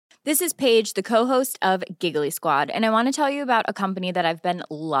This is Paige, the co-host of Giggly Squad, and I want to tell you about a company that I've been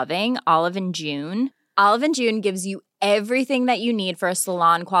loving, Olive & June. Olive & June gives you everything that you need for a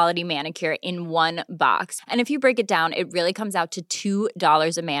salon-quality manicure in one box. And if you break it down, it really comes out to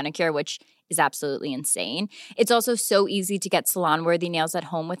 $2 a manicure, which is absolutely insane. It's also so easy to get salon-worthy nails at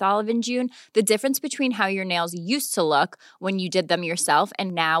home with Olive & June. The difference between how your nails used to look when you did them yourself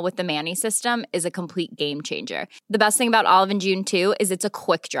and now with the Mani system is a complete game changer. The best thing about Olive & June, too, is it's a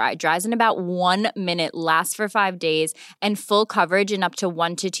quick dry. Dries in about 1 minute, lasts for 5 days, and full coverage in up to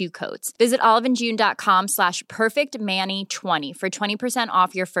 1 to 2 coats. Visit oliveandjune.com/perfectmani20 for 20%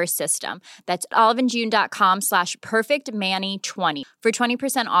 off your first system. That's oliveandjune.com/perfectmani20 for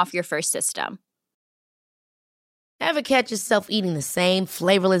 20% off your first system. Ever catch yourself eating the same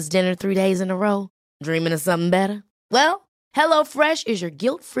flavorless dinner 3 days in a row? Dreaming of something better? Well, HelloFresh is your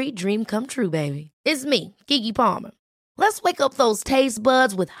guilt-free dream come true, baby. It's me, Keke Palmer. Let's wake up those taste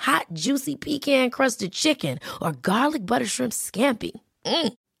buds with hot, juicy pecan-crusted chicken or garlic butter shrimp scampi.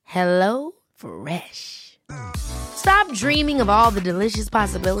 Hello Fresh. Stop dreaming of all the delicious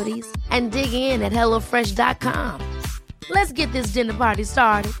possibilities and dig in at HelloFresh.com. Let's get this dinner party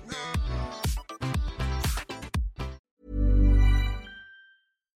started.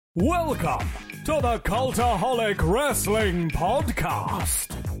 Welcome to the Cultaholic Wrestling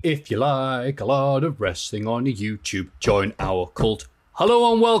Podcast. If you like a lot of wrestling on YouTube, join our cult.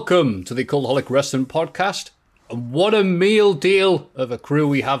 Hello and welcome to the Cultaholic Wrestling Podcast. And what a meal deal of a crew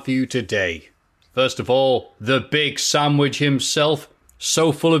we have for you today. First of all, the Big Sandwich himself,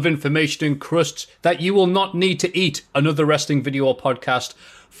 so full of information and crusts that you will not need to eat another wrestling video or podcast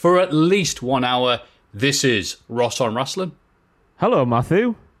for at least 1 hour. This is Ross on Wrestling. Hello,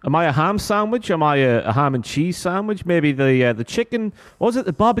 Matthew. Am I a ham sandwich? Am I a ham and cheese sandwich? Maybe the chicken... What was it?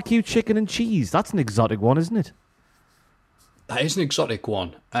 The barbecue chicken and cheese. That's an exotic one, isn't it? That is an exotic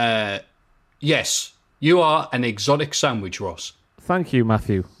one. Yes, you are an exotic sandwich, Ross. Thank you,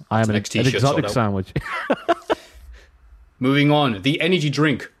 Matthew. I am an exotic sandwich. Moving on, the energy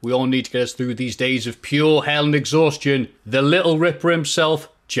drink we all need to get us through these days of pure hell and exhaustion. The Little Ripper himself,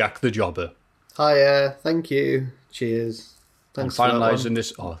 Jack the Jobber. Hi, thank you. Cheers. Thanks for finalising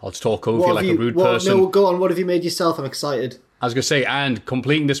this. Oh, I'll talk over you like a rude person. No, go on. What have you made yourself? I'm excited. I was going to say, and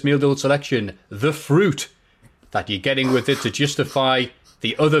completing this meal deal selection, the fruit that you're getting with it to justify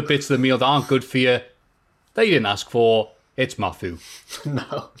the other bits of the meal that aren't good for you, that you didn't ask for, it's Matthew.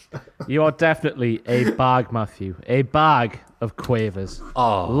 No. You are definitely a bag, Matthew. A bag of quavers.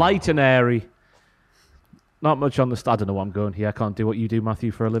 Oh. Light and airy. Not much on the... I don't know what I'm going here. I can't do what you do, Matthew,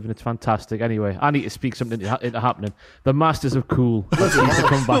 for a living. It's fantastic. Anyway, I need to speak something into happening. The Masters of Cool need to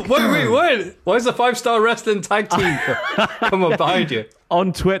come back. Wait. Why is the 5-star wrestling tag team come up behind you?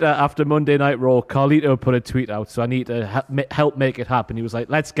 On Twitter, after Monday Night Raw, Carlito put a tweet out, so I need to help make it happen. He was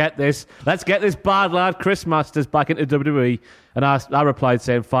like, let's get this bad lad, Chris Masters, back into WWE. And I replied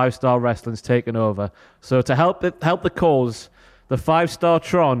saying 5-star wrestling's taken over. So to help the cause... The 5-star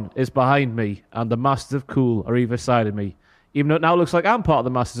Tron is behind me, and the Masters of Cool are either side of me. Even though it now looks like I'm part of the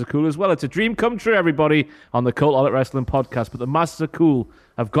Masters of Cool as well. It's a dream come true, everybody, on the Cultaholic Wrestling Podcast. But the Masters of Cool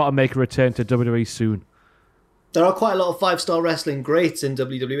have got to make a return to WWE soon. There are quite a lot of 5-star wrestling greats in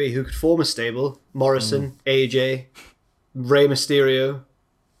WWE who could form a stable. Morrison, AJ, Rey Mysterio,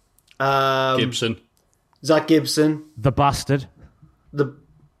 Gibson, Zach Gibson, The Bastard, the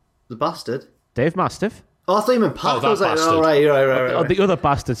Bastard, Dave Mastiff. Oh, I thought you meant Pac. Oh, that bastard. Right. Oh, the other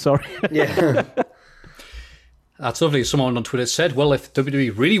bastard, sorry. Yeah. That's lovely. Someone on Twitter said, well, if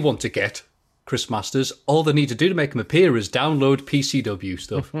WWE really want to get Chris Masters, all they need to do to make him appear is download PCW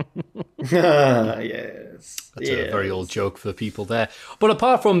stuff. Yes. That's a very old joke for the people there. But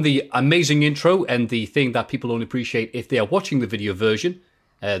apart from the amazing intro and the thing that people only appreciate if they are watching the video version,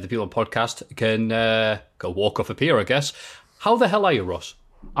 the people on podcast can go walk off a pier, I guess. How the hell are you, Ross?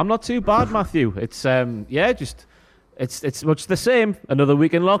 I'm not too bad, Matthew. It's it's much the same. Another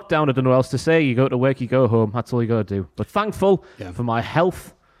week in lockdown. I don't know what else to say. You go to work, you go home. That's all you got to do. But thankful for my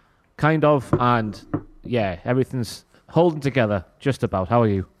health, kind of, and yeah, everything's holding together just about. How are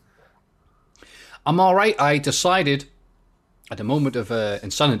you? I'm all right. I decided at a moment of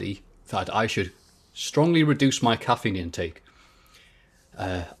insanity that I should strongly reduce my caffeine intake.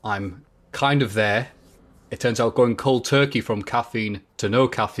 I'm kind of there. It turns out going cold turkey from caffeine to no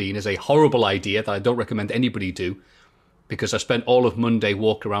caffeine is a horrible idea that I don't recommend anybody do, because I spent all of Monday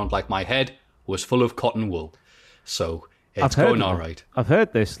walking around like my head was full of cotton wool. So it's going all right. I've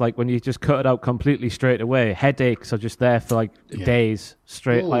heard this, like when you just cut it out completely straight away, headaches are just there for like days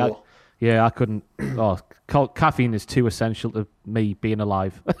straight. Like, I couldn't. Caffeine is too essential to me being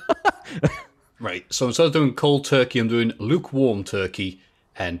alive. Right. So instead of doing cold turkey, I'm doing lukewarm turkey.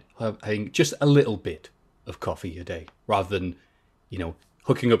 and having just a little bit of coffee a day rather than,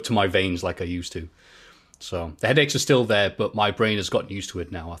 hooking up to my veins like I used to. So the headaches are still there, but my brain has gotten used to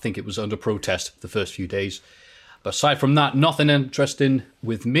it now. I think it was under protest the first few days. But aside from that, nothing interesting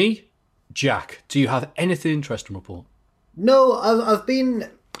with me. Jack, do you have anything interesting to report? No, I've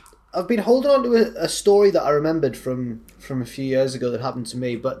been holding on to a story that I remembered from a few years ago that happened to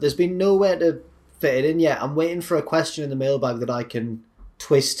me, but there's been nowhere to fit it in yet. I'm waiting for a question in the mailbag that I can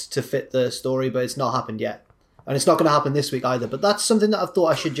twist to fit the story, but it's not happened yet. And it's not going to happen this week either. But that's something that I thought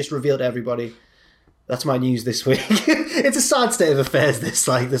I should just reveal to everybody. That's my news this week. It's a sad state of affairs, this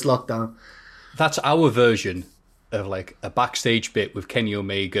lockdown. That's our version of like a backstage bit with Kenny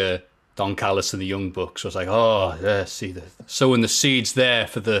Omega, Don Callis, and the Young Bucks. I was like, see, sowing the seeds there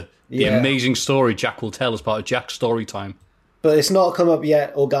for the amazing story Jack will tell as part of Jack's story time. But it's not come up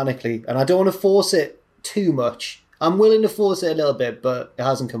yet organically, and I don't want to force it too much. I'm willing to force it a little bit, but it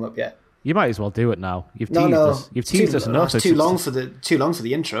hasn't come up yet. You might as well do it now. You've teased us. You've teased us enough. It's too long for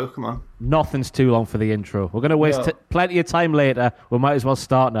the intro. Come on. Nothing's too long for the intro. We're going to waste plenty of time later. We might as well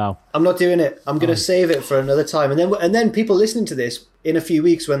start now. I'm not doing it. I'm going to save it for another time, and then people listening to this in a few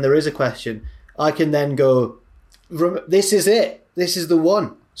weeks when there is a question, I can then go, "This is it. This is the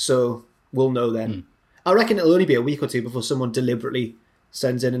one." So we'll know then. I reckon it'll only be a week or two before someone deliberately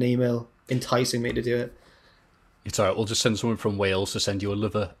sends in an email enticing me to do it. It's all right. We'll just send someone from Wales to send you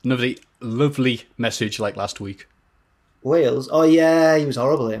another lovely message like last week. Wales? Oh yeah, he was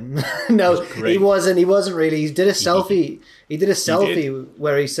horrible. Him. No, he wasn't. He wasn't really. He did a selfie. He did a selfie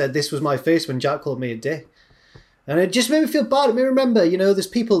where he said, "This was my face when Jack called me a dick," and it just made me feel bad. It made me remember, there's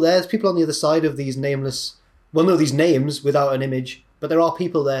people there. There's people on the other side of these nameless. Well, no, these names without an image, but there are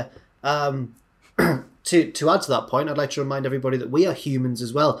people there. To add to that point, I'd like to remind everybody that we are humans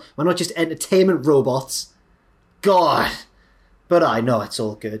as well. We're not just entertainment robots. God. But I know it's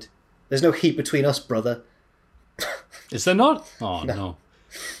all good. There's no heat between us, brother. Is there not? Oh, no.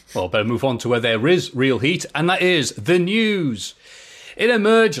 Well, better move on to where there is real heat, and that is the news. It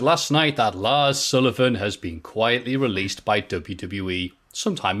emerged last night that Lars Sullivan has been quietly released by WWE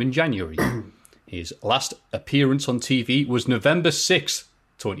sometime in January. His last appearance on TV was November 6th,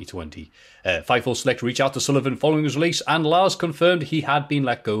 2020. Fightful Select reached out to Sullivan following his release, and Lars confirmed he had been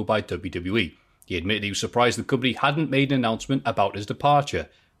let go by WWE. He admitted he was surprised the company hadn't made an announcement about his departure,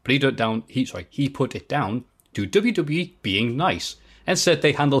 but he put it down to WWE being nice and said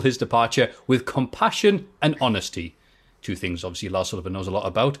they handle his departure with compassion and honesty. Two things, obviously, Lars Sullivan knows a lot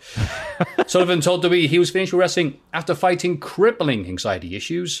about. Sullivan told WWE he was finished with wrestling after fighting crippling anxiety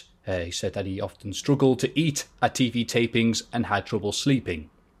issues. He said that he often struggled to eat at TV tapings and had trouble sleeping.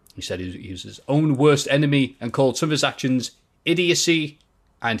 He said he was his own worst enemy and called some of his actions idiocy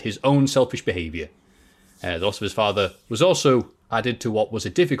and his own selfish behaviour. The loss of his father was also added to what was a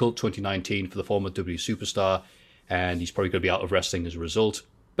difficult 2019 for the former WWE superstar, and he's probably going to be out of wrestling as a result.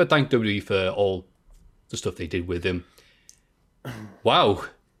 But thank WWE for all the stuff they did with him. Wow.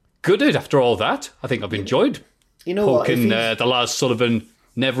 Good after all that. I think I've enjoyed poking the Lars Sullivan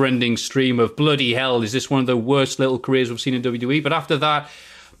never-ending stream of bloody hell. Is this one of the worst little careers we've seen in WWE? But after that,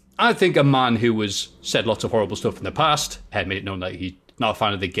 I think a man who has said lots of horrible stuff in the past, had made it known that he's not a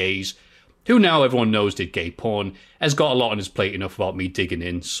fan of the gays, who now everyone knows did gay porn, has got a lot on his plate enough about me digging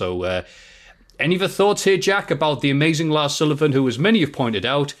in. So, any other thoughts here, Jack, about the amazing Lars Sullivan, who, as many have pointed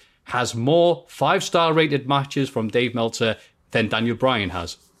out, has more 5-star rated matches from Dave Meltzer than Daniel Bryan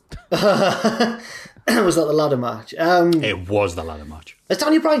has? Was that the ladder match? It was the ladder match. Has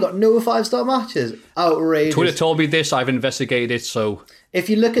Daniel Bryan got no 5-star matches? Outrageous. Twitter told me this. I've investigated it, so... If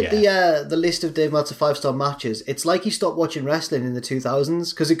you look at the list of Dave Meltzer 5-star matches, it's like he stopped watching wrestling in the 2000s,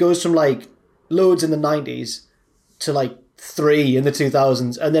 because it goes from like loads in the 90s to like 3 in the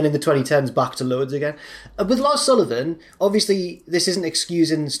 2000s, and then in the 2010s back to loads again. With Lars Sullivan, obviously this isn't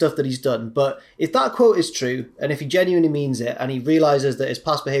excusing stuff that he's done, but if that quote is true, and if he genuinely means it, and he realises that his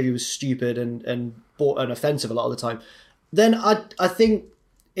past behaviour was stupid and offensive a lot of the time, then I think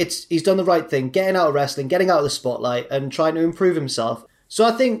he's done the right thing, getting out of wrestling, getting out of the spotlight, and trying to improve himself. So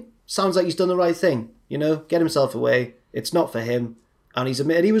I think sounds like he's done the right thing, get himself away. It's not for him, and he's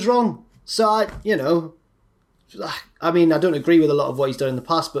admitted he was wrong. So I don't agree with a lot of what he's done in the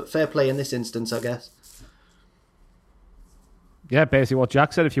past, but fair play in this instance, I guess. Yeah, basically what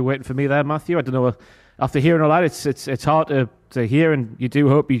Jack said. If you're waiting for me there, Matthew, I don't know. After hearing all that, it's hard to hear, and you do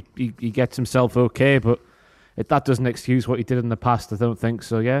hope he gets himself okay, but that doesn't excuse what he did in the past. I don't think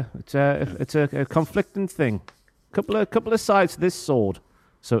so. Yeah, it's a conflicting thing. Couple of sides to this sword,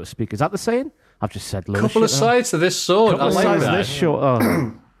 so to speak. Is that the saying? I've just said couple of sides to this sword. Couple of sides to this short.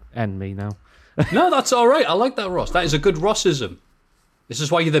 End me now. No, that's all right. I like that, Ross. That is a good Rossism. This is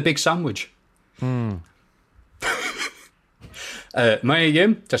why you're the big sandwich. Maya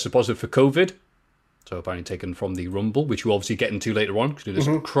Yim tested positive for COVID. So apparently taken from the Rumble, which we'll obviously get into later on, because we do this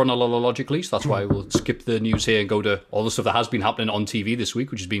chronologically. So that's why we'll skip the news here and go to all the stuff that has been happening on TV this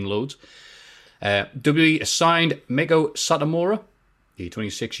week, which has been loads. WWE assigned Meiko Satomura, the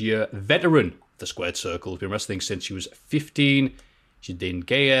 26-year veteran of the Squared Circle, has been wrestling since she was 15. She did in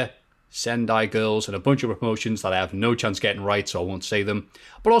Gaia, Sendai Girls, and a bunch of promotions that I have no chance getting right, so I won't say them.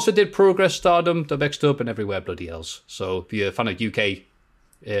 But also did Progress, Stardom, WXW, and everywhere bloody else. So if you're a fan of UK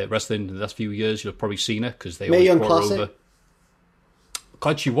wrestling in the last few years, you'll have probably seen her, because they always brought her over.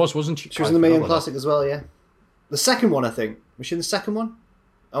 God, she wasn't she? She was in the Mae Young Classic as well, yeah. The second one, I think. Was she in the second one?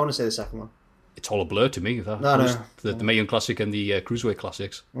 I want to say the second one. It's all a blur to me. The Mae Young Classic and the Cruiserweight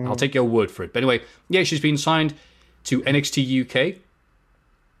Classics. I'll take your word for it. But anyway, yeah, she's been signed to NXT UK.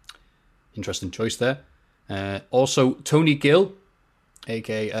 Interesting choice there. Also, Tony Gill,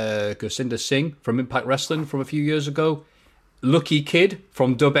 a.k.a. Gursinda Singh from Impact Wrestling from a few years ago. Lucky Kid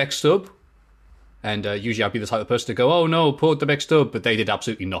from Dub X Dub. And usually I'd be the type of person to go, oh no, poor Dub X Dub. But they did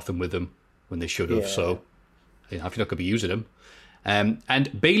absolutely nothing with them when they should have. Yeah. So I feel like I could be using them.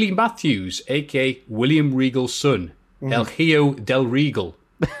 And Bailey Matthews, a.k.a. William Regal's son, El Hijo del Regal,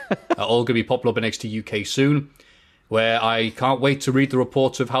 are all going to be popping up in NXT UK soon, where I can't wait to read the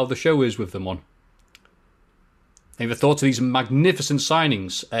reports of how the show is with them on. Any thoughts of these magnificent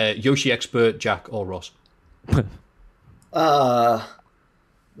signings, Yoshi Expert, Jack, or Ross? Not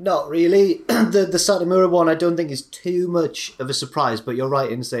really. The Satomura one I don't think is too much of a surprise, but you're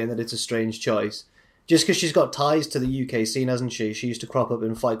right in saying that it's a strange choice. Just because she's got ties to the UK scene, hasn't she? She used to crop up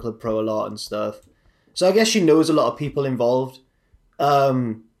in Fight Club Pro a lot and stuff. So I guess she knows a lot of people involved.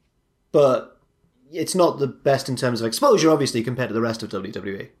 But it's not the best in terms of exposure, obviously, compared to the rest of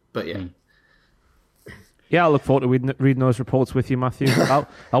WWE. But yeah. Yeah, I look forward to reading those reports with you, Matthew. I'll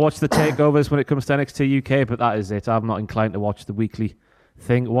watch the takeovers when it comes to NXT UK, but that is it. I'm not inclined to watch the weekly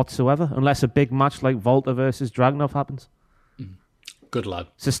thing whatsoever, unless a big match like Volta versus Dragunov happens. Good lad.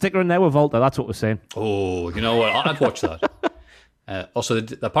 So stick her in there with Volta, that's what we're saying. Oh, you know what? I'd watch that. Also,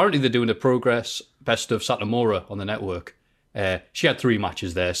 apparently they're doing a Progress Best of Satomura on the network. She had 3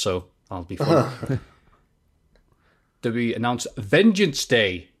 matches there, so that'll be fun. We announced Vengeance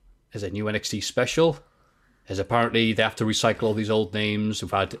Day as a new NXT special, as apparently they have to recycle all these old names.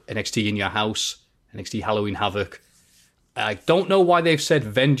 We've had NXT In Your House, NXT Halloween Havoc. I don't know why they've said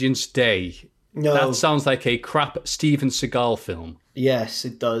Vengeance Day. No. That sounds like a crap Steven Seagal film. Yes,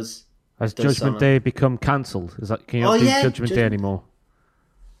 it does. Has Judgment Day become cancelled? Can you not do Judgment Day anymore?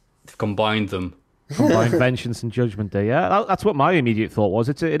 They've combined them. Combined Vengeance and Judgment Day. Yeah, that's what my immediate thought was.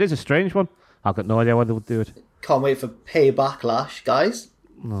 It is a strange one. I've got no idea why they would do it. Can't wait for Paybacklash, guys.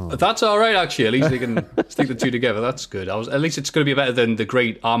 No. That's all right, actually. At least they can stick the two together. That's good. At least it's going to be better than the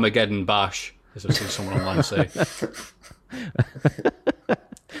Great Armageddon Bash, as I've seen someone online say.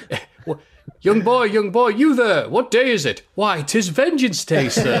 Young boy, you there? What day is it? Why, 'tis Vengeance Day,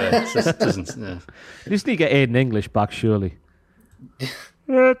 sir. You just need to get Aiden English back, surely.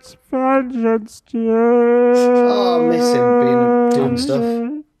 It's Vengeance Day. Oh, I miss him doing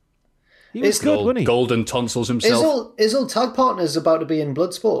stuff. He was good, wasn't he? Golden tonsils himself. His old tag partner's about to be in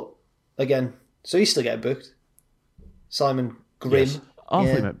Bloodsport again, so he's still getting booked. Simon Grimm. Yes. Oh,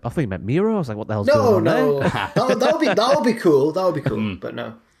 yeah. I thought you meant Miro. I was like, what the hell's going on there? that would be cool. That would be cool, but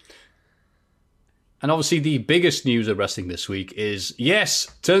no. And obviously the biggest news of wrestling this week is, yes,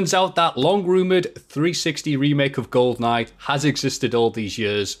 turns out that long-rumoured 360 remake of GoldenEye has existed all these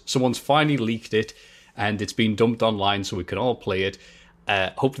years. Someone's finally leaked it, and it's been dumped online so we can all play it.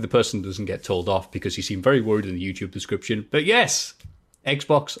 Hopefully the person doesn't get told off, because he seemed very worried in the YouTube description. But yes,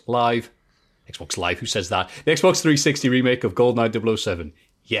 Xbox Live, who says that? The Xbox 360 remake of GoldenEye 007.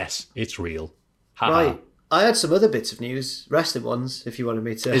 Yes, it's real. Ha-ha. Right. I had some other bits of news, wrestling ones, if you wanted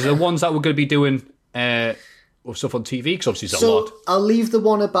me to. Is there ones that we're going to be doing stuff on TV? Because obviously there's a lot. I'll leave the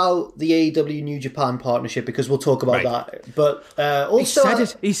one about the AEW New Japan partnership, because we'll talk about that. But also...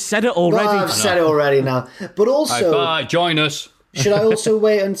 He said it already. Well, I've said it already now. But also... Bye, join us. Should I also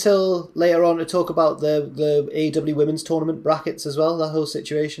wait until later on to talk about the AEW Women's Tournament brackets as well, that whole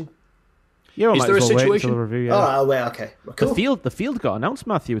situation? Yeah, is there a situation? The review, yeah. All right, I'll wait. Okay, cool. The field got announced,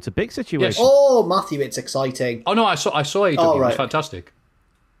 Matthew. It's a big situation. Yes. Oh, Matthew, it's exciting. Oh no, I saw AEW. Oh, right. It was fantastic.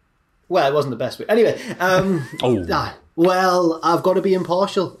 Well, it wasn't the best. Anyway, well, I've got to be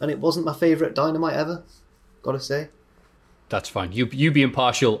impartial, and it wasn't my favourite Dynamite ever. Got to say. That's fine. You be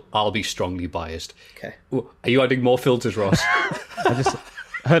impartial. I'll be strongly biased. Okay. Ooh, are you adding more filters, Ross? I just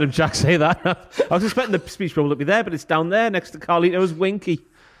heard him Jack say that. I was expecting the speech bubble to be there, but it's down there next to Carlito's Winky.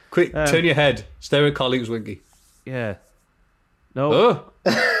 Quick, turn your head. Stare at Carlito's Winky. Yeah. No.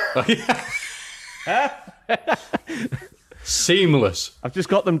 Oh. Seamless. I've just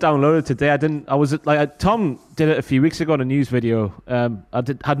got them downloaded today. Tom did it a few weeks ago on a news video.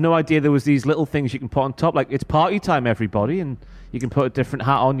 Had no idea there was these little things you can put on top. Like, it's party time, everybody, and you can put a different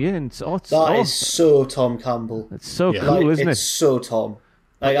hat on you. And that is so Tom Campbell. It's so cool, isn't it? It's so Tom.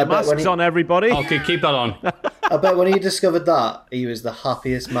 Masks on, everybody. Okay, keep that on. I bet when he discovered that, he was the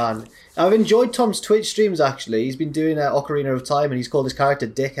happiest man. I've enjoyed Tom's Twitch streams, actually. He's been doing Ocarina of Time, and he's called his character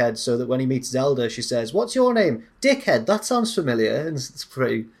Dickhead, so that when he meets Zelda, she says, "What's your name?" "Dickhead." That sounds familiar. And it's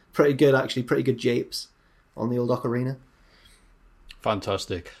pretty good, actually. Pretty good japes on the old Ocarina.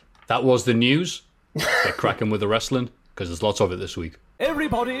 Fantastic. That was the news. Get cracking with the wrestling, because there's lots of it this week.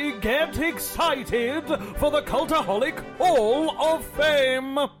 Everybody get excited for the Cultaholic Hall of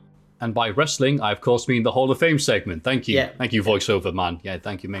Fame! And by wrestling, I of course mean the Hall of Fame segment. Thank you. Yeah. Thank you, voiceover man. Yeah,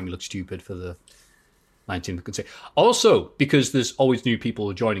 thank you. Made me look stupid for the 19th. Also, because there's always new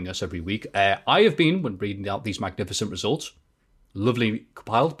people joining us every week, I have been, when reading out these magnificent results, lovely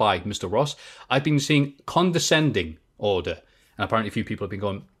compiled by Mr. Ross, I've been seeing condescending order. And apparently a few people have been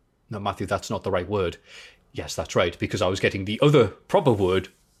going, "No, Matthew, that's not the right word." Yes, that's right, because I was getting the other proper word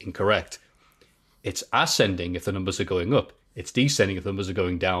incorrect. It's ascending if the numbers are going up. It's descending if the numbers are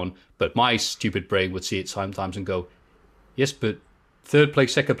going down. But my stupid brain would see it sometimes and go, yes, but third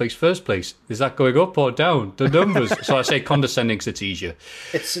place, second place, first place, is that going up or down? The numbers. So I say condescending because it's easier.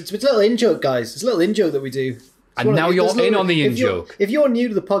 It's a little in-joke, guys. It's a little in-joke that we do. And now you're in on the in-joke. If you're new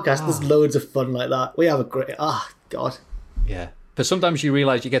to the podcast, there's loads of fun like that. We have a great... God. Yeah. But sometimes you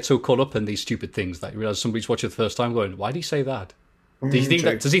realise you get so caught up in these stupid things that you realise somebody's watching the first time going, why did he say that?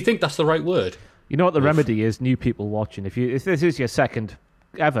 Does he think that's the right word? You know what the remedy is? New people watching. If this is your second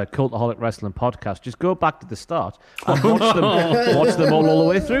ever Cultaholic Wrestling podcast, just go back to the start and watch them all the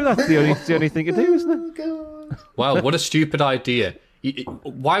way through. That's the only thing you do, isn't it? Wow, what a stupid idea.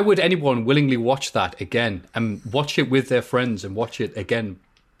 Why would anyone willingly watch that again and watch it with their friends and watch it again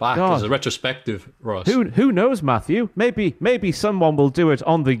back as a retrospective, Ross? Who knows, Matthew? Maybe someone will do it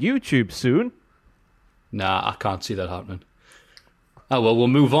on the YouTube soon. Nah, I can't see that happening. Oh, well, we'll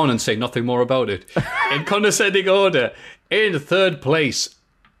move on and say nothing more about it. In condescending order, in third place.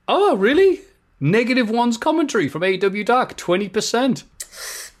 Oh, really? -1's commentary from AEW Dark, 20%.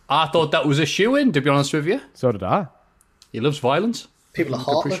 I thought that was a shoo-in, to be honest with you. So did I. He loves violence. People are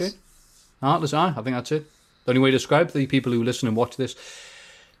heartless. Heartless, I think that's it. The only way to describe the people who listen and watch this.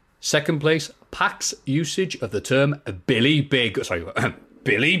 Second place, PAC's usage of the term Billy Big Bollocks.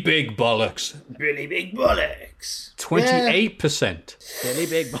 Billy Big Bollocks. 28%. Billy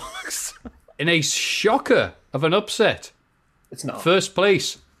Big Bollocks. In a shocker of an upset. It's not. First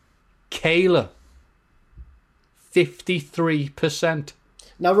place, Kayla. 53%.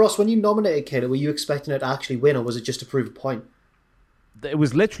 Now, Ross, when you nominated Kayla, were you expecting her to actually win, or was it just to prove a point? It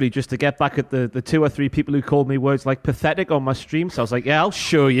was literally just to get back at the 2 or 3 people who called me words like pathetic on my stream. So I was like, yeah, I'll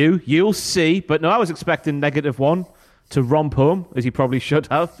show you. You'll see. But no, I was expecting -1 to romp home, as he probably should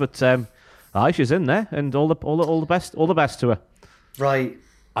have. But she's in there, and all the best to her. Right.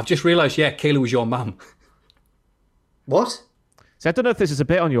 I've just realised, Kayla was your mum. What? So I don't know if this is a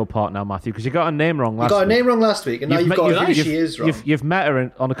bit on your part now, Matthew, because you got her name wrong last week. You got her name wrong last week, and now you've got who she is wrong. You've met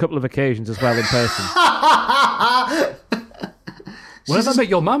her on a couple of occasions as well in person. When have I met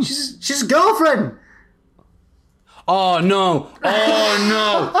your mum? She's a girlfriend. Oh no!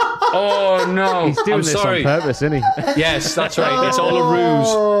 He's doing this on purpose, isn't he? Yes, that's right. It's all a ruse.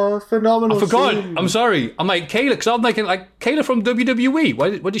 Oh, phenomenal! I forgot. Scene. I'm sorry. I'm like Kayla, because I'm thinking like Kayla from WWE.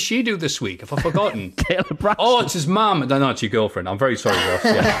 What did she do this week? Have I forgotten? Kayla Braxton. Oh, it's his mum. No, it's your girlfriend. I'm very sorry, Ross.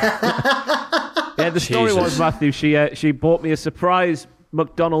 Yeah, the story was, Matthew, she bought me a surprise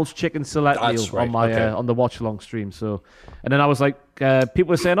McDonald's chicken select meal on the watch along stream. So, and then I was like, people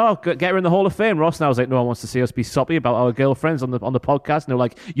were saying, "Oh, get her in the Hall of Fame, Ross." And I was like, "No one wants to see us be soppy about our girlfriends on the podcast." And they're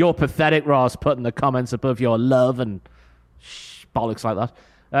like, "You're pathetic, Ross, putting the comments above your love and bollocks like that."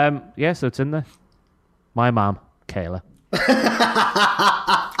 So it's in there. My mom, Kayla.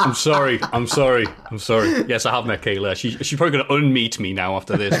 I'm sorry. Yes, I have met Kayla. She's probably going to unmeet me now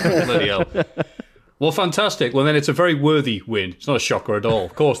after this. Bloody hell. Well, fantastic. Well, then it's a very worthy win. It's not a shocker at all.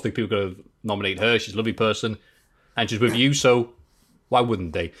 Of course, the people are going to nominate her. She's a lovely person. And she's with you, so why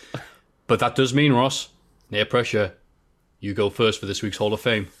wouldn't they? But that does mean, Ross, near pressure, you go first for this week's Hall of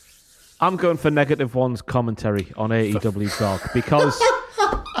Fame. I'm going for -1's commentary on AEW Dark because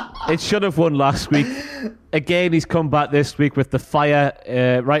it should have won last week. Again, he's come back this week with the fire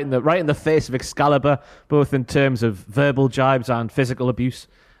right in the face of Excalibur, both in terms of verbal jibes and physical abuse.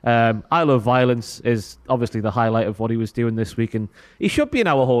 I Love Violence is obviously the highlight of what he was doing this week, and he should be in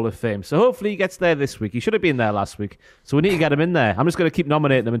our Hall of Fame. So hopefully he gets there this week. He should have been there last week. So we need to get him in there. I'm just going to keep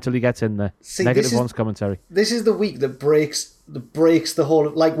nominating him until he gets in there. See, Negative One's commentary. This is the week that breaks the Hall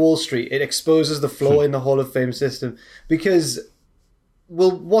of... Like Wall Street, it exposes the flaw in the Hall of Fame system. Because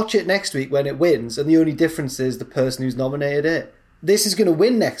we'll watch it next week when it wins, and the only difference is the person who's nominated it. This is going to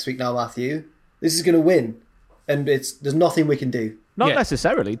win next week now, Matthew. This is going to win. And there's nothing we can do. Not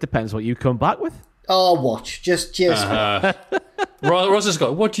necessarily. It depends what you come back with. Oh, watch. Just Ross has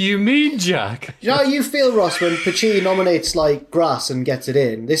got, what do you mean, Jack? You know how you feel, Ross, when Pacini nominates, like, Grass and gets it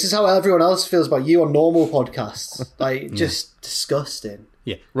in? This is how everyone else feels about you on normal podcasts. Like, just disgusting.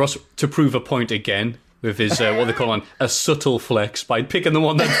 Yeah, Ross, to prove a point again, with his, what they call a subtle flex by picking the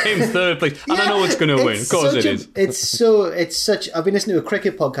one that came third place. And I know it's going to win. Of course it is. It's such... I've been listening to a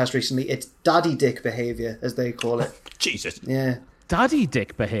cricket podcast recently. It's daddy dick behaviour, as they call it. Jesus. Yeah. Daddy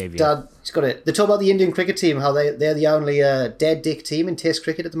dick behaviour. Dad, he's got it. They talk about the Indian cricket team, how they're the only dead dick team in Test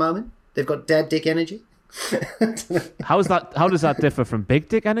cricket at the moment. They've got dead dick energy. How does that differ from big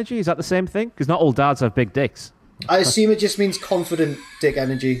dick energy? Is that the same thing? Because not all dads have big dicks. I assume it just means confident dick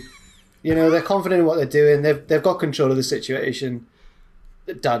energy. You know, they're confident in what they're doing. They've got control of the situation.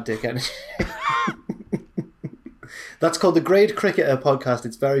 Dad dick energy. That's called the Grade Cricketer podcast.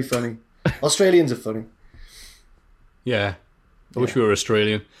 It's very funny. Australians are funny. Yeah. I wish we were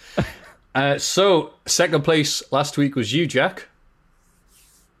Australian. So, second place last week was you, Jack.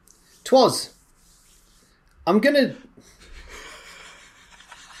 'Twas. I'm gonna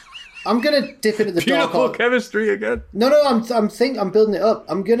dip into the dark. Beautiful chemistry again. No, I'm building it up.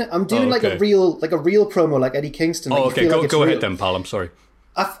 I'm doing like a real promo, like Eddie Kingston. Like okay, go ahead then, pal. I'm sorry.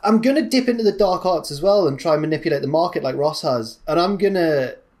 I'm gonna dip into the dark arts as well and try and manipulate the market like Ross has. And I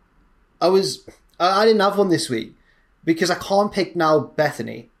didn't have one this week because I can't pick now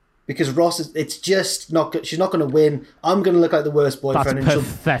Bethany because Ross is. It's just not good. She's not going to win. I'm going to look like the worst boyfriend. That's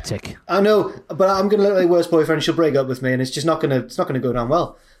pathetic. I know, but I'm going to look like the worst boyfriend. And she'll break up with me, and it's just not going to. It's not going to go down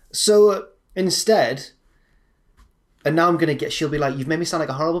well. So instead, and now she'll be like, "You've made me sound like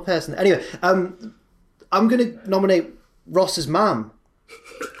a horrible person." Anyway, I'm going to nominate Ross's mum.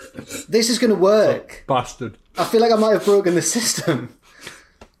 This is going to work. Bastard. I feel like I might have broken the system.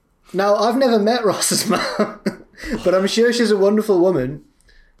 Now, I've never met Ross's mum, but I'm sure she's a wonderful woman.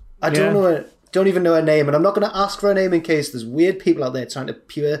 I don't even know her name, and I'm not going to ask for her name in case there's weird people out there trying to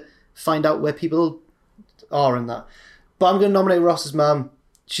find out where people are and that. But I'm going to nominate Ross's mum.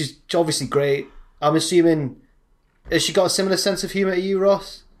 She's obviously great. I'm assuming... Has she got a similar sense of humour to you,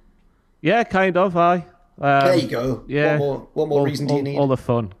 Ross? Yeah, kind of, aye. There you go. Yeah. What more reason do you need? All the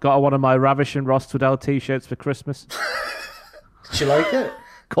fun. Got her one of my ravishing Ross Twiddell t-shirts for Christmas. Did she like it?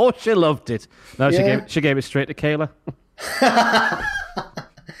 Of course she loved it. No, she gave it straight to Kayla.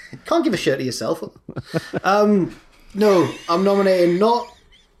 Can't give a shirt to yourself. No, I'm nominating not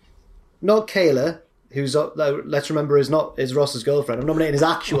Kayla, who's let's remember is Ross's girlfriend. I'm nominating his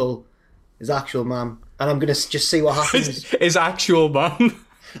actual mum, and I'm going to just see what happens. His actual mum.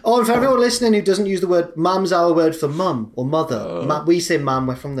 Oh, and for everyone listening who doesn't use the word, mum's our word for mum or mother. We say mum.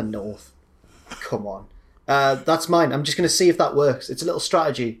 We're from the north. Come on. That's mine. I'm just going to see if that works. It's a little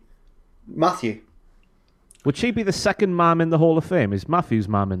strategy. Matthew. Would she be the second mum in the Hall of Fame? Is Matthew's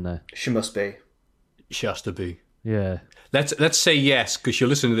mum in there? She must be. She has to be. Yeah. Let's say yes, because she'll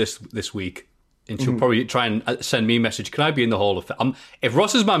listen to this week, and she'll probably try and send me a message. Can I be in the Hall of Fame? If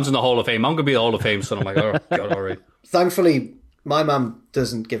Ross's mum's in the Hall of Fame, I'm going to be in the Hall of Fame. So I'm like, oh God, all right. Thankfully, my mum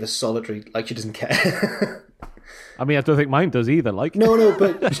doesn't give us solitary. Like, she doesn't care. I mean, I don't think mine does either. Like, no,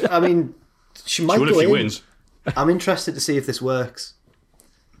 but I mean, she might go go if she in. wins. I'm interested to see if this works.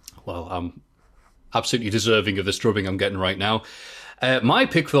 Well, I'm absolutely deserving of the drubbing I'm getting right now. My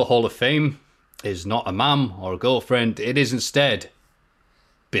pick for the Hall of Fame is not a mum or a girlfriend. It is instead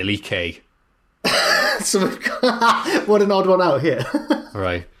Billy Kay. So what an odd one out here.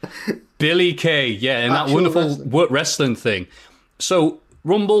 Right. Billy Kay, yeah, and that Actual wonderful wrestling thing. So,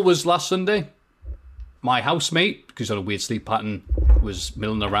 Rumble was last Sunday. My housemate, because he had a weird sleep pattern, was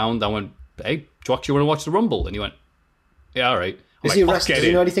milling around. I went, hey, do you actually want to watch the Rumble? And he went, yeah, all right. Is he a wrestler? Does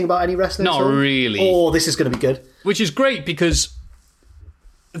he know anything about any wrestling? Not really. Oh, this is going to be good. Which is great because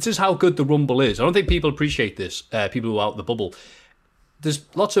this is how good the Rumble is. I don't think people appreciate this, people who are out of the bubble. There's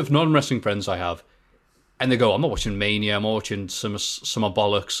lots of non-wrestling friends I have, and they go, I'm not watching Mania, I'm watching some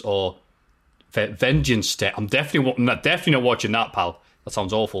bollocks or Vengeance Day. I'm definitely not watching that, pal. That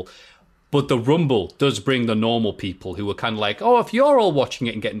sounds awful. But the Rumble does bring the normal people who are kind of like, oh, if you're all watching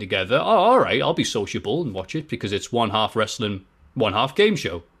it and getting together, oh, all right, I'll be sociable and watch it because it's one half wrestling, one half game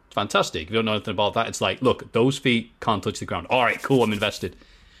show. It's fantastic. If you don't know anything about that, it's like, look, those feet can't touch the ground. All right, cool, I'm invested.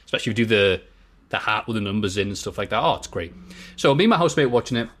 especially if you do the hat with the numbers in and stuff like that. Oh, it's great. So me and my housemate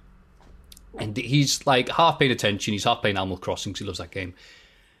watching it, and he's like half paying attention. He's half playing Animal Crossing because he loves that game.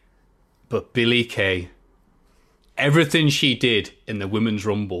 But Billie Kay, everything she did in the Women's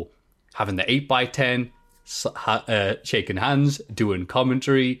Rumble, having the 8x10, shaking hands, doing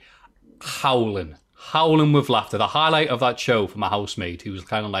commentary, howling with laughter. The highlight of that show for my housemate, who was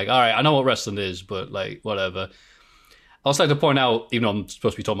kind of like, all right, I know what wrestling is, but like, whatever. I also like to point out, even though I'm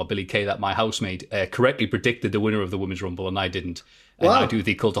supposed to be talking about Billie Kay, that my housemate correctly predicted the winner of the Women's Rumble, and I didn't. And wow. I do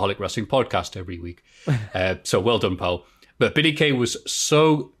the Cultaholic Wrestling podcast every week. So well done, pal. But Billie Kay was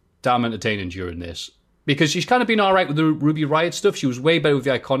so damn entertaining during this, because she's kind of been all right with the Ruby Riott stuff. She was way better with the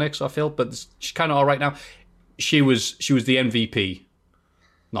Iconics, I feel, but she's kind of all right now. She was the MVP,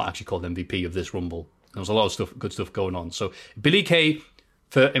 not actually called MVP of this Rumble. There was a lot of good stuff going on. So Billie Kay,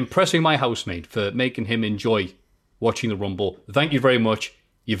 for impressing my housemate, for making him enjoy watching the Rumble, thank you very much.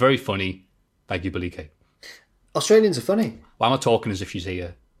 You're very funny. Thank you, Billie Kay. Australians are funny. Why am I talking as if she's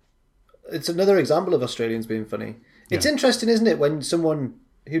here? It's another example of Australians being funny. It's interesting, isn't it, when someone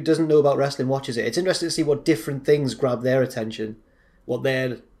who doesn't know about wrestling watches it. It's interesting to see what different things grab their attention.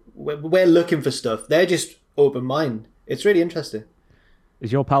 We're looking for stuff. They're just open mind. It's really interesting.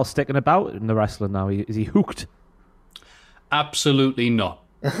 Is your pal sticking about in the wrestling now? Is he hooked? Absolutely not.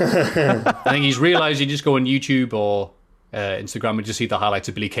 I think he's realised you just go on YouTube or Instagram and just see the highlights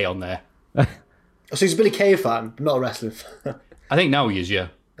of Billie Kay on there. So he's a Billie Kay fan, but not a wrestling fan. I think now he is, yeah.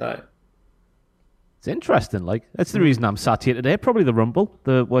 Right. It's interesting, like. That's the reason I'm sat here today. Probably the Rumble,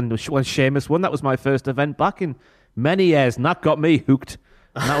 when Sheamus won. That was my first event back in many years, and that got me hooked.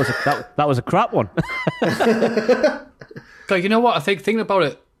 And that was a crap one. You know what? I think thinking about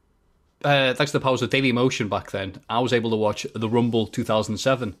it, thanks to the powers of Daily Motion back then, I was able to watch the Rumble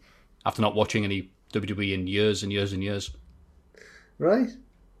 2007 after not watching any WWE in years and years and years. Right.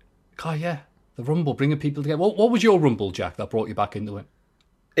 God, yeah. The Rumble, bringing people together. What was your Rumble, Jack, that brought you back into it?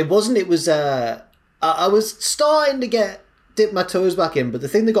 It wasn't. It was... I was starting to dip my toes back in, but the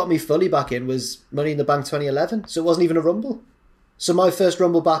thing that got me fully back in was Money in the Bank 2011, so it wasn't even a Rumble. So my first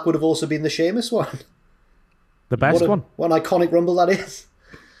Rumble back would have also been the Sheamus one. The best one. What an iconic Rumble that is.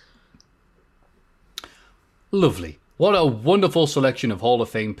 Lovely. What a wonderful selection of Hall of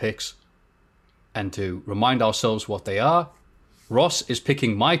Fame picks. And to remind ourselves what they are, Ross is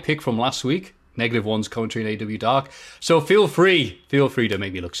picking my pick from last week, -1's commentary in AW Dark. So feel free to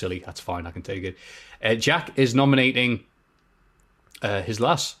make me look silly. That's fine, I can take it. Jack is nominating his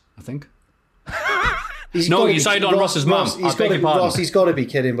lass, I think. He decided on Ross's mum. I beg your pardon. Ross, he's got to be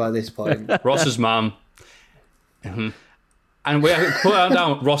kidding by this point. Ross's mum. Mm-hmm. And we put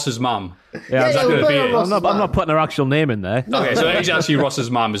down Ross's mum. Yeah, I'm not putting her actual name in there. Okay, so it's actually Ross's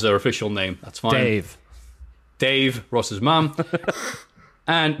mum is her official name. That's fine. Dave, Ross's mum,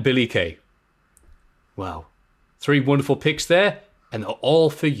 and Billie Kay. Wow. 3 wonderful picks there, and they're all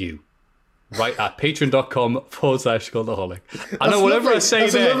for you. Right at patreon.com/Cultaholic. I know whatever I say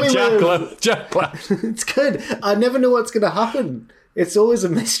there, Jack claps. It's good. I never know what's going to happen. It's always a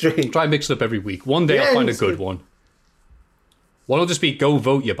mystery. Try and mix it up every week. One day I'll find a good one. One will just be go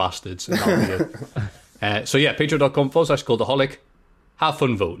vote, you bastards. And that'll be it. So yeah, patreon.com/Cultaholic. Have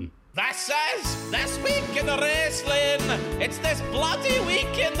fun voting. This is This Week in the Wrestling. It's this bloody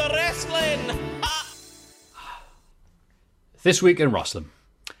week in the wrestling. This week in wrestling.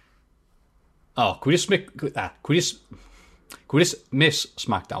 Oh, could we just miss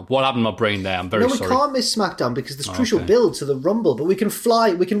SmackDown? What happened to my brain there? I'm very sorry. No, we can't miss SmackDown because there's crucial build to the Rumble, but we can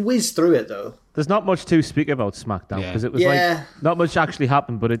whiz through it though. There's not much to speak about SmackDown because it was like not much actually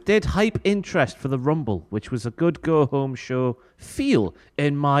happened, but it did hype interest for the Rumble, which was a good go-home show feel,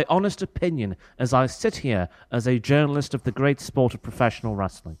 in my honest opinion, as I sit here as a journalist of the great sport of professional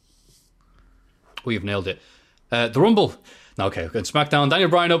wrestling. Well, you've nailed it. The Rumble. Okay, in SmackDown, Daniel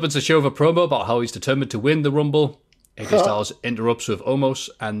Bryan opens the show with a promo about how he's determined to win the Rumble. AJ Styles interrupts with Omos,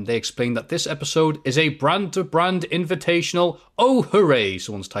 and they explain that this episode is a brand-to-brand invitational. Oh, hooray,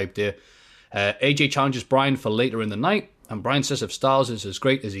 someone's typed here. AJ challenges Bryan for later in the night, and Bryan says if Styles is as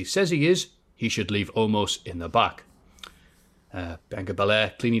great as he says he is, he should leave Omos in the back. Bianca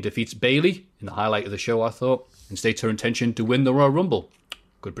Belair cleanly defeats Bayley in the highlight of the show, I thought, and states her intention to win the Royal Rumble.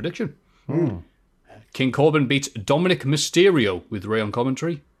 Good prediction. King Corbin beats Dominic Mysterio with Ray on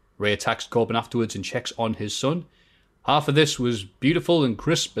commentary. Ray attacks Corbin afterwards and checks on his son. Half of this was beautiful and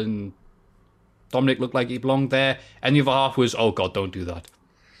crisp, and Dominic looked like he belonged there. And the other half was, oh God, don't do that.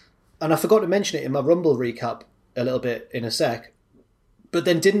 And I forgot to mention it in my Rumble recap a little bit in a sec. But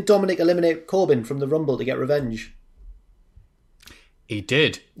then didn't Dominic eliminate Corbin from the Rumble to get revenge? He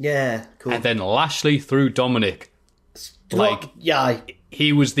did. Yeah, cool. And then Lashley threw Dominic.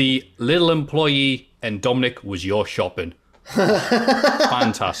 He was the little employee and Dominic was your shopping.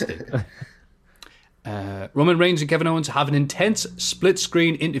 Fantastic. Roman Reigns and Kevin Owens have an intense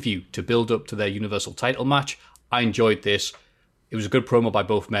split-screen interview to build up to their Universal title match. I enjoyed this. It was a good promo by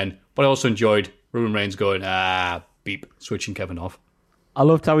both men, but I also enjoyed Roman Reigns going, beep, switching Kevin off. I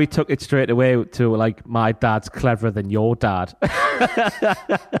loved how he took it straight away to, like, my dad's cleverer than your dad.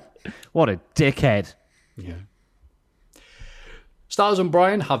 What a dickhead. Yeah. Styles and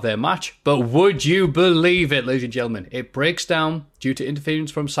Bryan have their match, but would you believe it, ladies and gentlemen? It breaks down due to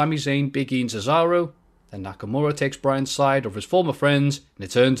interference from Sami Zayn, Big E and Cesaro. Then Nakamura takes Bryan's side over his former friends, and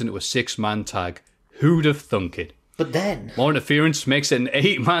it turns into a 6-man tag. Who'd have thunk it? But then... More interference makes it an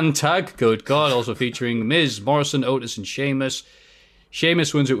 8-man tag. Good God. Also featuring Miz, Morrison, Otis and Sheamus.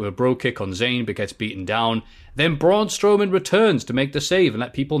 Sheamus wins it with a bro kick on Zayn, but gets beaten down. Then Braun Strowman returns to make the save and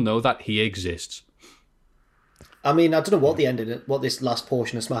let people know that he exists. I mean, I don't know what this last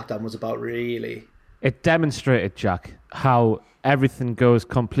portion of SmackDown was about, really. It demonstrated, Jack, how everything goes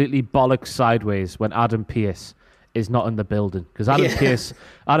completely bollocks sideways when Adam Pearce is not in the building. Because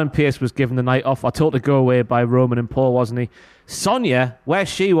Adam Pearce was given the night off. I told to go away by Roman and Paul, wasn't he? Sonya, where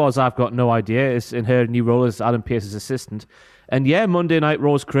she was, I've got no idea. Is in her new role as Adam Pearce's assistant. And yeah, Monday Night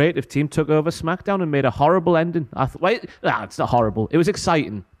Raw's creative team took over SmackDown and made a horrible ending. It's not horrible. It was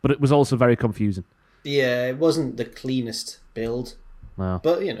exciting, but it was also very confusing. Yeah, it wasn't the cleanest build. No.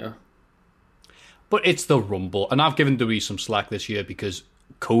 But, you know. But it's the Rumble. And I've given Dewey some slack this year because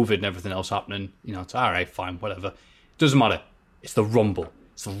COVID and everything else happening. You know, it's all right, fine, whatever. It doesn't matter. It's the Rumble.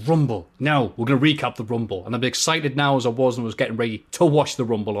 It's the Rumble. Now, we're going to recap the Rumble. And I'm excited now as I was and was getting ready to watch the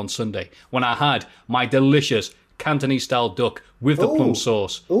Rumble on Sunday when I had my delicious Cantonese-style duck with the plum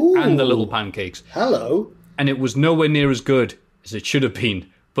sauce and the little pancakes. Hello. And it was nowhere near as good as it should have been.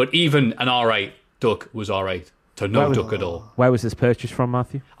 But even an all right duck was all right to no duck at all. Where was this purchased from,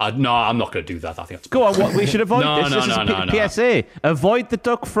 Matthew? No, I'm not going to do that. I think that's go on. What we should avoid no, this. No, this no, is no, no. PSA. Avoid the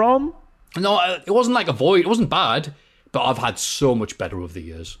duck from. No, it wasn't like avoid. It wasn't bad, but I've had so much better over the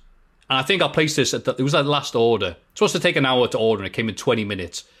years. And I think I placed this at it was that last order. It's supposed to take an hour to order, and it came in 20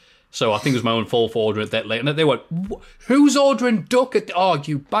 minutes. So I think it was my own fault for ordering it that late. And they went, "Who's ordering duck at? Oh,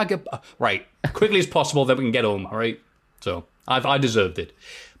 you bag of right, quickly as possible, then we can get home." All right. So I deserved it,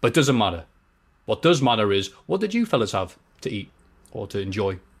 but it doesn't matter. What does matter is, what did you fellas have to eat or to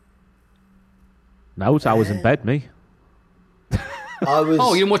enjoy? No, I was in bed, me. I was...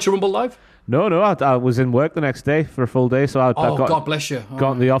 Oh, you didn't watch the Rumble live? No, I was in work the next day for a full day. So I God bless you.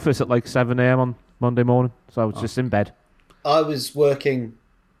 Got in the office at like 7 a.m. on Monday morning. So I was just in bed. I was working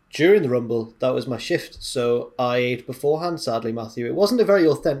during the Rumble. That was my shift. So I ate beforehand, sadly, Matthew. It wasn't a very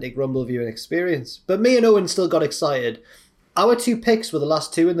authentic Rumble viewing experience. But me and Owen still got excited. Our 2 picks were the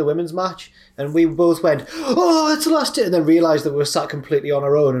last 2 in the women's match, and we both went, "Oh, it's the last 2," and then realised that we were sat completely on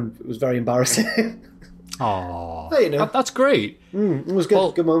our own, and it was very embarrassing. Oh, you know. That's great. It was good.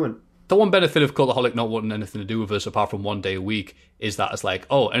 Well, good moment. The one benefit of Cultaholic not wanting anything to do with us apart from one day a week is that it's like,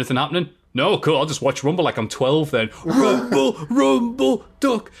 oh, anything happening? No, cool, I'll just watch Rumble like I'm 12 then. Rumble,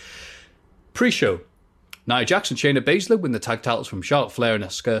 duck. Pre-show. Nia Jax and Shayna Baszler win the tag titles from Charlotte Flair and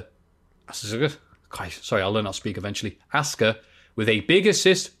Asuka. Sorry, I'll learn how to speak eventually. Asuka with a big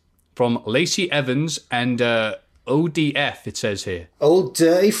assist from Lacey Evans and ODF, it says here. Old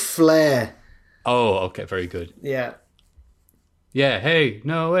Dirty Flair. Oh, okay, very good. Yeah. Yeah, hey,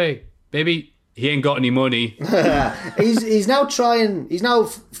 no way. Baby, he ain't got any money. He's now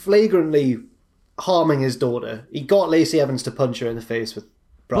flagrantly harming his daughter. He got Lacey Evans to punch her in the face with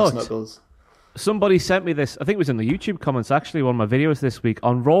brass knuckles. Somebody sent me this, I think it was in the YouTube comments actually, one of my videos this week.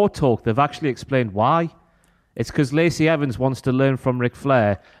 On Raw Talk, they've actually explained why. It's because Lacey Evans wants to learn from Ric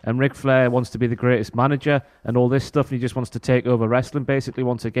Flair, and Ric Flair wants to be the greatest manager and all this stuff, and he just wants to take over wrestling basically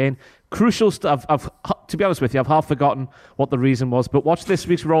once again. Crucial stuff. To be honest with you, I've half forgotten what the reason was, but watch this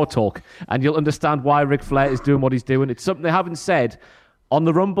week's Raw Talk, and you'll understand why Ric Flair is doing what he's doing. It's something they haven't said on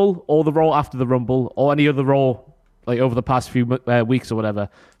the Rumble, or the Raw after the Rumble, or any other Raw like over the past few weeks or whatever.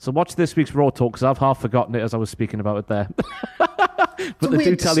 So watch this week's Raw Talk, because I've half forgotten it as I was speaking about it there. But they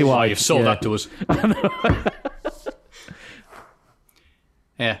do tell you why. You've sold that to us.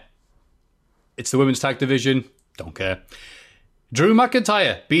 Yeah. It's the women's tag division. Don't care. Drew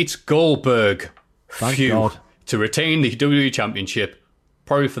McIntyre beats Goldberg. Thank God. To retain the WWE Championship.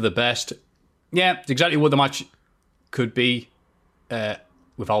 Probably for the best. Yeah, it's exactly what the match could be.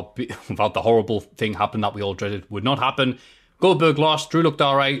 Without the horrible thing happen that we all dreaded would not happen. Goldberg lost. Drew looked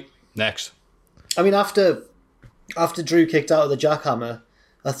all right. Next. I mean, after Drew kicked out of the jackhammer,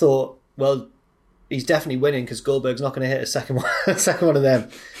 I thought, well, he's definitely winning because Goldberg's not going to hit a second one of them.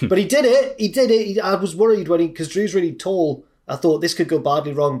 But he did it. I was worried because Drew's really tall I thought this could go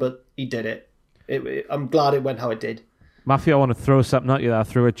badly wrong, but he did it. I'm glad it went how it did. Matthew, I want to throw something at you that I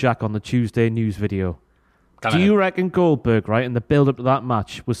threw at Jack on the Tuesday news video. Do you reckon Goldberg, right, in the build-up to that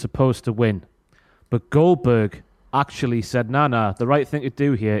match, was supposed to win? But Goldberg actually said, nah, the right thing to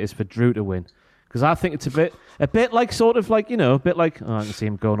do here is for Drew to win. Because I think it's a bit like, sort of like, a bit like, I can see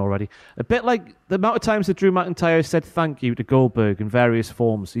him going already. A bit like the amount of times that Drew McIntyre said thank you to Goldberg in various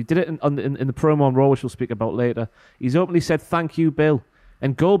forms. He did it in the promo on Raw, which we'll speak about later. He's openly said thank you, Bill.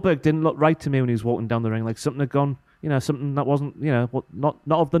 And Goldberg didn't look right to me when he was walking down the ring, like something had gone, something that wasn't, not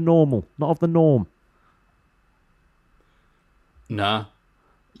of the normal, not of the norm. Nah.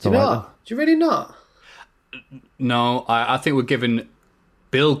 Do you not? Do you really not? No, I think we're giving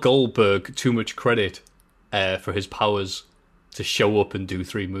Bill Goldberg too much credit for his powers to show up and do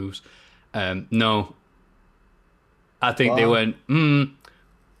 3 moves. No. I think they went,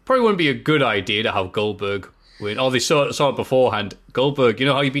 probably wouldn't be a good idea to have Goldberg win. Oh, they saw it beforehand. Goldberg, you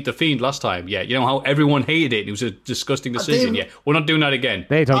know how you beat The Fiend last time? Yeah. You know how everyone hated it? It was a disgusting decision. Yeah. We're not doing that again.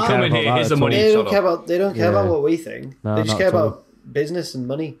 They don't care about that. Here's the money. They don't care about what we think. No, they just care about business and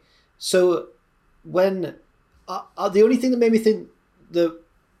money. So when... the only thing that made me think that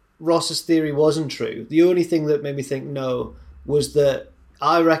Ross's theory wasn't true, the only thing that made me think no, was that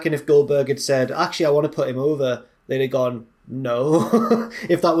I reckon if Goldberg had said, actually, I want to put him over, they'd have gone, no.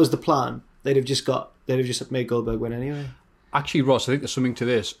 If that was the plan, they'd have just made Goldberg win anyway. Actually, Ross, I think there's something to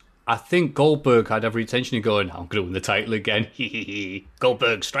this. I think Goldberg had every intention of going, I'm going to win the title again.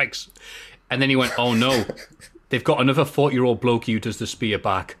 Goldberg strikes. And then he went, oh no, they've got another 40-year-old bloke who does the spear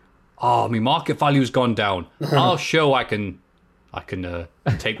back. Oh, my market value's gone down. I'll show I can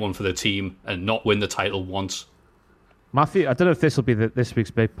take one for the team and not win the title once. Matthew, I don't know if this will be this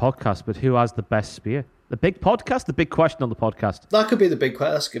week's big podcast, but who has the best spear? The big podcast? The big question on the podcast? That could be the big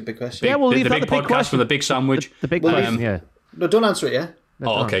question. That's a good big question. Yeah, we'll leave the that big the big podcast question. for the big sandwich. The big question, yeah. No, don't answer it, yeah?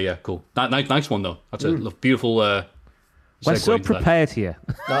 Oh, okay, yeah, cool. Nice one, though. That's a beautiful We're so prepared here.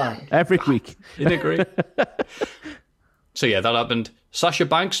 Every week. Isn't it great? So, yeah, that happened. Sasha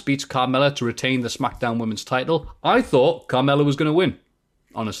Banks beats Carmella to retain the SmackDown Women's title. I thought Carmella was going to win,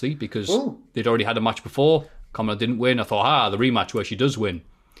 honestly, because they'd already had a match before. Carmella didn't win. I thought, the rematch where she does win.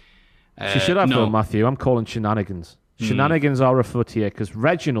 She should have, though, Matthew. I'm calling shenanigans. Shenanigans are afoot here, because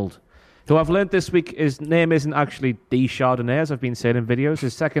Reginald, who I've learned this week, his name isn't actually D. Chardonnay, as I've been saying in videos.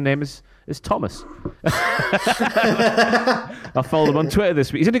 His second name is Thomas. I followed him on Twitter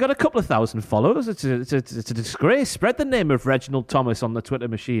this week. He's only got a couple of thousand followers. It's a disgrace. Spread the name of Reginald Thomas on the Twitter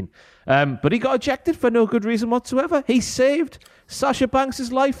machine. But he got ejected for no good reason whatsoever. He saved Sasha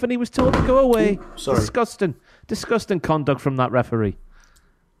Banks' life and he was told to go away. Disgusting. Disgusting conduct from that referee.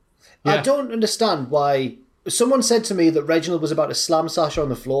 Yeah. I don't understand why... Someone said to me that Reginald was about to slam Sasha on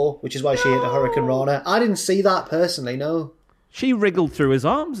the floor, which is why she hit a Hurricane Rana. I didn't see that personally, no. She wriggled through his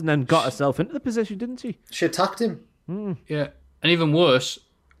arms and then got herself into the position, didn't she? She attacked him. Yeah. And even worse,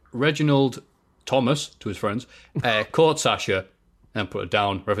 Reginald Thomas, to his friends, caught Sasha and put her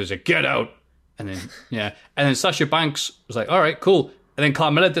down. Referee said, get out. And then Sasha Banks was like, all right, cool. And then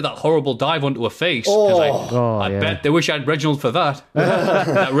Carmella did that horrible dive onto her face. I bet they wish I had Reginald for that.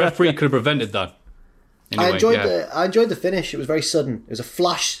 That referee could have prevented that. Anyway, I enjoyed the finish. It was very sudden. It was a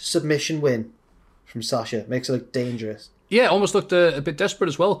flash submission win from Sasha. Makes her look dangerous. Yeah, it almost looked a bit desperate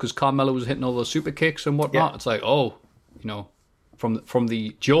as well because Carmella was hitting all those super kicks and whatnot. Yeah. It's like, from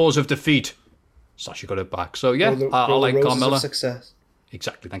the jaws of defeat, Sasha got it back. So yeah, I like Carmella. Of success.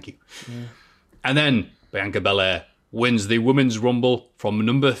 Exactly, thank you. Yeah. And then Bianca Belair wins the Women's Rumble from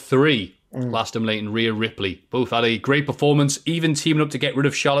number 3. Last Lastem Layton, Rhea Ripley. Both had a great performance, even teaming up to get rid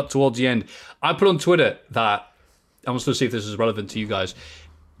of Charlotte towards the end. I put on Twitter that, I want to see if this is relevant to you guys.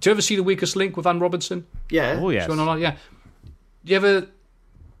 Do you ever see The Weakest Link with Anne Robinson? Yeah. Oh, yes. Yeah. Do you ever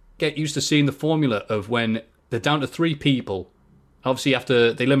get used to seeing the formula of when they're down to 3 people, obviously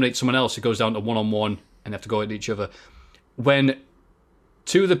after they eliminate someone else, it goes down to 1-on-1 and they have to go at each other. When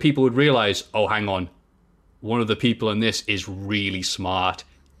 2 of the people would realise, oh, hang on, one of the people in this is really smart.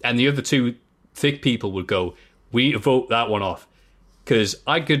 And the other 2 thick people would go, we need to vote that one off. Because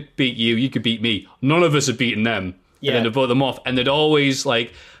I could beat you, you could beat me. None of us have beaten them. Yeah. And then to vote them off. And they'd always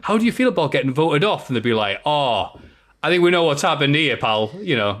like, how do you feel about getting voted off? And they'd be like, I think we know what's happened here, pal.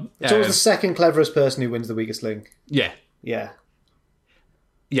 You know. It's always the second cleverest person who wins the weakest link. Yeah. Yeah.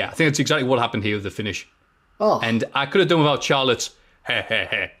 Yeah, I think that's exactly what happened here with the finish. Oh. And I could have done without Charlotte's,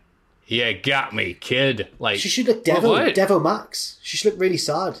 yeah, got me, kid. Like she should look Devo Max. She should look really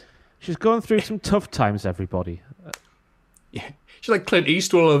sad. She's going through some tough times, everybody. Yeah, she's like Clint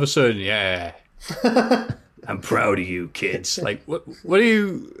Eastwood all of a sudden. Yeah, I'm proud of you, kids. Like, what are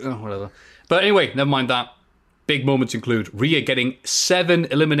you? Oh, whatever. But anyway, never mind that. big moments include Rhea getting 7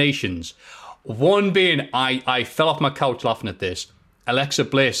 eliminations. One being, I fell off my couch laughing at this. Alexa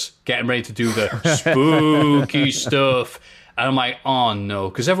Bliss getting ready to do the spooky stuff. And I'm like, oh no.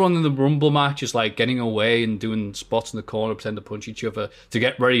 Because everyone in the Rumble match is like getting away and doing spots in the corner, pretend to punch each other to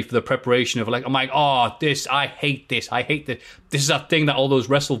get ready for the preparation of like, I'm like, oh, I hate this. This is that thing that all those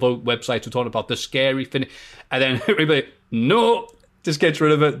WrestleVote websites were talking about, the scary thing. And then everybody, no, just gets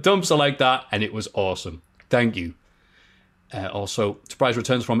rid of it, dumps her like that. And it was awesome. Thank you. Also, surprise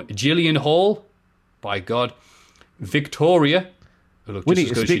returns from Jillian Hall. By God. Victoria. Who looked We just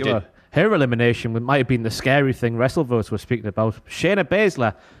need as to good as she speak did. about her elimination. Might have been the scary thing WrestleVotes were speaking about. Shayna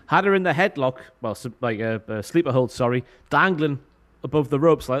Baszler had her in the headlock, well, like a sleeper hold, dangling above the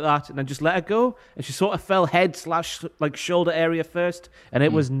ropes like that, and then just let her go. And she sort of fell head / like shoulder area first, and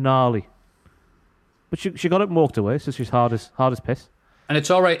it was gnarly. But she got it and walked away, so she's hard as piss. And it's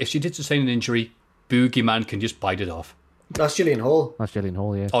all right if she did sustain an injury. Boogeyman can just bite it off. That's Gillian Hall. That's Jillian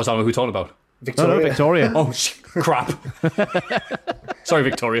Hall, yeah. Oh, is that who we're talking about? Victoria. No, Victoria. Oh, crap. Sorry,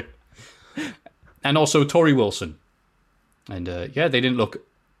 Victoria. And also Tori Wilson. And yeah, they didn't look...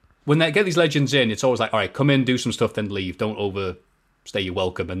 When they get these legends in, it's always like, all right, come in, do some stuff, then leave. Don't overstay your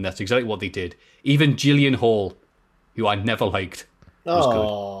welcome. And that's exactly what they did. Even Jillian Hall, who I never liked, was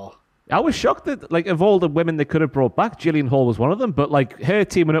good. I was shocked that, like, of all the women they could have brought back, Jillian Hall was one of them. But, like, her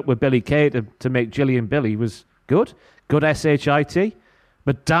teaming up with Billie Kay to make Jillian Billy was good. Good SHIT.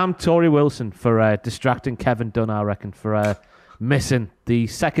 But damn Tori Wilson for distracting Kevin Dunn, I reckon, for missing the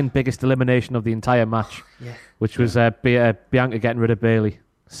second biggest elimination of the entire match, which was Bianca getting rid of Bayley.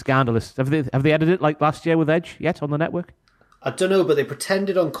 Scandalous. Have they edited it like last year with Edge yet on the network? I don't know, but they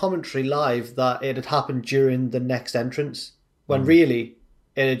pretended on commentary live that it had happened during the next entrance, when really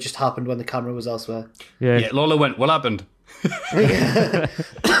it had just happened when the camera was elsewhere. Yeah, Lola went, what happened?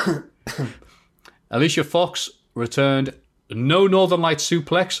 Alicia Fox returned. No Northern Light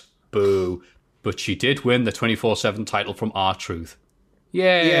suplex. Boo. But she did win the 24/7 title from R-Truth.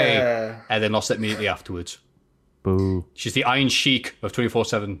 Yay. Yeah. And then lost it immediately afterwards. Boo. She's the Iron Sheik of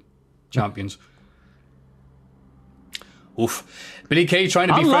 24/7 champions. Oof. Billie Kay trying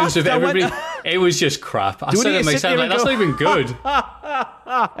to be friends with everybody. It was just crap. I said it myself, like, that's not even good.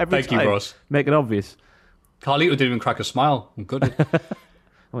 Thank you, Ross. Make it obvious. Carlito didn't even crack a smile. I'm good. I'm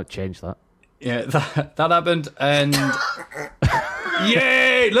going to change that. Yeah, that happened, and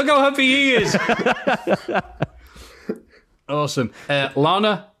yay! Look how happy he is. Awesome.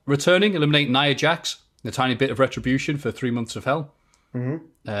 Lana returning, eliminating Nia Jax. A tiny bit of retribution for 3 months of hell.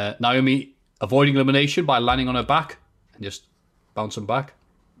 Mm-hmm. Naomi avoiding elimination by landing on her back and just bouncing back.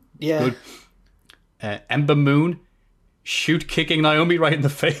 Yeah. Good. Ember Moon kicking Naomi right in the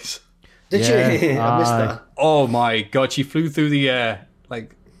face. Did you? I missed that. Oh my God, she flew through the air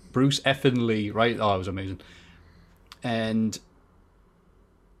like Bruce effing Lee, right? Oh, it was amazing. And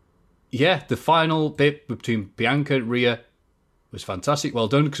yeah, the final bit between Bianca and Rhea was fantastic. Well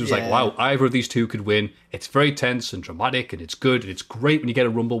done, because it was like, wow, either of these two could win. It's very tense and dramatic, and it's good, and it's great when you get a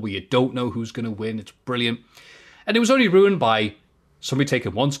Rumble where you don't know who's going to win. It's brilliant. And it was only ruined by somebody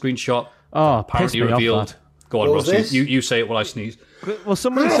taking one screenshot. Oh, apparently pissed me revealed. off, that. Go on, What was Ross. this? You say it while I sneeze. Well,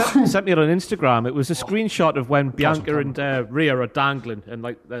 somebody sent me it on Instagram. It was a screenshot of when Bianca and Rhea are dangling, and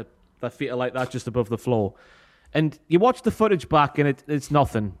like their feet are like that just above the floor. And you watch the footage back, and it's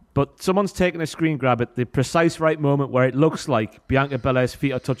nothing. But someone's taken a screen grab at the precise right moment where it looks like Bianca Belair's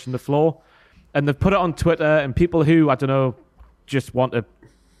feet are touching the floor. And they've put it on Twitter, and people who, I don't know, just want to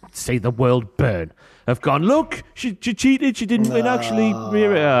see the world burn have gone, look, she cheated, she didn't win, actually.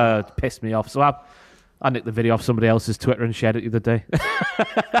 It pissed me off. So I nicked the video off somebody else's Twitter and shared it the other day.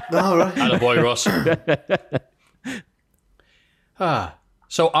 All right. Attaboy, Ross.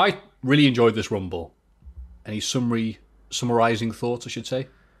 So I really enjoyed this Rumble. Any summarising thoughts, I should say,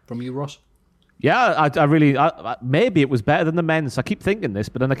 from you, Ross? Yeah, I really... maybe it was better than the men's. I keep thinking this,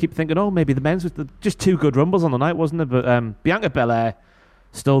 but then I keep thinking, oh, maybe the men's was just two good Rumbles on the night, wasn't it? But Bianca Belair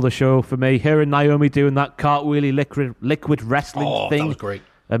stole the show for me. Her and Naomi doing that cartwheely liquid wrestling thing. That was great.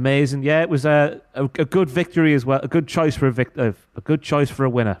 Amazing. Yeah, it was a good victory as well. A good choice for a good choice for a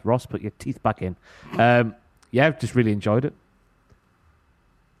winner. Ross, put your teeth back in. Yeah, just really enjoyed it.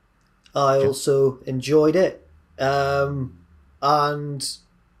 I also enjoyed it. And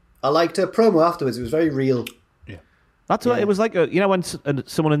I liked her promo afterwards. It was very real. Yeah. That's what it was like. When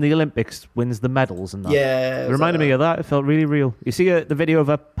someone in the Olympics wins the medals and that. Yeah. It reminded me of that. It felt really real. You see the video of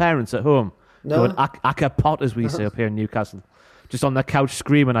her parents at home going aka pot, as we say up here in Newcastle. Just on the couch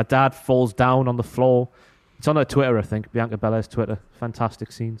screaming. Her dad falls down on the floor. It's on her Twitter, I think. Bianca Belair's Twitter.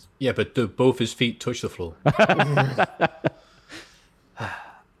 Fantastic scenes. Yeah, but both his feet touch the floor.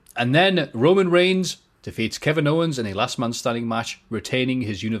 And then Roman Reigns defeats Kevin Owens in a last man standing match, retaining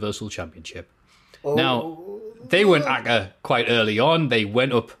his Universal Championship. Now, they went quite early on. They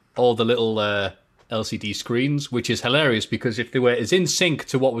went up all the little LCD screens, which is hilarious because if they were as in sync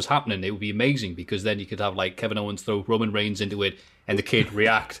to what was happening, it would be amazing because then you could have like Kevin Owens throw Roman Reigns into it and the kid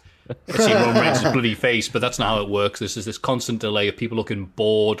react and see Roman Reigns' bloody face, but that's not how it works. This is this constant delay of people looking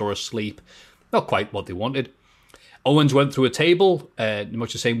bored or asleep. Not quite what they wanted. Owens went through a table,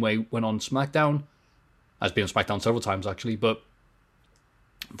 much the same way went on SmackDown. Has been on SmackDown several times actually, but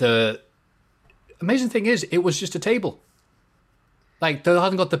the amazing thing is it was just a table. Like, they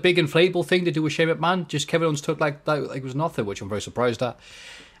hadn't got the big inflatable thing to do with Shane McMahon. Just Kevin Owens took like it was nothing, which I'm very surprised at.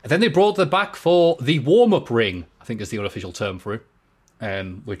 And then they brought them back for the warm-up ring, I think is the unofficial term for it.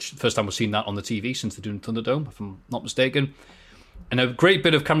 Which first time we've seen that on the TV since they're doing Thunderdome, if I'm not mistaken. And a great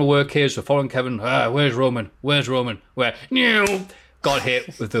bit of camera work here, so following Kevin, where's Roman? Where's Roman? Where? No! Got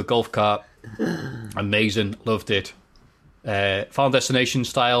hit with the golf cart. Amazing, loved it. Final Destination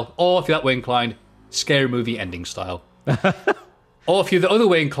style, or if you're that way inclined, scary movie ending style. Or if you're the other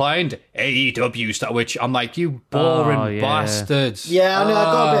way inclined, AEW style, which I'm like, you boring bastards. Yeah, I know, I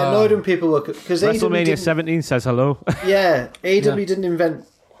got a bit annoyed when people were... Because WrestleMania 17 says hello. Yeah, AEW didn't invent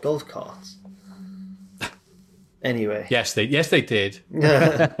golf carts. Anyway. Yes, they did.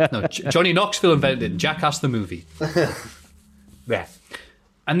 No, Johnny Knoxville invented it. Jackass the movie. Yeah.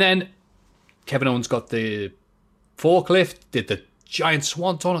 And then Kevin Owens got the forklift, did the giant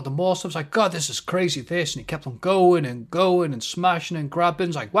swanton at the most. I was like, God, this is crazy, this. And he kept on going and smashing and grabbing.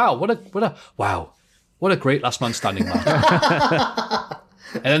 It's like, wow, what a great last man standing match.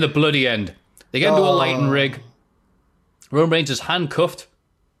 And then the bloody end. They get into a lighting rig. Roman Reigns is handcuffed.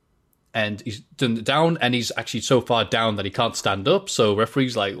 And he's done it down, and he's actually so far down that he can't stand up. So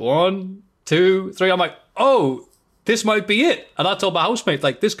referee's like, 1, 2, 3. I'm like, oh, this might be it. And I told my housemate,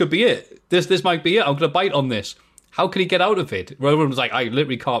 like, this could be it. This might be it. I'm going to bite on this. How can he get out of it? Roman was like, I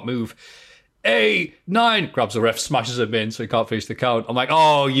literally can't move. 8, 9. Grabs the ref, smashes him in so he can't finish the count. I'm like,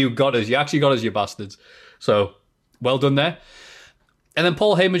 oh, you got us. You actually got us, you bastards. So, well done there. And then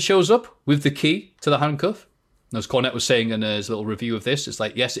Paul Heyman shows up with the key to the handcuff. And as Cornette was saying in his little review of this, it's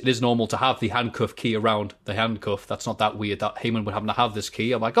like, yes, it is normal to have the handcuff key around the handcuff. That's not that weird that Heyman would happen to have this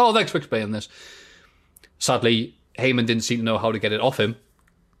key. I'm like, oh, thanks for explaining this. Sadly, Heyman didn't seem to know how to get it off him.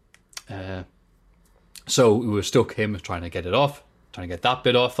 So we were stuck him trying to get it off, trying to get that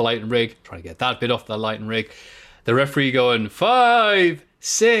bit off the lighting rig, trying to get that bit off the lighting rig. The referee going, 5,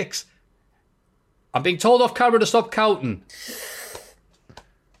 6. I'm being told off camera to stop counting.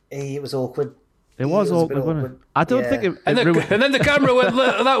 It was awkward. It was awkward, wasn't it? I don't think it... And then the camera went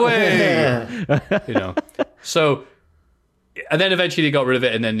that way. You know. So, and then eventually they got rid of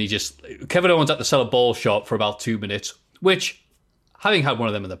it, and then Kevin Owens had to sell a ball shot for about 2 minutes, which, having had one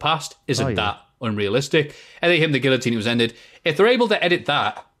of them in the past, isn't that unrealistic. And they hit him the guillotine, it was ended. If they're able to edit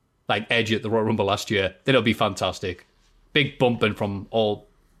that, like Edge at the Royal Rumble last year, then it'll be fantastic. Big bumping from all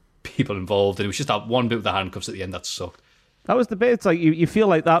people involved, and it was just that one bit with the handcuffs at the end that sucked. That was the bit. It's like you feel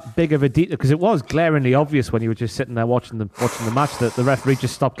like that big of a detail because it was glaringly obvious when you were just sitting there watching the match that the referee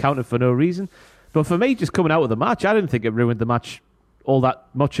just stopped counting for no reason. But for me, just coming out of the match, I didn't think it ruined the match all that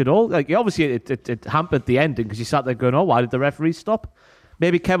much at all. Like obviously, it hampered the ending because you sat there going, "Oh, why did the referee stop?"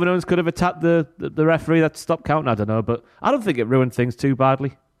 Maybe Kevin Owens could have attacked the referee that stopped counting. I don't know, but I don't think it ruined things too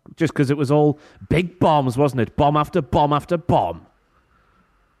badly. Just because it was all big bombs, wasn't it? Bomb after bomb after bomb.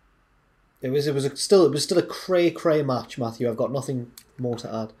 It was still a cray match, Matthew. I've got nothing more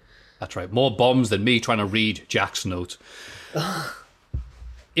to add. That's right. More bombs than me trying to read Jack's notes.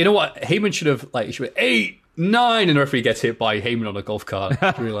 You know what? Heyman should have 8, 9, and the referee gets hit by Heyman on a golf cart.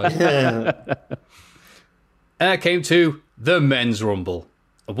 And it came to the men's rumble,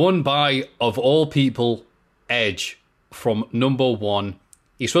 won by, of all people, Edge from number 1.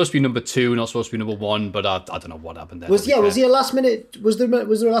 He's supposed to be number 2, not supposed to be number 1, but I don't know what happened there. Was he a last minute? Was there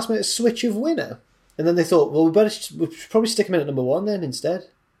a last minute switch of winner? And then they thought, well, we'll probably stick him in at number 1 then instead.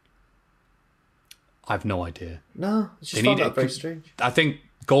 I've no idea. No, it's just found that very strange. I think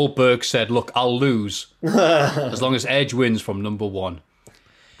Goldberg said, "Look, I'll lose as long as Edge wins from number 1."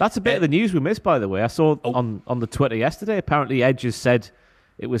 That's a bit of the news we missed, by the way. I saw on the Twitter yesterday. Apparently, Edge has said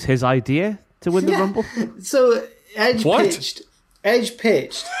it was his idea to win the Rumble. So Edge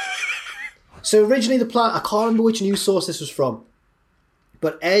pitched. So originally the plan, I can't remember which news source this was from,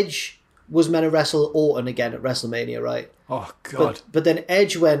 but Edge was meant to wrestle Orton again at WrestleMania, right? Oh, God. But then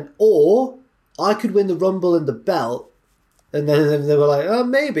Edge went, or I could win the Rumble and the belt. And then they were like, oh,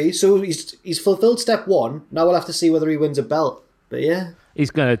 maybe. So he's fulfilled step 1. Now we'll have to see whether he wins a belt. But yeah.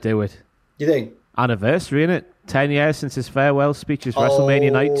 He's going to do it. You think? Anniversary, innit? 10 years since his farewell speech. It's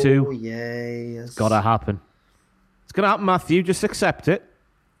WrestleMania Night 2. Oh, yes. Gotta happen. It's gonna happen, Matthew. Just accept it.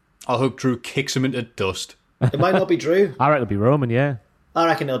 I hope Drew kicks him into dust. It might not be Drew. I reckon it'll be Roman, yeah. I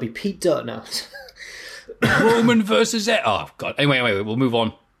reckon it'll be Pete Dunne now. Roman versus it. Oh, God. Anyway, we'll move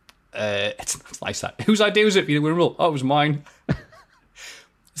on. It's nice that. Whose idea was it for you to win a role? Oh, it was mine.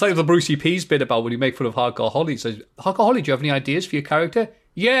 It's like the Brucey Pease bit about when you make fun of Hardcore Holly. He says, Hardcore Holly, do you have any ideas for your character?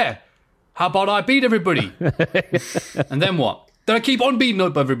 Yeah. How about I beat everybody? And then what? Then I keep on beating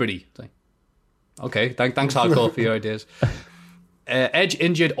up everybody. It's like, okay, thanks Hardcore for your ideas. Edge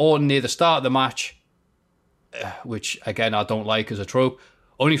injured Orton near the start of the match, which, again, I don't like as a trope.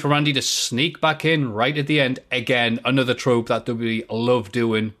 Only for Randy to sneak back in right at the end. Again, another trope that WWE love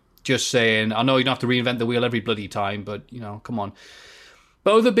doing. Just saying, I know you don't have to reinvent the wheel every bloody time, but, come on.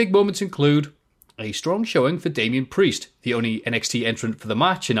 But other big moments include a strong showing for Damian Priest, the only NXT entrant for the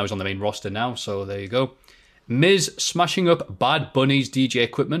match, and now he's on the main roster now, so there you go. Miz smashing up Bad Bunny's DJ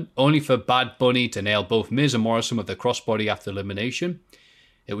equipment, only for Bad Bunny to nail both Miz and Morrison with the crossbody after elimination.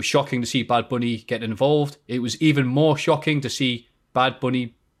 It was shocking to see Bad Bunny get involved. It was even more shocking to see Bad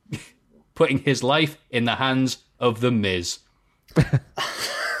Bunny putting his life in the hands of the Miz.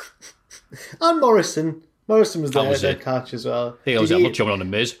 And Morrison. Morrison was there at that catch as well. I'm not jumping on the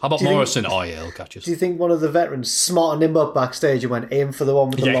Miz. How about Morrison? Oh, yeah, he'll catch us. Do you think one of the veterans smartened him up backstage and went, aim for the one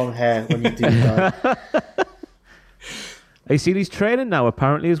with the long hair when you do that? You see, he's training now,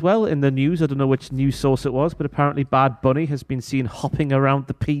 apparently, as well, in the news. I don't know which news source it was, but apparently Bad Bunny has been seen hopping around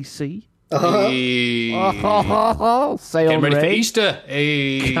the PC. Hey. Getting ready for Easter.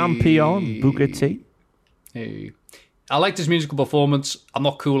 Hey. Campion, Booker T. Hey. I liked his musical performance. I'm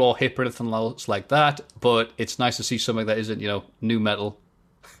not cool or hip or anything else like that, but it's nice to see something that isn't, new metal.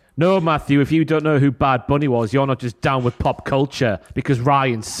 No, Matthew, if you don't know who Bad Bunny was, you're not just down with pop culture because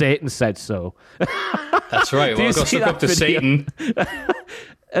Ryan Satan said so. That's right. Well, I've got to look up to Satan.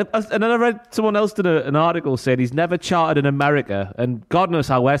 And then I read someone else did an article saying he's never charted in America, and God knows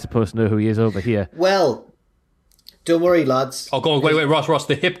how we're supposed to know who he is over here. Well, don't worry, lads. Oh, go on, wait, Ross,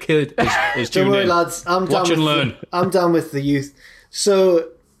 the hip kid is tuned Don't worry, in. lads. Watch and learn. I'm down with the youth. So,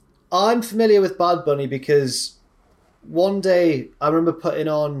 I'm familiar with Bad Bunny because one day I remember putting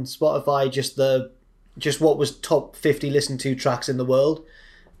on Spotify just what was top 50 listened to tracks in the world,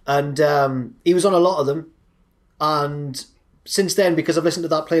 and he was on a lot of them. And since then, because I've listened to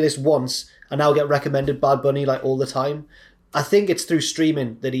that playlist once, I now get recommended Bad Bunny like all the time. I think it's through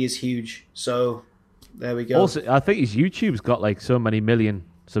streaming that he is huge. So there we go. Also, I think his YouTube's got like so many million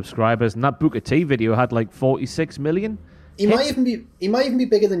subscribers, and that Booker T video had like 46 million. He might even be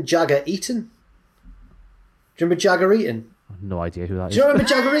bigger than Jagger Eaton. Do you remember Jagger Eaton? I have no idea who that is. Do you remember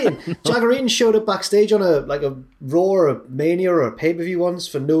Jagger Eaton? Jagger Eaton showed up backstage on a Raw or a Mania or a pay-per-view once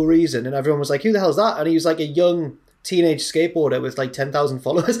for no reason, and everyone was like, "Who the hell's that?" And he was like a young teenage skateboarder with like 10,000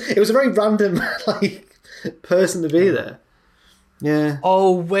 followers. It was a very random person to be there. Yeah.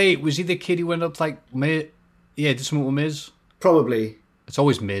 Oh wait, was he the kid who went up did something with Miz? Probably. It's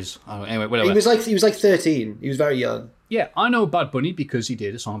always Miz. Anyway, whatever. He was like 13. He was very young. Yeah, I know Bad Bunny because he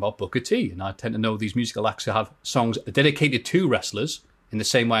did a song about Booker T, and I tend to know these musical acts who have songs dedicated to wrestlers in the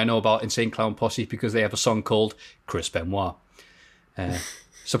same way I know about Insane Clown Posse because they have a song called Chris Benoit.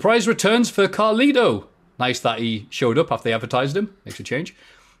 Surprise returns for Carlito. Nice that he showed up after they advertised him. Makes a change.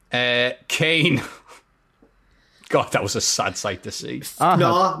 Kane. God, that was a sad sight to see.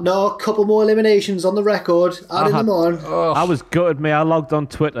 No, couple more eliminations on the record. Adding them on. I was gutted, mate. I logged on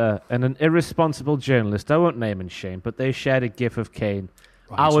Twitter and an irresponsible journalist, I won't name and shame, but they shared a gif of Kane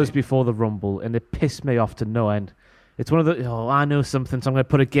hours before the Rumble, and it pissed me off to no end. It's one of the, I know something, so I'm going to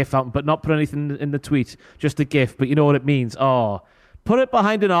put a gif out, but not put anything in the tweet, just a gif, but you know what it means. Put it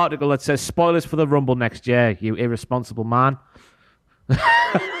behind an article that says spoilers for the Rumble next year, you irresponsible man.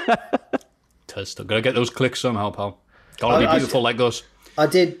 Still gotta get those clicks somehow, pal. Gotta be beautiful like us. I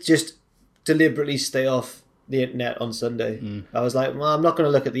did just deliberately stay off the internet on Sunday. I was like, well, I'm not going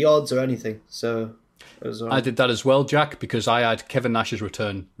to look at the odds or anything. So it was all right. I did that as well, Jack, because I had Kevin Nash's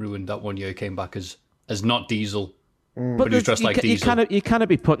return ruined that one year. He came back as not Diesel. But he was dressed like Diesel. You can't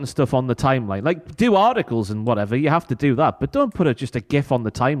be putting stuff on the timeline. Like, do articles and whatever, you have to do that. But don't put just a GIF on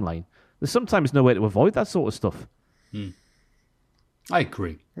the timeline. There's sometimes no way to avoid that sort of stuff. I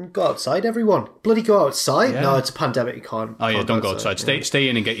agree. Go outside, everyone. Bloody go outside. Yeah. No, it's a pandemic. You can't. Oh, yeah, don't go outside. Stay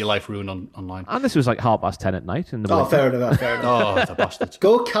in and get your life ruined online. And this was like 10:30 at night. Fair enough. Oh, the bastards.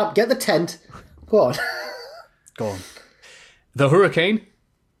 Go, Cap, get the tent. Go on. Go on. The Hurricane,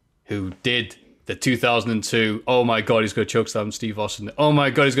 who did the 2002, oh my God, he's going to chokeslam Steve Austin. Oh my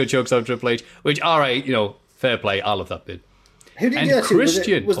God, he's going to chokeslam Triple H. Which, all right, fair play. I love that bit. Who did And you do that to?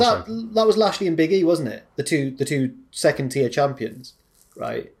 Christian. Was that was Lashley and Big E, wasn't it? The two second tier champions,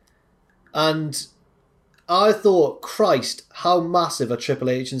 right? And I thought, Christ, how massive are Triple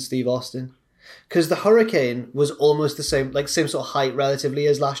H and Steve Austin? Because the Hurricane was almost the same sort of height relatively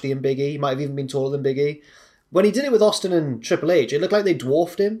as Lashley and Big E. He might have even been taller than Big E. When he did it with Austin and Triple H, it looked like they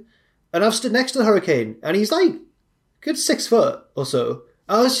dwarfed him. And I've stood next to the Hurricane, and he's like good 6 foot or so.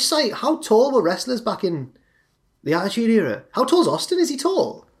 I was just like, how tall were wrestlers back in the Attitude Era? How tall is Austin? Is he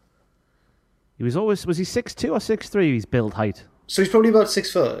tall? He was he 6'2" or 6'3", his build height? So he's probably about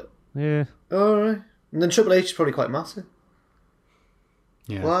 6 foot. Yeah. Alright. And then Triple H is probably quite massive.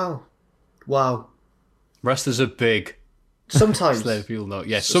 Yeah. Wow. Wrestlers are big. Sometimes. Let people know.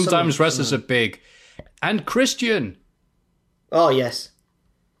 Yes, sometimes wrestlers are big. And Christian. Oh, yes.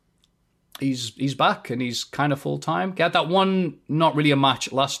 He's back and he's kind of full-time. He had that one, not really a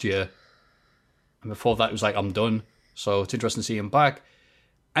match last year. And before that, it was like, I'm done. So it's interesting to see him back.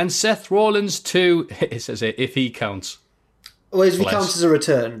 And Seth Rollins, too. It says it, if he counts. Well, if he counts as a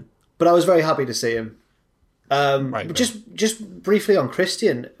return. But I was very happy to see him. Right. Just briefly on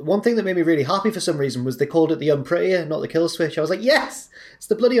Christian, one thing that made me really happy for some reason was they called it the Unprettier, not the Kill Switch. I was like, yes! It's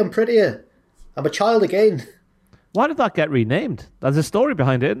the bloody Unprettier. I'm a child again. Why did that get renamed? There's a story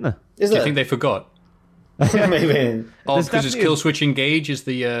behind it, isn't there? Is Do you there? think they forgot? Maybe. Oh, because it's Kill Switch Engage is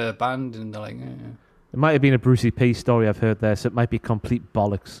the band, and they're like, It might have been a Brucey P story I've heard there, so it might be complete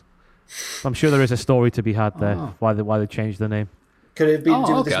bollocks. I'm sure there is a story to be had there, why they changed the name. Could it have been to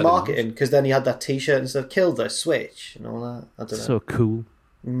do with okay, this marketing? Because then he had that T-shirt and stuff, kill the Switch and all that. I don't know. So cool.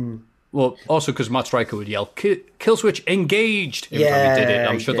 Well, also because Matt Stryker would yell, Kill Switch Engaged every time Yeah, he did it.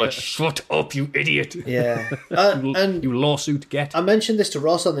 I'm sure yeah. like, shut up, you idiot. Yeah. And You lawsuit get. I mentioned this to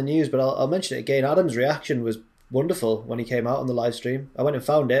Ross on the news, but I'll mention it again. Adam's reaction was wonderful when he came out on the live stream. I went and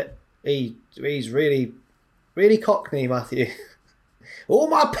found it. He's really, really cockney, Matthew. All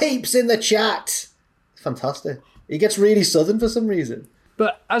my peeps in the chat. Fantastic. He gets really southern for some reason.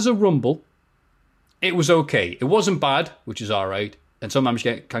 But as a Rumble, it was okay. It wasn't bad, which is all right. And sometimes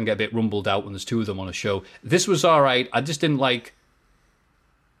you can get a bit rumbled out when there's two of them on a show. This was all right. I just didn't like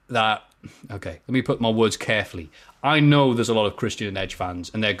that. Okay, let me put my words carefully. I know there's a lot of Christian and Edge fans,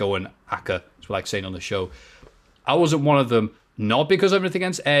 and they're going, Aka, as we like saying on the show. I wasn't one of them, not because of anything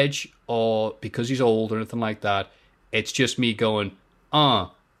against Edge or because he's old or anything like that. It's just me going,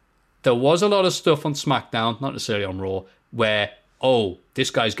 there was a lot of stuff on SmackDown, not necessarily on Raw, where,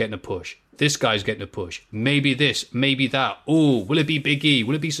 this guy's getting a push. This guy's getting a push. Maybe this, maybe that. Will it be Big E?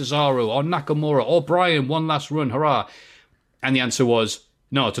 Will it be Cesaro or Nakamura or Bryan? One last run, hurrah. And the answer was,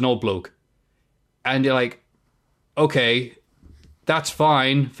 no, it's an old bloke. And you're like, okay, that's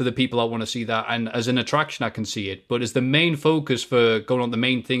fine for the people that want to see that. And as an attraction, I can see it. But as the main focus for going on the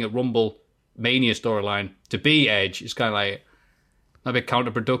main thing at Rumble Mania storyline to be Edge, it's kind of like a bit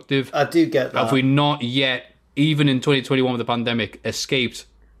counterproductive. I do get that. Have we not yet, even in 2021 with the pandemic, escaped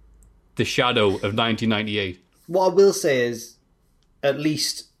the shadow of 1998? What I will say is, at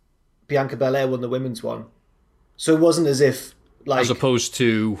least Bianca Belair won the women's one. So it wasn't as if, like... As opposed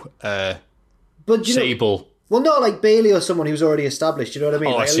to but Sable. Well, no, like Bailey or someone who's already established, you know what I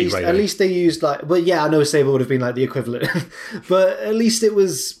mean? Oh, like, I see, at least they used, like... Well, yeah, I know Sable would have been, like, the equivalent. But at least it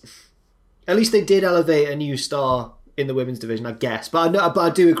was... At least they did elevate a new star in the women's division, I guess. But I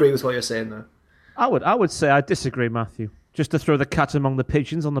do agree with what you're saying, though. I would say I disagree, Matthew. Just to throw the cat among the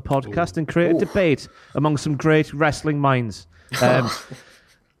pigeons on the podcast and create a debate among some great wrestling minds.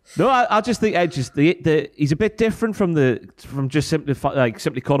 No, I just think Edge is he's a bit different from just simply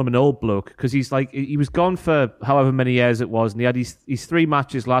calling him an old bloke, because he was gone for however many years it was, and he had his 3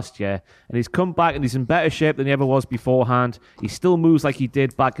 matches last year, and he's come back and he's in better shape than he ever was beforehand. He still moves like he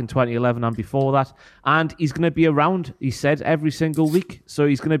did back in 2011 and before that, and he's going to be around, he said, every single week. So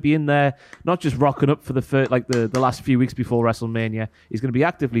he's going to be in there, not just rocking up for the last few weeks before WrestleMania. He's going to be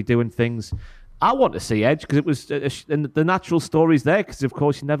actively doing things. I want to see Edge because it was and the natural story's there, because of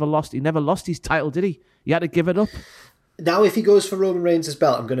course he never lost his title, did he? He had to give it up. Now if he goes for Roman Reigns'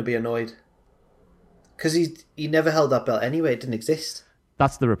 belt, I'm going to be annoyed, because he never held that belt anyway. It didn't exist.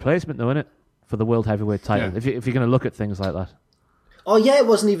 That's the replacement, though, isn't it, for the World Heavyweight title? Yeah. If you're going to look at things like that. Oh yeah, it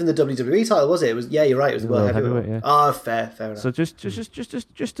wasn't even the WWE title, was it? It was. Yeah, you're right. It was the World Heavyweight. Yeah. Oh, fair enough. So just to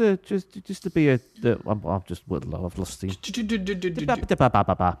be I've lost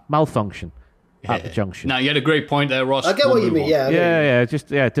the malfunction. At the junction. Now, you had a great point there, Ross. I get We'll what you move mean. on.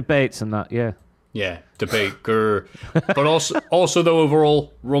 Yeah. Debates and that. Yeah, debate, grr. But also the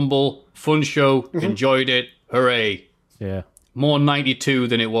overall Rumble, fun show, enjoyed it, hooray. Yeah. More 92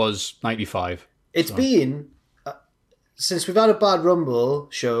 than it was 95. It's been since we've had a bad Rumble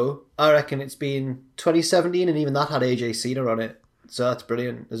show, I reckon it's been 2017, and even that had AJ Cena on it. So that's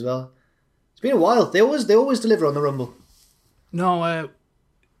brilliant as well. It's been a while. They always deliver on the Rumble. No,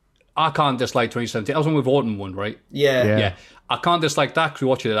 I can't dislike 2017. That was when with Orton won, right? Yeah. I can't dislike that because we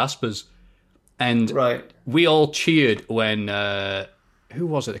watched it at Asper's. And Right. we all cheered when... who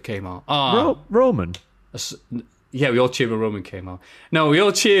was it that came out? Roman. Yeah, we all cheered when Roman came out. No, we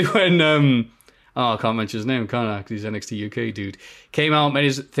all cheered when... I can't mention his name, can't I? Because he's NXT UK dude. Came out, made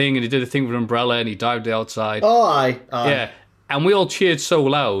his thing, and he did a thing with an umbrella, and he dived outside. Oh, aye. Yeah, and we all cheered so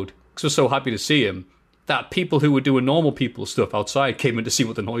loud, because we're so happy to see him, that people who were doing normal people stuff outside came in to see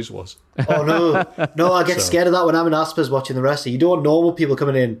what the noise was. Oh, no. No, I get scared of that when I'm in Asper's watching the wrestling. You don't want normal people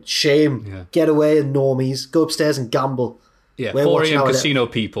coming in. Shame. Yeah. Get away, normies. Go upstairs and gamble. Yeah, We're 4 watching a.m. our casino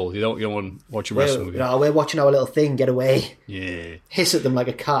people. You don't want to watch a wrestling movie. No, we're watching our little thing. Get away. Yeah. Hiss at them like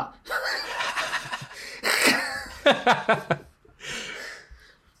a cat.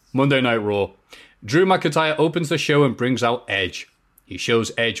 Monday Night Raw. Drew McIntyre opens the show and brings out Edge. He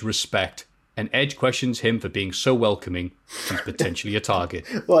shows Edge respect, and Edge questions him for being so welcoming. He's potentially a target.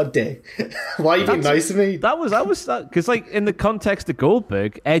 What a day. Why are you being nice to me? That was because like in the context of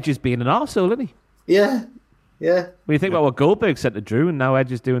Goldberg, Edge is being an arsehole, isn't he? Yeah. When you think about what Goldberg said to Drew, and now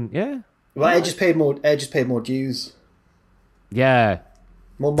Edge is doing, Well, Edge has paid more dues. yeah.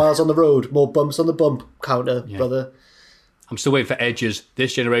 More miles on the road. More bumps on the bump counter, brother. I'm still waiting for Edge's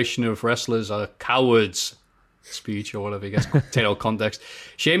 "this generation of wrestlers are cowards" speech or whatever he gets. Take out context.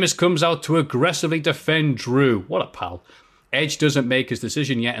 Sheamus comes out to aggressively defend Drew. What a pal. Edge doesn't make his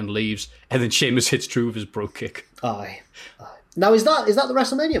decision yet and leaves, and then Sheamus hits Drew with his bro kick. Aye. Now, is that the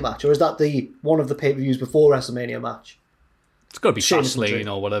WrestleMania match, or is that the one of the pay-per-views before WrestleMania match? It's got to be Sheamus and Fastlane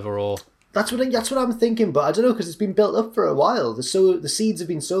Drew. or whatever. Or That's what I'm thinking, but I don't know, because it's been built up for a while. The seeds have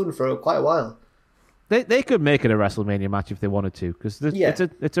been sown for quite a while. They could make it a WrestleMania match if they wanted to, because Yeah.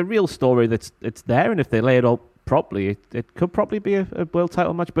 it's a real story that's there, and if they lay it all properly, it could probably be a world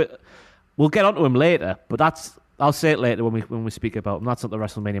title match. But we'll get onto him later. But I'll say it later when we speak about him. That's not the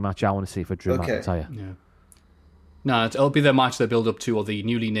WrestleMania match I want to see for Drew McIntyre. yeah. No, it'll be the match they build up to, or the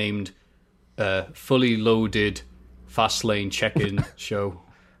newly named, fully loaded Fastlane check-in show.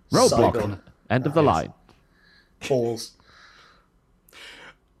 Roadblock. Cycle. End of the line. Balls.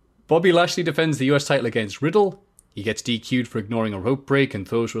 Bobby Lashley defends the US title against Riddle. He gets DQ'd for ignoring a rope break and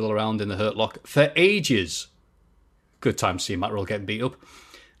throws Riddle around in the Hurt Lock for ages. Good time to see Matt Riddle getting beat up.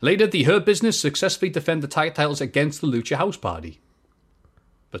 Later, the Hurt Business successfully defend the tag titles against the Lucha House Party.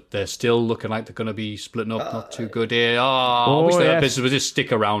 But they're still looking like they're going to be splitting up. Not too good here. I wish the Hurt Business would just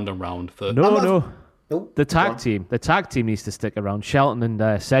stick around and round. For No. Nope. The tag team needs to stick around. Shelton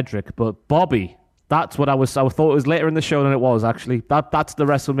and Cedric, but Bobby. That's what I thought it was later in the show than it was actually. That's the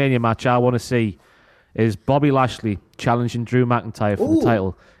WrestleMania match I want to see. Is Bobby Lashley challenging Drew McIntyre for the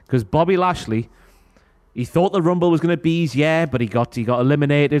title? Because Bobby Lashley, he thought the Rumble was going to be his but he got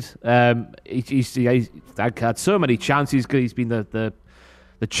eliminated. He's had so many chances. He's been the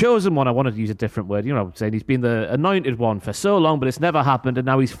chosen one. I wanted to use a different word. You know what I'm saying? He's been the anointed one for so long, but it's never happened, and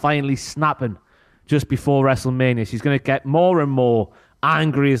now he's finally snapping just before WrestleMania. So he's going to get more and more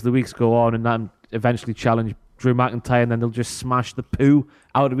angry as the weeks go on, and then eventually challenge Drew McIntyre, and then they'll just smash the poo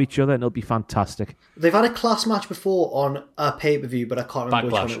out of each other, and it'll be fantastic. They've had a class match before on a pay-per-view, but I can't remember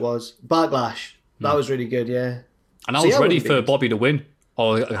which one it was. Backlash. That was really good, yeah. And I was ready for Bobby to win.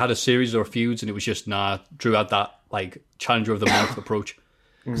 Or I had a series of feuds, and it was just, Drew had that challenger of the month approach.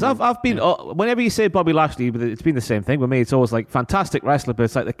 Because I've been, whenever you say Bobby Lashley, it's been the same thing with me. It's always like fantastic wrestler, but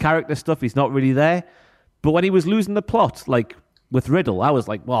it's like the character stuff, he's not really there. But when he was losing the plot, like with Riddle, I was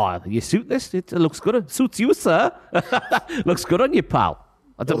like, wow, you suit this? It looks good. It suits you, sir. Looks good on you, pal.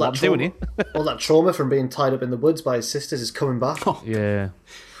 I don't know what I'm doing here. All that trauma from being tied up in the woods by his sisters is coming back. Yeah.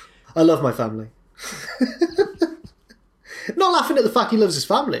 I love my family. Not laughing at the fact he loves his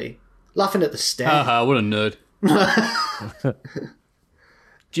family. Laughing at the stare. Haha, what a nerd.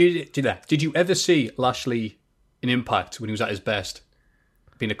 Did you ever see Lashley in Impact when he was at his best?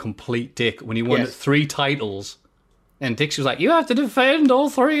 Being a complete dick when he won 3 titles. And Dixie was like, you have to defend all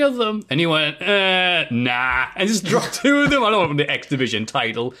 3 of them. And he went, nah. And just dropped 2 of them. I don't want the X Division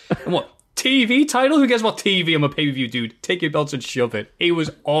title. And what, TV title? Who cares what TV? I'm a pay-per-view dude. Take your belts and shove it. He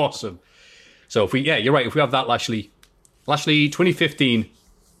was awesome. So if you're right. If we have that Lashley 2015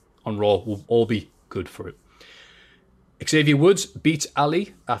 on Raw, we'll all be good for it. Xavier Woods beats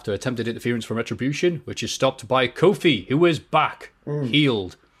Ali after attempted interference from Retribution, which is stopped by Kofi, who is back,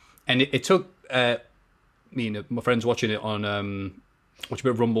 healed. And it took me and my friends watching it on watch a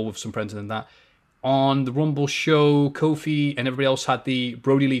bit of Rumble with some friends and that. On the Rumble show, Kofi and everybody else had the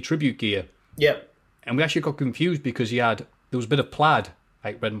Brody Lee tribute gear. Yep. And we actually got confused because there was a bit of plaid,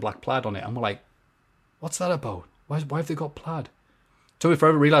 like red and black plaid on it. And we're like, what's that about? Why have they got plaid? So we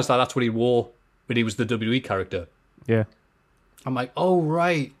forever realised that's what he wore when he was the WWE character. Yeah. I'm like, oh,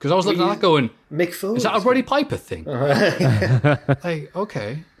 right. Because I was looking at that going, Mick Foley. is that a Roddy Piper thing? Like,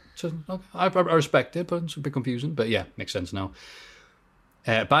 okay. So I respect it, but it's a bit confusing. But yeah, makes sense now.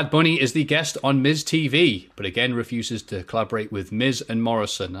 Bad Bunny is the guest on Miz TV, but again refuses to collaborate with Miz and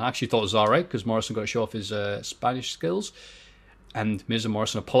Morrison. I actually thought it was all right because Morrison got to show off his Spanish skills. And Miz and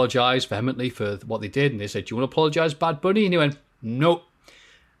Morrison apologised vehemently for what they did. And they said, do you want to apologise, Bad Bunny? And he went, nope.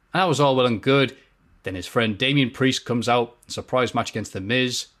 And that was all well and good. Then his friend Damian Priest comes out, surprise match against The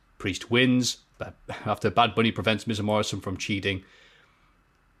Miz. Priest wins after Bad Bunny prevents Miz and Morrison from cheating.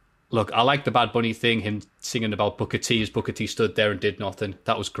 Look, I like the Bad Bunny thing, him singing about Booker T as Booker T stood there and did nothing.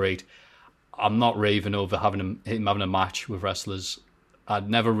 That was great. I'm not raving over him having a match with wrestlers. I'd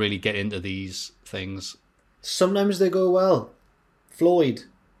never really get into these things. Sometimes they go well. Floyd.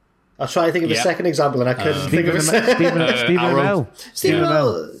 I was trying to think of a second example and I couldn't think of a second. Stephen Amell. Stephen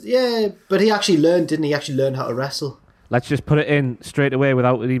Amell, yeah, but he actually learned, didn't he? Actually learned how to wrestle. Let's just put it in straight away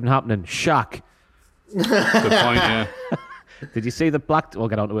without it even happening. Shaq. Good point, yeah. Did you see the black... We'll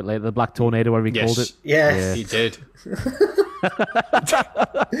get onto it later. The black tornado, whatever he called it. Yeah. He did.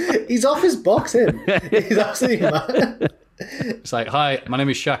 He's off his boxing. He's absolutely mad. It's like, hi, my name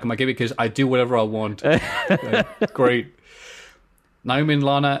is Shaq. And I give it because I do whatever I want. Great. Naomi and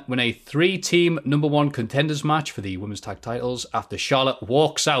Lana win a 3-team #1 contenders match for the women's tag titles after Charlotte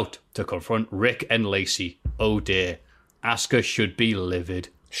walks out to confront Rick and Lacey. Oh dear. Asuka should be livid.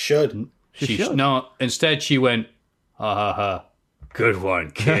 Should. She should. No, instead she went, ha ha ha. Good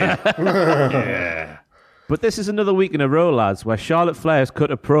one, kid. Yeah. But this is another week in a row, lads, where Charlotte Flair has cut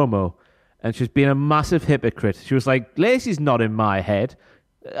a promo and she's been a massive hypocrite. She was like, Lacey's not in my head.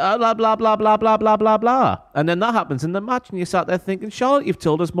 Blah, blah, blah, blah, blah, blah, blah, blah. And then that happens in the match and you sat there thinking, Charlotte, you've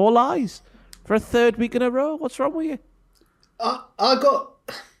told us more lies for a third week in a row. What's wrong with you? I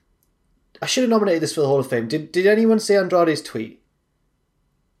should have nominated this for the Hall of Fame. Did anyone see Andrade's tweet?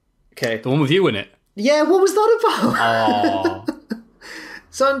 Okay. The one with you in it. Yeah, what was that about? Oh.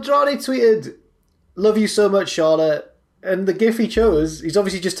 So Andrade tweeted, love you so much, Charlotte. And the GIF he chose, he's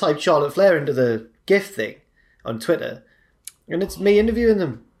obviously just typed Charlotte Flair into the GIF thing on Twitter. And it's me interviewing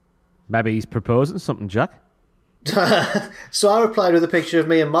them. Maybe he's proposing something, Jack. So I replied with a picture of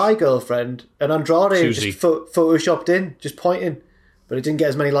me and my girlfriend, and Andrade Susie. just photoshopped in, just pointing. But it didn't get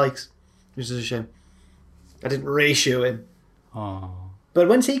as many likes, which is a shame. I didn't ratio him. Oh. But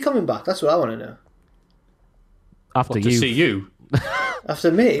when's he coming back? That's what I want to know. After What, to you. see you? After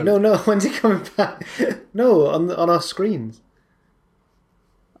me? No, when's he coming back? No, on our screens.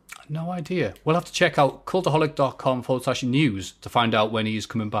 No idea. We'll have to check out cultaholic.com/news to find out when he is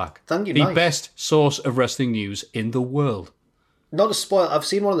coming back. Thank you, The nice. best source of wrestling news in the world. Not to spoil, I've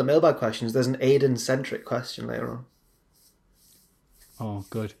seen one of the mailbag questions. There's an Aiden-centric question later on. Oh,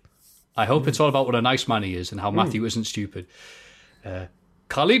 good. I hope it's all about what a nice man he is and how Matthew isn't stupid.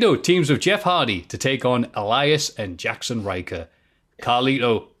 Carlito teams with Jeff Hardy to take on Elias and Jackson Riker.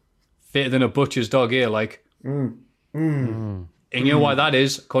 Carlito, fitter than a butcher's dog ear, like. And you know why that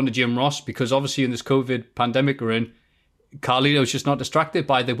is, according to Jim Ross? Because obviously in this COVID pandemic we're in, Carlito's just not distracted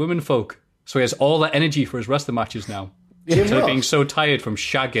by the women folk. So he has all that energy for his wrestling matches now. Jim Instead of Ross? being so tired from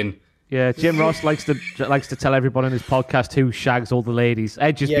shagging. Yeah, Jim Ross likes to tell everyone in his podcast who shags all the ladies.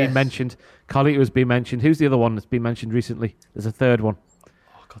 Edge has been mentioned. Carlito's been mentioned. Who's the other one that's been mentioned recently? There's a third one.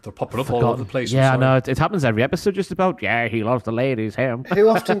 Oh, God, they're popping up all over the place. Yeah, I I'm know. sorry. It happens every episode just about, yeah, he loves the ladies, him. Who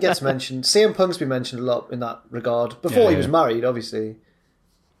often gets mentioned? CM Punk's been mentioned a lot in that regard. Before he was married, obviously.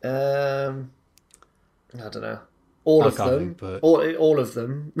 I don't know. All I of can't them. think, but- All of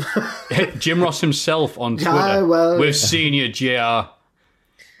them. Jim Ross himself on Twitter. Yeah, well- We've seen you, JR.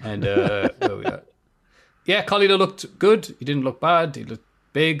 And, where we at? Yeah, Carlito looked good. He didn't look bad. He looked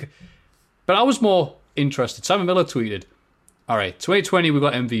big. But I was more interested. Simon Miller tweeted, all right, 2020 we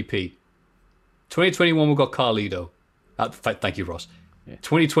got MVP. 2021 we got Carlito. Thank you, Ross.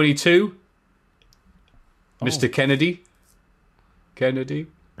 2022, Mr. Kennedy.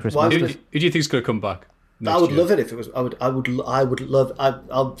 Chris Why Masters. would Who do you think's going to come back? I would love it if it was. I would love.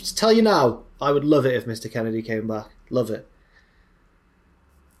 I'll tell you now. I would love it if Mr. Kennedy came back. Love it.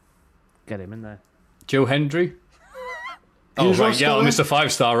 Get him in there. Joe Hendry. Oh, Who's right, Ross yeah, Scott? Mr.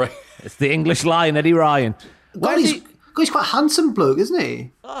 5-star, right? It's the English Lion, Eddie Ryan. God, he's quite a handsome bloke, isn't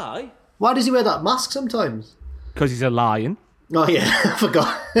he? Aye. Why does he wear that mask sometimes? Because he's a lion. Oh yeah, I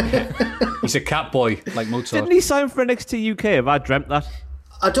forgot. He's a cat boy, like Mozart. Didn't he sign for NXT UK? Have I dreamt that?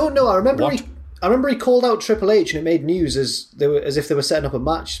 I don't know. I remember. What? I remember he called out Triple H and it made news as if they were setting up a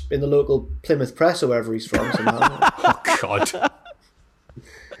match in the local Plymouth Press or wherever he's from. Oh, God.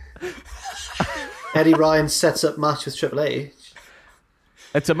 Eddie Ryan sets up match with Triple H.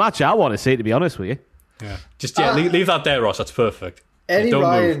 It's a match I want to see, to be honest with you. Yeah. Just, leave that there, Ross. That's perfect. Eddie Don't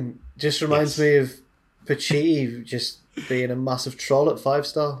Ryan move. just reminds me of Pacitti just being a massive troll at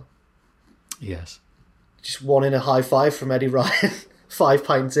 5-star. Yes. Just wanting a high five from Eddie Ryan 5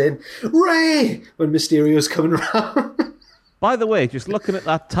 pints in. Ray! When Mysterio's coming around. By the way, just looking at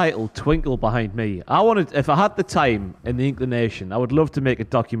that title, Twinkle, behind me, if I had the time and the inclination, I would love to make a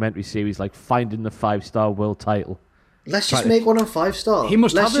documentary series like Finding the 5-Star World Title. Let's just make one on 5-star. He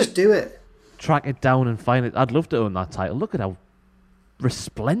must Let's have just do it. Track it down and find it. I'd love to own that title. Look at how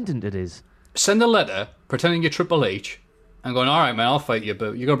resplendent it is. Send a letter pretending you're Triple H and going, all right, man, I'll fight you,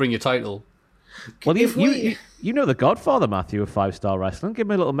 but you're going to bring your title. Well, you know the Godfather, Matthew, of 5-star wrestling. Give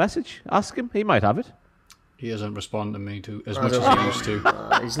him a little message. Ask him. He might have it. He hasn't responded to me as much as he used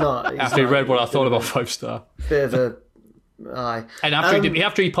to. He's not. After he read what I thought about 5-star. Bit of a... Aye. And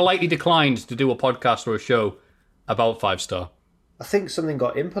after he politely declined to do a podcast or a show about 5-star. I think something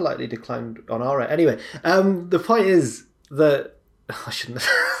got impolitely declined on our end. Anyway, the point is that... I shouldn't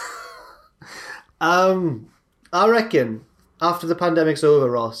have... I reckon after the pandemic's over,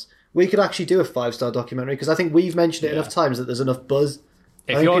 Ross, we could actually do a 5-star documentary because I think we've mentioned it enough times that there's enough buzz.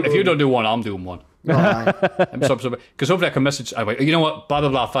 If you don't do one, I'm doing one. Because hopefully I can message. You know what? Blah blah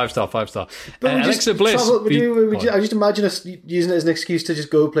blah. 5-star. 5-star. Alexa Bliss. I just imagine us using it as an excuse to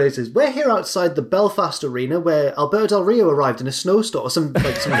just go places. We're here outside the Belfast Arena where Alberto Del Rio arrived in a snowstorm or something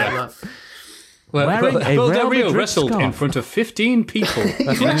like that. Alberto Del Rio wrestled scarf. in front of 15 people in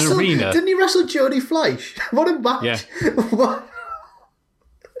an arena. Didn't he wrestle Jody Fleisch? What a match! Yeah.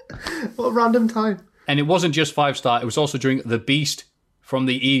 What a random time. And it wasn't just 5-star. It was also during the Beast from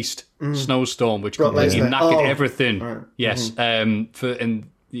the East snowstorm, which completely knackered everything. Right. Yes, I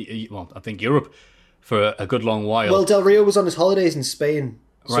think Europe for a good long while. Well, Del Rio was on his holidays in Spain,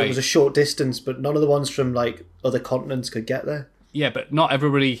 so right. It was a short distance, but none of the ones from like other continents could get there. Yeah, but not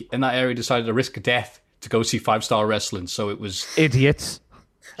everybody in that area decided to risk death to go see 5-star wrestling, so it was... Idiots.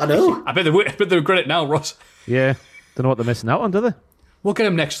 I know. I bet they regret it now, Ross. Yeah. Don't know what they're missing out on, do they? We'll get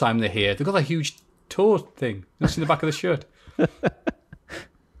them next time they're here. They've got that huge tour thing. You'll see the back of the shirt.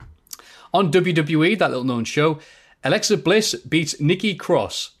 On WWE, that little known show, Alexa Bliss beats Nikki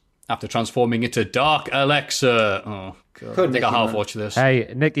Cross after transforming into Dark Alexa. Oh, God. I think I half watched this.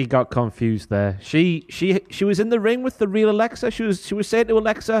 Hey, Nikki got confused there. She was in the ring with the real Alexa. She was saying to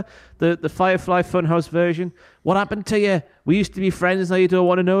Alexa, the Firefly Funhouse version, what happened to you? We used to be friends, now you don't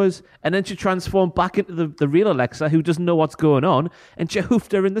want to know us. And then she transformed back into the real Alexa, who doesn't know what's going on, and she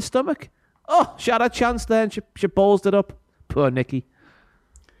hoofed her in the stomach. Oh, she had a chance there, and she ballsed it up. Poor Nikki.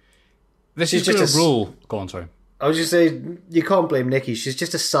 This is just a rule. Go on, sorry. I was just saying, you can't blame Nikki. She's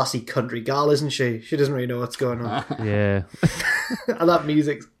just a sassy country gal, isn't she? She doesn't really know what's going on. Yeah. And that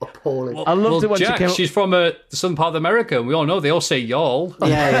music's appalling. I loved it when Jack, she came. She's from the southern part of America, and we all know they all say y'all.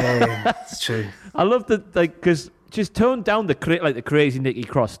 Yeah. It's true. I loved it, because she's toned down the crazy Nikki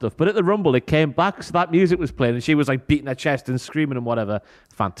Cross stuff, but at the Rumble it came back, so that music was playing, and she was like beating her chest and screaming and whatever.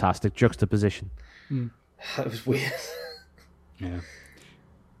 Fantastic juxtaposition. That was weird. Yeah.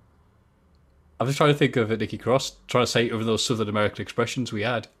 I was trying to think of Nikki Cross, trying to say it over those Southern American expressions we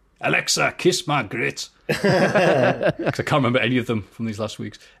had. Alexa, kiss my grits. Because I can't remember any of them from these last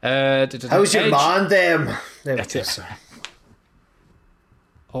weeks. How's your man, them? That's it.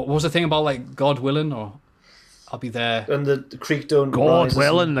 What was the thing about, like, God willing, or I'll be there? And the creek don't God rise.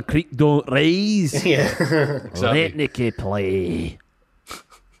 willing, the creek don't rise. Yeah. Exactly. Let Nikki play.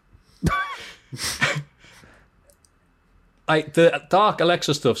 The Dark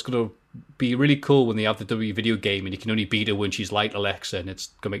Alexa stuff's going to be really cool when they have the WWE video game and you can only beat her when she's like Alexa and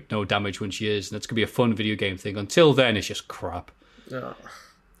it's going to make no damage when she is, and it's going to be a fun video game thing. Until then, it's just crap. Oh.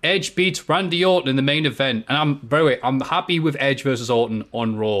 Edge beats Randy Orton in the main event, and I'm happy with Edge versus Orton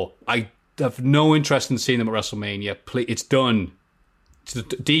on Raw. I have no interest in seeing them at WrestleMania. It's done. It's the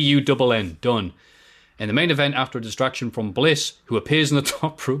DUNN, done. In the main event, after a distraction from Bliss, who appears in the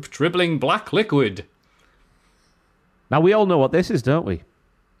top rope dribbling black liquid. Now, we all know what this is, don't we?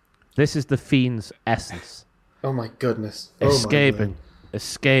 This is the Fiend's essence. Oh my goodness. Escaping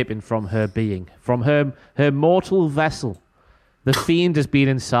from her being, from her mortal vessel. The Fiend has been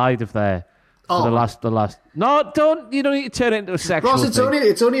inside of there for the last. No, you don't need to turn it into a sexual Ross, thing.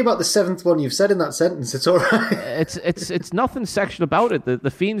 it's only about the 7th one you've said in that sentence. It's all right. It's nothing sexual about it. The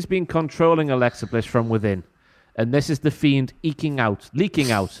Fiend's been controlling Alexa Bliss from within, and this is the Fiend leaking out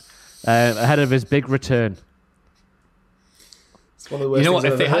ahead of his big return. It's one of the worst You know what?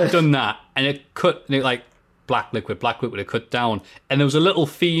 things If they I've ever had heard. done that and it cut, like black liquid would have cut down, and there was a little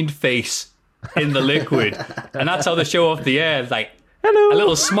fiend face in the liquid, and that's how they show off the air. It's like, hello, a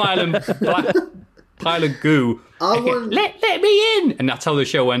little smiling black pile of goo. Let me in, and that's how the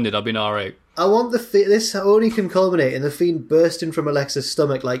show ended. I've been all right. I want this only can culminate in the Fiend bursting from Alexa's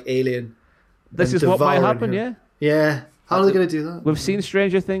stomach like Alien. This and is what might devouring happen, him. yeah. Yeah. How are they going to do that? We've seen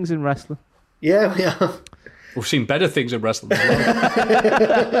stranger things in wrestling. Yeah, we have. We've seen better things in wrestling.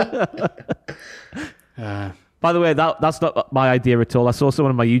 By the way, that's not my idea at all. I saw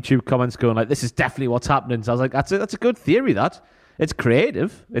someone in my YouTube comments going like, "This is definitely what's happening." So I was like, "That's a good theory. That it's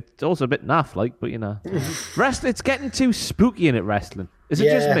creative. It's also a bit naff, like, but you know, wrestling. It's getting too spooky in it. Wrestling. Is it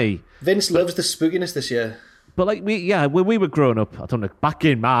just me? Vince loves the spookiness this year. But like when we were growing up, I don't know, back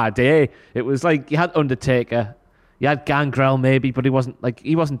in my day, it was like you had Undertaker, you had Gangrel maybe, but he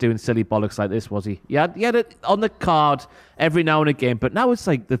wasn't doing silly bollocks like this, was he? You had it on the card every now and again, but now it's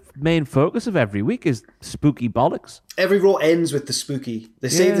like the main focus of every week is spooky bollocks. Every Raw ends with the spooky. They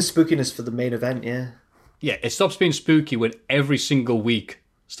save the spookiness for the main event, yeah. Yeah, it stops being spooky when every single week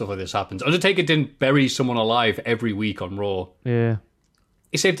stuff like this happens. Undertaker didn't bury someone alive every week on Raw. Yeah.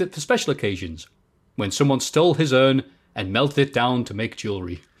 He saved it for special occasions, when someone stole his urn and melted it down to make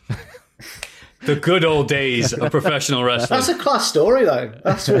jewellery. The good old days of professional wrestling. That's a class story, though.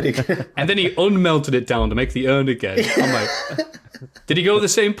 That's really good. And then he unmelted it down to make the urn again. I'm like, did he go to the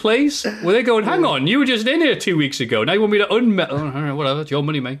same place? Were they going, hang on, you were just in here 2 weeks ago. Now you want me to unmelt? Oh, whatever, it's your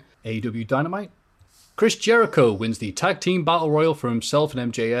money, mate. AEW Dynamite. Chris Jericho wins the Tag Team Battle Royal for himself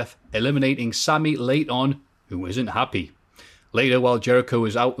and MJF, eliminating Sammy late on, who isn't happy. Later, while Jericho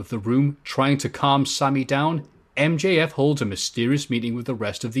is out of the room trying to calm Sammy down, MJF holds a mysterious meeting with the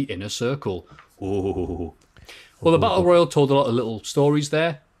rest of the Inner Circle. Ooh. Well, the Battle Royal told a lot of little stories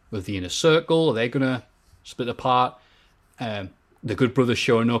there with the Inner Circle. They're going to split apart. The Good Brothers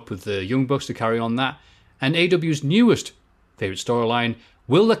showing up with the Young Bucks to carry on that. And AW's newest favourite storyline,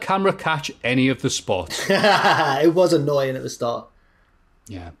 will the camera catch any of the spots? It was annoying at the start.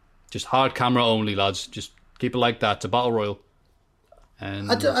 Yeah, just hard camera only, lads. Just keep it like that. It's a Battle Royal.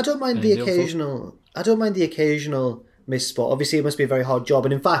 And I don't mind the occasional. I don't mind the occasional miss spot. Obviously, it must be a very hard job.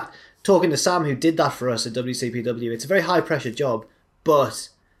 And in fact, talking to Sam, who did that for us at WCPW, it's a very high pressure job, but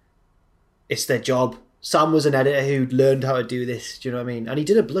it's their job. Sam was an editor who learned how to do this. Do you know what I mean? And he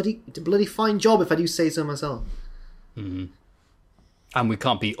did a bloody fine job, if I do say so myself. Mm-hmm. And we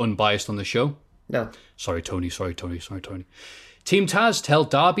can't be unbiased on the show. No. Sorry, Tony. Team Taz tell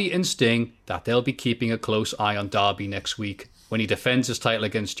Darby and Sting that they'll be keeping a close eye on Darby next week when he defends his title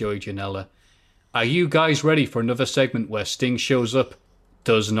against Joey Janela. Are you guys ready for another segment where Sting shows up,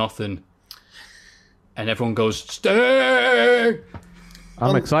 does nothing, and everyone goes, Sting!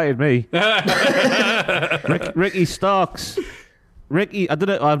 I'm excited, me. Ricky Starks. Ricky, I don't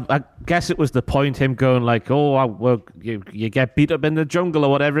know, I guess it was the point, him going like, oh, well, you get beat up in the jungle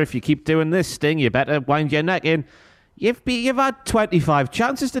or whatever. If you keep doing this, Sting, you better wind your neck in. You've had 25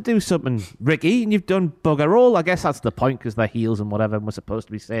 chances to do something, Ricky, and you've done bugger all. I guess that's the point, because they're heels and whatever, and we're supposed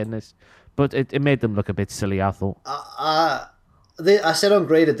to be saying this. But it made them look a bit silly, I thought. I said on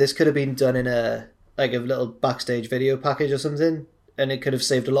Graded, this could have been done in a little backstage video package or something, and it could have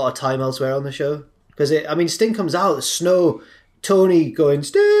saved a lot of time elsewhere on the show. Because, Sting comes out, Snow, Tony going,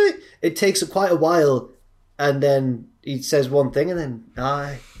 Sting! It takes quite a while, and then he says one thing, and then,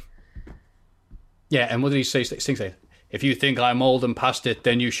 aye. Yeah, and what did he say? Sting say, if you think I'm old and past it,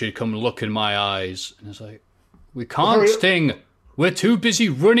 then you should come look in my eyes. And it's like, we can't, Sting. We're too busy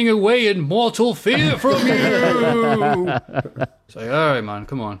running away in mortal fear from you. It's like, all right, man,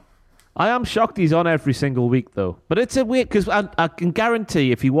 come on. I am shocked he's on every single week, though. But it's a weird, because I can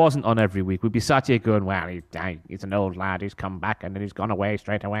guarantee if he wasn't on every week, we'd be sat here going, well, he's an old lad, he's come back and then he's gone away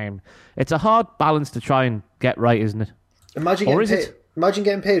straight away. It's a hard balance to try and get right, isn't it? Imagine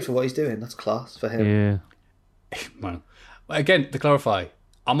getting paid for what he's doing. That's class for him. Yeah. Well, again, to clarify,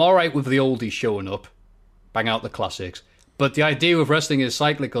 I'm all right with the oldies showing up, bang out the classics, but the idea of wrestling is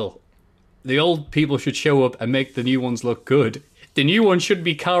cyclical. The old people should show up and make the new ones look good. The new ones should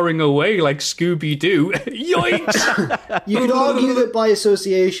be cowering away like Scooby-Doo. Yoinks! You could argue that by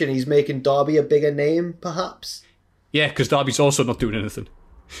association he's making Darby a bigger name, perhaps. Yeah, because Darby's also not doing anything.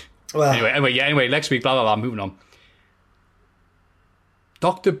 Well, Anyway, next week, blah, blah, blah, moving on.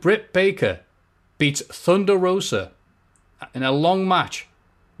 Dr. Britt Baker beats Thunder Rosa in a long match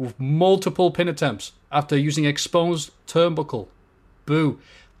with multiple pin attempts after using exposed turnbuckle. Boo.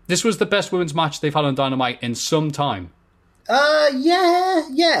 This was the best women's match they've had on Dynamite in some time.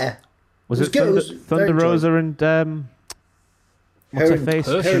 Yeah. Was it good. Thunder Rosa and What's her face?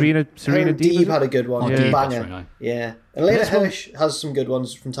 Serena Deeb Deeb had a good one. Oh, Yeah. Deeb, Banger. that's right. Yeah. And Lena Hirsch has some good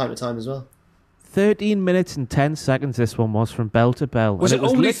ones from time to time as well. 13 minutes and 10 seconds this one was from bell to bell. Was And it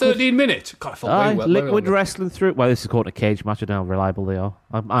only liquid, 13 minutes? God, I felt very well. liquid wrestling through. Well, this is called a cage match. I don't know how reliable they are.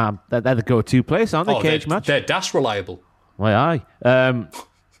 They're the go-to place, aren't they? Cage match. They're dash reliable. Well, aye.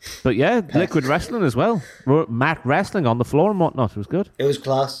 But yeah, liquid wrestling as well. Mat wrestling on the floor and whatnot. It was good. It was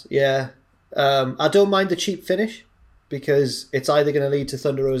class, yeah. I don't mind the cheap finish because it's either going to lead to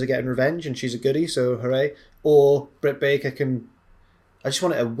Thunder Rosa getting revenge and she's a goodie, so hooray, or Britt Baker can... I just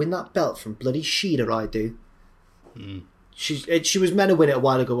wanted to win that belt from bloody Sheeta, I do. She was meant to win it a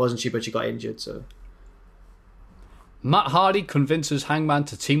while ago, wasn't she? But she got injured, so... Matt Hardy convinces Hangman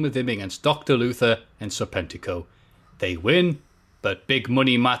to team with him against Dr. Luther and Serpentico. They win, but Big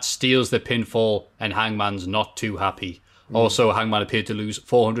Money Matt steals the pinfall and Hangman's not too happy. Also, Hangman appeared to lose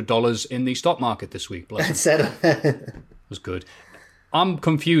 $400 in the stock market this week. Bless him. It was good. I'm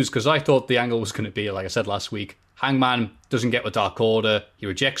confused because I thought the angle was going to be, like I said last week, Hangman doesn't get with Dark Order. He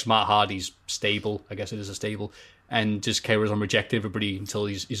rejects Matt Hardy's stable. I guess it is a stable. And just carries on rejecting everybody until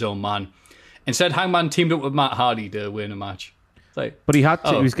he's his own man. Instead, Hangman teamed up with Matt Hardy to win a match. But he had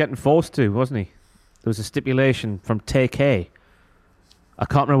to. He was getting forced to, wasn't he? There was a stipulation from TK. I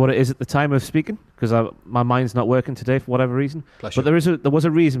can't remember what it is at the time of speaking because my mind's not working today for whatever reason. But there was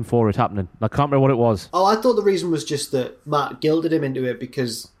a reason for it happening. I can't remember what it was. Oh, I thought the reason was just that Matt guilted him into it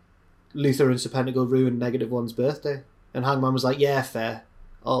because Luther and Serpentico ruined Negative One's birthday. And Hangman was like, yeah, fair.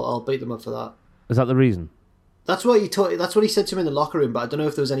 I'll beat them up for that. Is that the reason? That's what he said to him in the locker room, but I don't know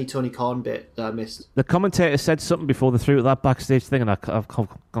if there was any Tony Khan bit that I missed. The commentator said something before they threw that backstage thing, and I've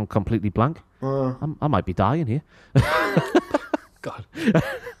gone completely blank. I might be dying here. God.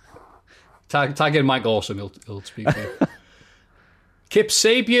 Tag in Mike Awesome, he'll speak to you. Kip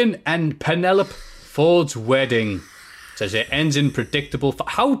Sabian and Penelope Ford's wedding. Says it ends in predictable...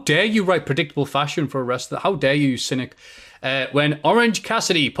 How dare you write predictable fashion for a wrestler? How dare you, cynic? When Orange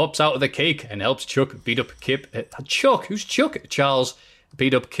Cassidy pops out of the cake and helps Chuck beat up Kip... Chuck? Who's Chuck? Charles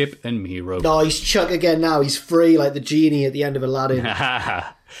beat up Kip and Miro. No, he's Chuck again now. He's free like the genie at the end of Aladdin.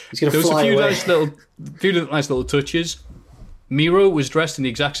 He's going to fly away. There was a few nice little touches. Miro was dressed in the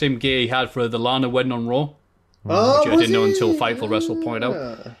exact same gear he had for the Lana wedding on Raw. Which I didn't know until Fightful Wrestle pointed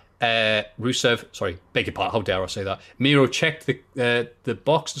out. Rusev, sorry, beg your pardon, how dare I say that? Miro checked the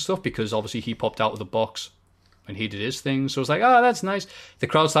box and stuff because obviously he popped out of the box when he did his thing. So I was like, that's nice. The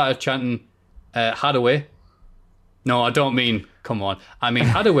crowd started chanting, Hadaway. No, I don't mean, come on. I mean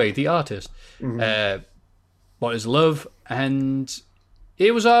Hadaway, the artist. What is love? And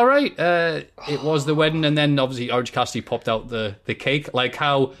it was all right. It was the wedding, and then obviously Orange Cassidy popped out the cake, like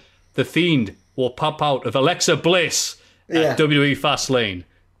how The Fiend will pop out of Alexa Bliss at WWE Fastlane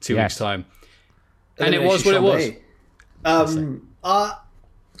 2 weeks' time. And it was what it was.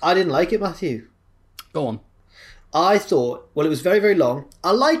 I didn't like it, Matthew. Go on. I thought, well, it was very, very long.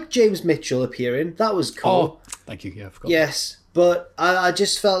 I liked James Mitchell appearing. That was cool. Oh, thank you. Yeah, I forgot. Yes, but I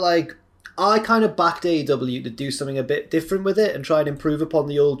just felt like I kind of backed AEW to do something a bit different with it and try and improve upon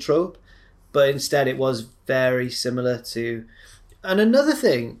the old trope. But instead it was very similar to... And another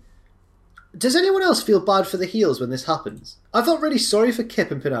thing, does anyone else feel bad for the heels when this happens? I felt really sorry for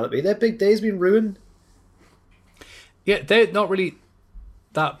Kip and Penelope. Their big day's been ruined. Yeah, they're not really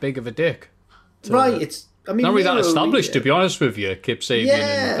that big of a dick. Right, it's... I mean, not really that Miro, established, to be honest with you, Kip Sabian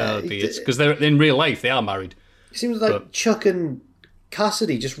and Penelope. It's because they're in real life, they are married. It seems like Chuck and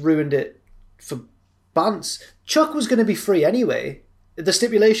Cassidy just ruined it for Bance. Chuck was going to be free anyway. The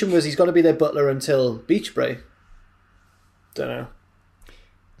stipulation was he's got to be their butler until Beach Break. Don't know.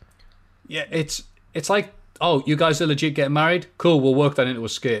 Yeah, it's like, oh, you guys are legit getting married? Cool, we'll work that into a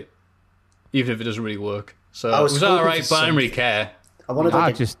skit. Even if it doesn't really work. So it was alright, but I didn't really care. I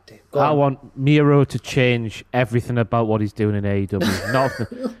want Miro to change everything about what he's doing in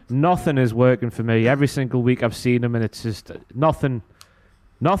AEW. Nothing is working for me. Every single week I've seen him, and it's just nothing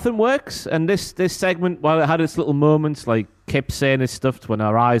works. And this segment, while it had its little moments, like Kip saying his stuff when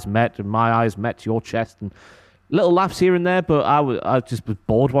our eyes met and my eyes met your chest, and little laughs here and there, but I just was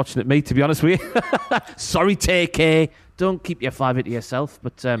bored watching it, mate, to be honest with you. Sorry, TK. Don't keep your five to yourself.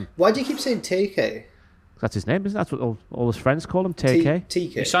 But why do you keep saying TK? That's his name, isn't it? That's what all his friends call him, TK.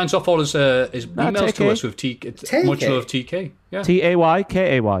 TK. He signs off all his emails to us with TK. Much love, TK. Yeah.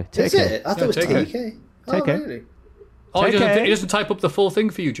 TAYKAY. Is it? I thought it was TK. Oh, TK. really? Oh, he doesn't type up the full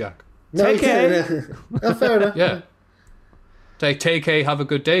thing for you, Jack. No, TK. Oh, fair enough. Yeah. TK, have a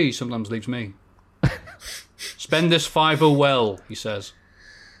good day, he sometimes leaves me. Spend this $5 well, he says.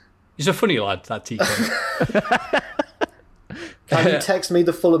 He's a funny lad, that TK. Can you text me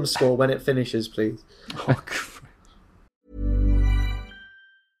the Fulham score when it finishes, please? Oh,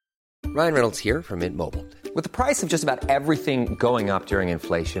 Ryan Reynolds here from Mint Mobile. With the price of just about everything going up during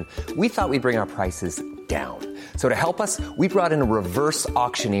inflation, we thought we'd bring our prices down. So to help us, we brought in a reverse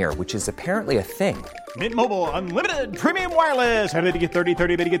auctioneer, which is apparently a thing. Mint Mobile Unlimited Premium Wireless. How to get 30,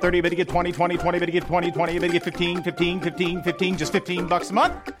 30, bit to get 30, bit to get 20, 20, 20, bit to get 20, 20, bit to get 15, 15, 15, 15, just $15 a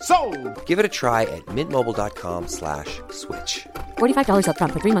month? Sold! Give it a try at mintmobile.com/switch. $45 up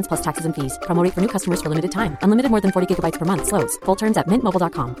front for 3 months plus taxes and fees. Promo rate for new customers for limited time. Unlimited more than 40 gigabytes per month. Slows full terms at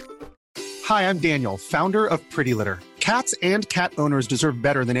mintmobile.com. Hi, I'm Daniel, founder of Pretty Litter. Cats and cat owners deserve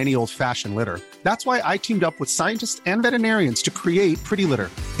better than any old-fashioned litter. That's why I teamed up with scientists and veterinarians to create Pretty Litter.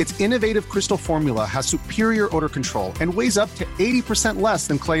 Its innovative crystal formula has superior odor control and weighs up to 80% less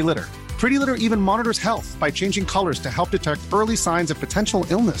than clay litter. Pretty Litter even monitors health by changing colors to help detect early signs of potential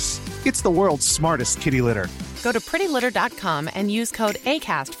illness. It's the world's smartest kitty litter. Go to prettylitter.com and use code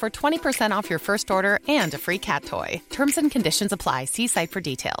ACAST for 20% off your first order and a free cat toy. Terms and conditions apply. See site for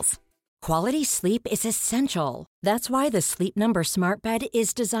details. Quality sleep is essential. That's why the Sleep Number Smart Bed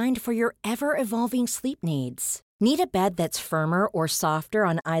is designed for your ever-evolving sleep needs. Need a bed that's firmer or softer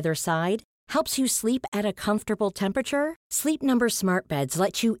on either side? Helps you sleep at a comfortable temperature? Sleep Number Smart Beds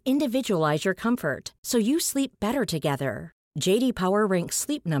let you individualize your comfort, so you sleep better together. J.D. Power ranks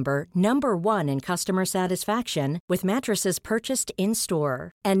Sleep Number number 1 in customer satisfaction with mattresses purchased in-store.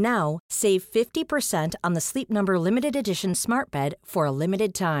 And now, save 50% on the Sleep Number Limited Edition Smart Bed for a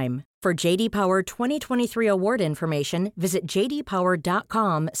limited time. For J.D. Power 2023 award information, visit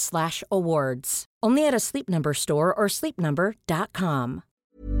jdpower.com/awards. Only at a Sleep Number store or sleepnumber.com.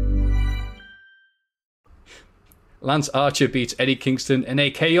 Lance Archer beats Eddie Kingston in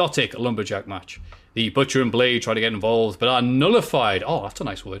a chaotic lumberjack match. The Butcher and Blade try to get involved, but are nullified, oh, that's a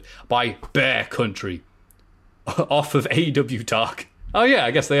nice word, by Bear Country. Off of AEW Dark. Oh yeah,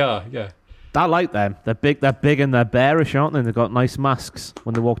 I guess they are, yeah. I like them. They're big and they're bearish, aren't they? They've got nice masks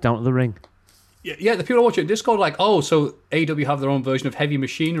when they walk down to the ring. Yeah, the people watching Discord are like, oh, so AEW have their own version of Heavy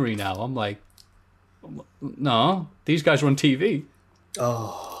Machinery now. I'm like, no, these guys are on TV.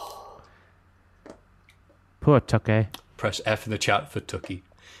 Oh. Poor Tucky. Press F in the chat for Tucky.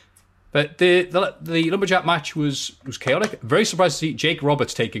 But the lumberjack match was chaotic. Very surprised to see Jake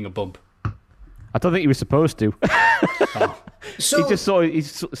Roberts taking a bump. I don't think he was supposed to. Oh. So, he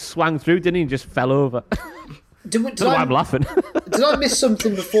swung through, didn't he, and just fell over. That's why I'm laughing. Did I miss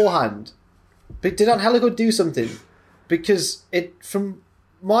something beforehand? But did Angelico do something? Because from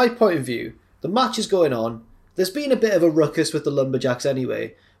my point of view, the match is going on. There's been a bit of a ruckus with the Lumberjacks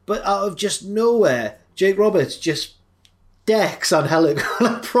anyway. But out of just nowhere, Jake Roberts just decks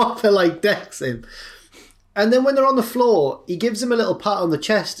Angelico, proper decks him. And then when they're on the floor, he gives him a little pat on the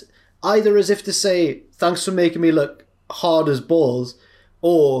chest, either as if to say, thanks for making me look hard as balls,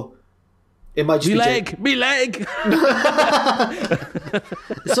 or it might just be me leg.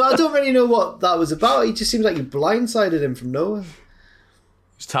 So I don't really know what that was about. He just seems like he blindsided him from nowhere.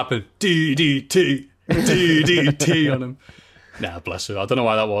 He's tapping DDT on him. Nah, bless him. I don't know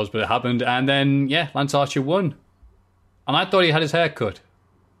why that was, but it happened. And then, yeah, Lance Archer won. And I thought he had his hair cut.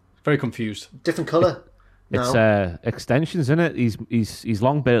 Very confused. Different colour. It's extensions, isn't it? He's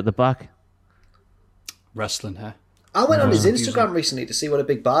long bit at the back. Wrestling hair. I went on his Instagram recently to see what a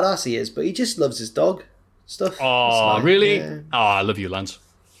big badass he is, but he just loves his dog stuff. Oh, really? Yeah. Oh, I love you, Lance.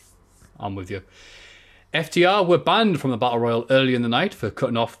 I'm with you. FTR were banned from the Battle Royal early in the night for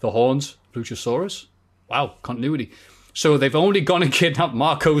cutting off the horns of Luchasaurus. Wow, continuity. So they've only gone and kidnapped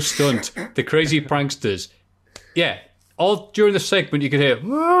Marco Stunt, the crazy pranksters. Yeah, all during the segment you could hear.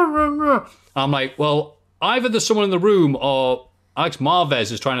 I'm like, well, either there's someone in the room or Alex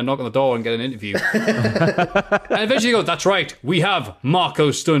Marvez is trying to knock on the door and get an interview. And eventually you go, that's right, we have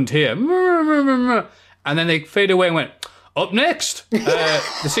Marco Stunt here. And then they fade away and went, up next, the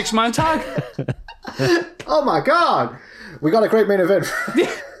 6-man tag. Oh my God, we got a great main event.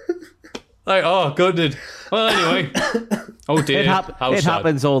 Like, oh, good. Well, anyway. Oh dear. It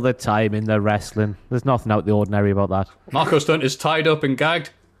happens all the time in the wrestling. There's nothing out of the ordinary about that. Marco Stunt is tied up and gagged.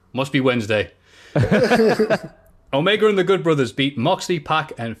 Must be Wednesday. Omega and the Good Brothers beat Moxley,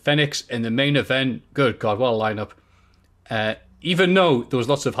 Pac, and Fenix in the main event. Good God, what a lineup. Even though there was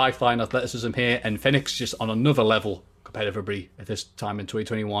lots of high-flying athleticism here, and Fenix just on another level compared to everybody at this time in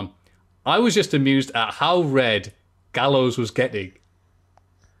 2021, I was just amused at how red Gallows was getting.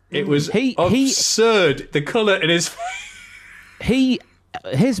 It was absurd, the colour in his face.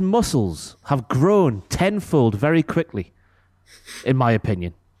 His muscles have grown tenfold very quickly, in my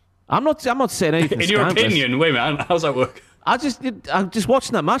opinion. I'm not saying anything. In your opinion, wait a minute, how's that work? I'm just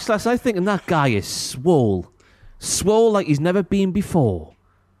watching that match last night, thinking that guy is swole like he's never been before.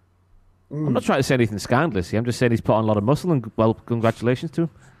 I'm not trying to say anything scandalous here. I'm just saying he's put on a lot of muscle, and well, congratulations to him.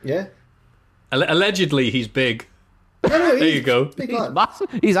 Yeah, Allegedly, he's big. No, there you go. Big lad. Massive.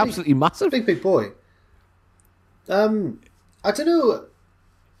 He's absolutely massive. Big boy. I don't know.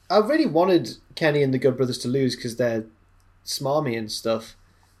 I really wanted Kenny and the Good Brothers to lose because they're smarmy and stuff.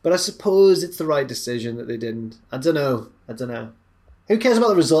 But I suppose it's the right decision that they didn't. I don't know. Who cares about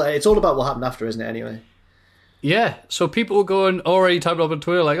the result? It's all about what happened after, isn't it, anyway? Yeah, so people were going, already typed up on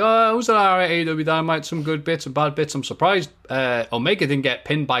Twitter, like, oh, who's that AEW Dynamite? Some good bits and bad bits. I'm surprised Omega didn't get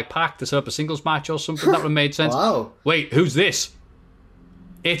pinned by Pac to set up a singles match or something. That would have made sense. Wow. Wait, who's this?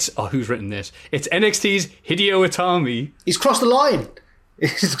 Who's written this? It's NXT's Hideo Itami. He's crossed the line.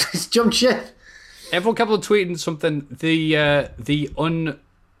 He's jumped ship. Everyone kept on tweeting something.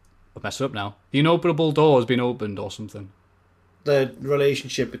 I'll mess it up now. The inopenable door has been opened or something. The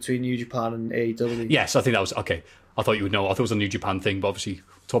relationship between New Japan and AEW. Yes, I think that was okay. I thought you would know. I thought it was a New Japan thing, but obviously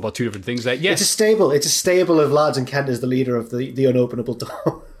talk about two different things there. Yes, it's a stable of lads, and Kent is the leader of the unopenable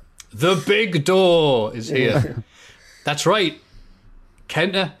door. The big door is here. That's right.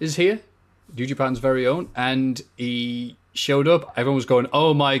 Kenta is here, New Japan's very own, and he showed up. Everyone was going,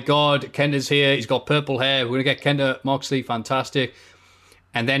 "Oh my God, Kenta's here! He's got purple hair. We're gonna get Kenta Moxley, fantastic!"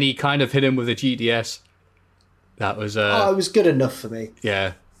 And then he kind of hit him with a GDS. That was it was good enough for me.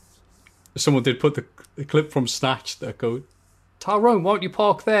 Yeah. Someone did put the clip from Snatch that goes, Tyrone, why don't you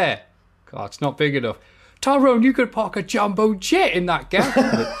park there? God, it's not big enough. Tyrone, you could park a jumbo jet in that gap.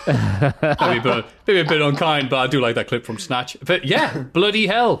 Maybe a bit unkind, but I do like that clip from Snatch. But yeah, bloody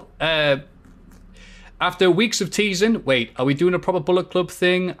hell. After weeks of teasing, wait, are we doing a proper Bullet Club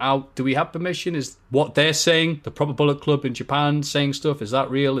thing? Do we have permission? Is what they're saying, the proper Bullet Club in Japan saying stuff, is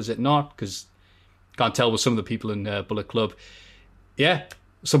that real? Is it not? Because can't tell with some of the people in Bullet Club. Yeah,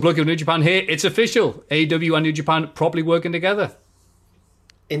 some Bullet Club New Japan here. It's official. AEW and New Japan probably working together.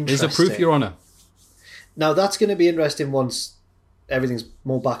 Interesting. Is a proof, Your Honour. Now, that's going to be interesting once everything's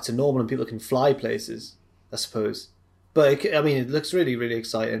more back to normal and people can fly places, I suppose. But, it looks really, really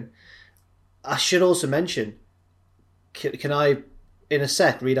exciting. I should also mention, can I, in a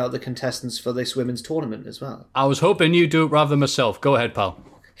sec, read out the contestants for this women's tournament as well? I was hoping you'd do it rather than myself. Go ahead, pal.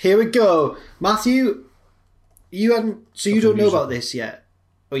 Here we go. Matthew, you don't know about this yet?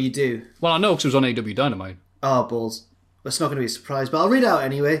 Or you do? Well, I know because it was on AEW Dynamite. Oh, balls. That's not going to be a surprise, but I'll read it out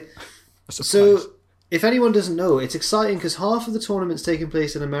anyway. So, if anyone doesn't know, it's exciting because half of the tournament's taking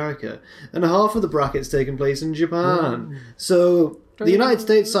place in America and half of the bracket's taking place in Japan. So, the United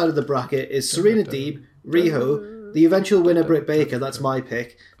States side of the bracket is Serena Deeb, Riho, the eventual winner Britt Baker, that's my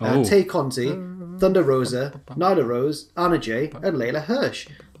pick, Tay Conti, Thunder Rosa, Nyla Rose, Anna Jay, and Layla Hirsch.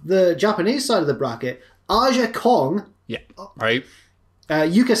 The Japanese side of the bracket, Aja Kong. Yeah, right.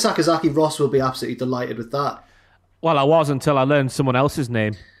 Yuka Sakazaki Ross will be absolutely delighted with that. Well, I was until I learned someone else's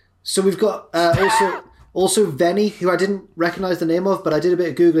name. So we've got also Venny, who I didn't recognise the name of, but I did a bit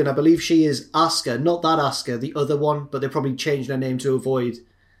of Googling. I believe she is Asuka, not that Asuka, the other one, but they probably changed her name to avoid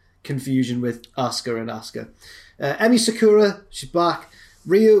confusion with Asuka and Asuka. Emi Sakura, she's back.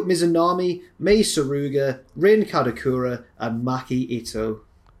 Ryo Mizunami, Mei Saruga, Rin Kadakura, and Maki Ito.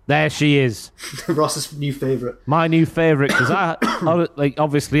 There she is. Ross's new favourite. My new favourite, because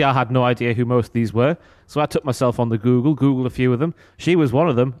obviously I had no idea who most of these were, so I took myself on the Googled a few of them. She was one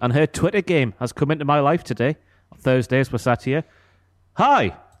of them, and her Twitter game has come into my life today. Thursdays, we're sat here.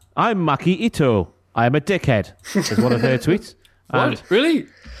 Hi, I'm Maki Ito. I am a dickhead, is one of her tweets. What? Really?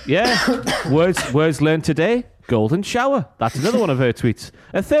 Yeah. Words learned today. Golden shower. That's another one of her tweets.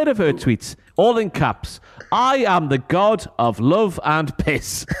 A third of her tweets, all in caps. I am the god of love and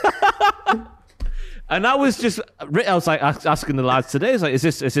piss. And I was like asking the lads today, is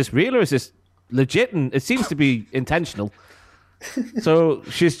this real or is this legit? And it seems to be intentional. So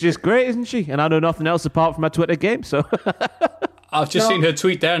she's just great, isn't she? And I know nothing else apart from my Twitter game. So I've just seen her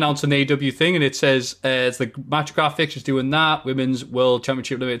tweet there announcing an AEW thing, and it says it's the match graphics. She's doing that Women's World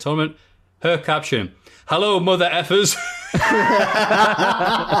Championship Limited Tournament. Her caption: "Hello, mother effers."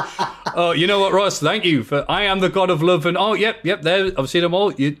 Oh, you know what, Ross? Thank you for. I am the god of love, and yep. There, I've seen them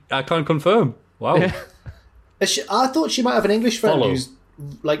all. I can't confirm. Wow. Yeah. I thought she might have an English friend who's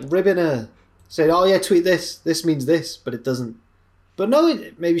like ribbing her, saying, "Oh yeah, tweet this. This means this," but it doesn't. But no,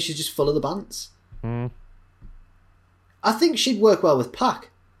 maybe she's just full of the bants. I think she'd work well with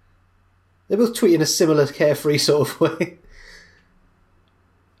Pac. They both tweet in a similar carefree sort of way.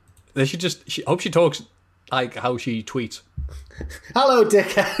 They should I hope she talks like how she tweets. Hello,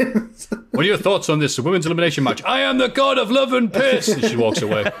 dickheads. What are your thoughts on this women's elimination match? I am the god of love and piss. And she walks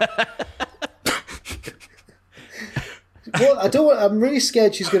away. Well, I'm really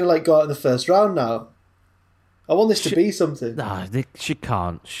scared she's going to go out in the first round now. I want this to be something. Nah, she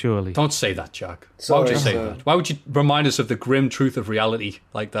can't, surely. Don't say that, Jack. Sorry, Why would you say that? Why would you remind us of the grim truth of reality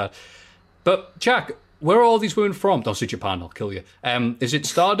like that? But Jack, where are all these women from? Don't say Japan, I'll kill you. Is it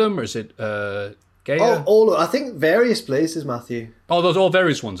Stardom or is it Gaia? I think various places, Matthew. Oh, those all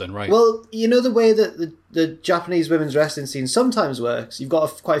various ones then, right? Well, you know the way that the Japanese women's wrestling scene sometimes works? You've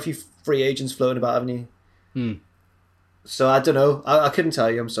got quite a few free agents floating about, haven't you? So I don't know. I couldn't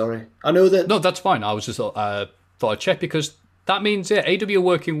tell you, I'm sorry. I know that... No, that's fine. I was just thought I'd check because that means, AEW are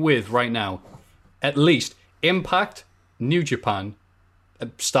working with, right now, at least Impact, New Japan,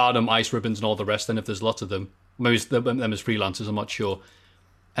 Stardom, Ice Ribbons, and all the rest, and if there's lots of them. Maybe it's them as freelancers, I'm not sure.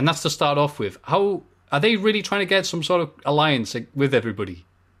 And that's to start off with. How are they really trying to get some sort of alliance with everybody?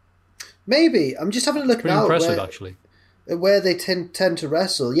 Maybe. I'm just having a look Pretty now. impressive, actually. Where they tend to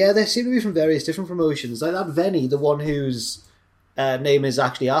wrestle. Yeah, they seem to be from various different promotions. Like that Venny, the one whose name is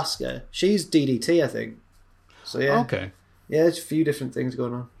actually Asuka. She's DDT, I think. So yeah. Okay. Yeah, there's a few different things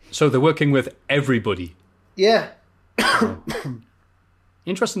going on. So they're working with everybody. Yeah.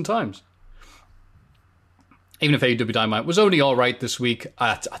 Interesting times. Even if AEW Dynamite was only all right this week,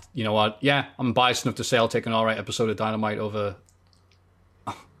 you know what? Yeah, I'm biased enough to say I'll take an all right episode of Dynamite over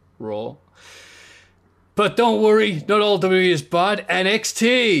Raw. But don't worry, not all WWE is bad.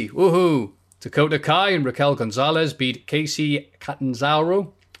 NXT, woohoo! Dakota Kai and Raquel Gonzalez beat Casey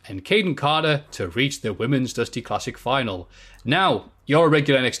Catanzaro and Caden Carter to reach the Women's Dusty Classic final. Now, you're a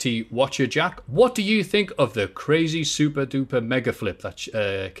regular NXT watcher, Jack. What do you think of the crazy super duper mega flip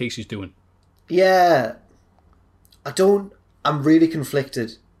that Casey's doing? Yeah, I'm really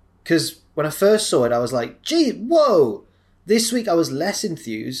conflicted. Because when I first saw it, I was like, gee, whoa! This week I was less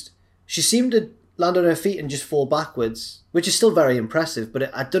enthused. She seemed to land on her feet and just fall backwards, which is still very impressive,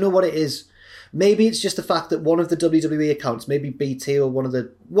 but I don't know what it is. Maybe it's just the fact that one of the WWE accounts, maybe BT or one of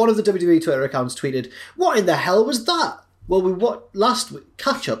the WWE Twitter accounts tweeted, "What in the hell was that?" Well, last week?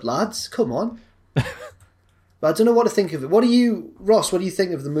 Catch up, lads. Come on. But I don't know what to think of it. Ross, what do you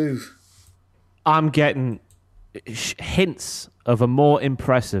think of the move? I'm getting hints of a more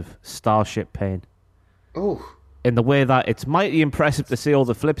impressive Starship Pain. Oh. In the way that it's mighty impressive to see all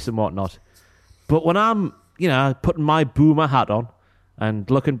the flips and whatnot. But when I'm, putting my boomer hat on and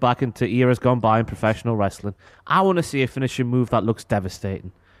looking back into eras gone by in professional wrestling, I want to see a finishing move that looks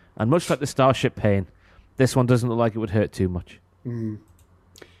devastating. And much like the Starship Pain, this one doesn't look like it would hurt too much. Mm.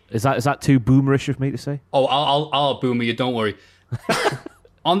 Is that too boomerish of me to say? Oh, I'll boomer you, don't worry.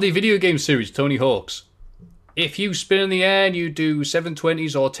 On the video game series, Tony Hawk's, if you spin in the air and you do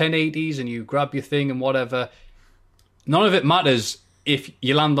 720s or 1080s and you grab your thing and whatever, none of it matters if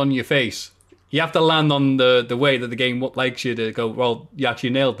you land on your face. You have to land on the way that the game likes you to go, well, you actually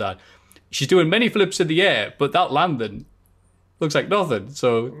nailed that. She's doing many flips in the air, but that landing looks like nothing.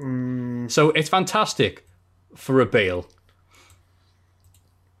 So it's fantastic for a bail.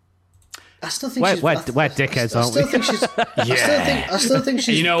 I still think we're dickheads, aren't we? I still think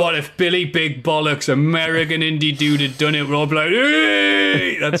she's... You know what? If Billy Big Bollocks, American indie dude, had done it, we're all like,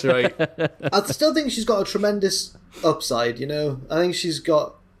 hey! That's right. I still think she's got a tremendous upside, I think she's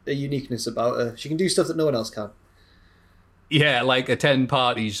got a uniqueness about her. She can do stuff that no one else can. Yeah, like attend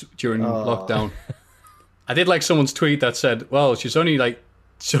parties during lockdown. I did like someone's tweet that said, well, she's only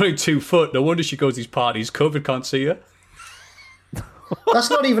 2 foot. No wonder she goes to these parties. COVID can't see her. That's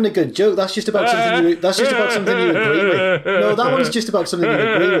not even a good joke. That's just about something you agree with. No, that one's just about something you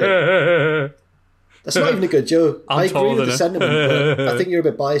agree with. That's not even a good joke. I agree with the sentiment, but I think you're a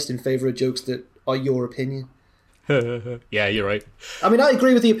bit biased in favour of jokes that are your opinion. Yeah, you're right. I mean, I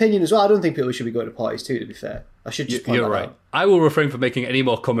agree with the opinion as well. I don't think people should be going to parties too, to be fair. I should just point that right. out. I will refrain from making any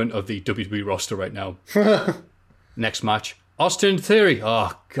more comment of the WWE roster right now. Next match. Austin Theory,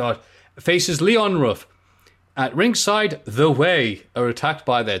 oh God, faces Leon Ruff. At ringside, The Way are attacked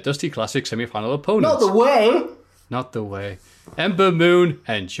by their Dusty Classic semi-final opponents. Not The Way! Not The Way. Ember Moon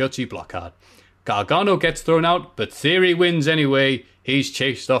and Shotzi Blackheart. Gargano gets thrown out, but Theory wins anyway. He's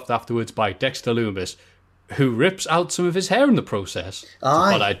chased off afterwards by Dexter Lumis, who rips out some of his hair in the process. It's a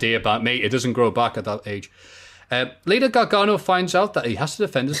bad idea, but mate, it doesn't grow back at that age. Later, Gargano finds out that he has to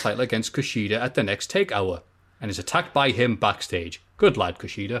defend his title against Kushida at the next takeover, and is attacked by him backstage. Good lad,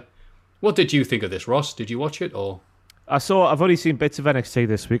 Kushida. What did you think of this, Ross? Did you watch it, or? I've only seen bits of NXT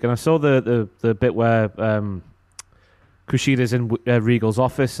this week, and I saw the bit where Kushida's in Regal's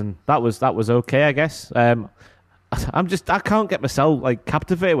office, and that was okay, I guess. I can't get myself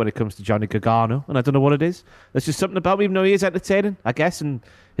captivated when it comes to Johnny Gargano, and I don't know what it is. There's just something about me, even though he is entertaining, I guess, and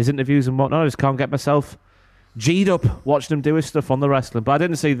his interviews and whatnot. I just can't get myself G'd up watching him do his stuff on the wrestling. But I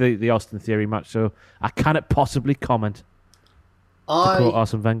didn't see the Austin Theory match, so I cannot possibly comment. To quote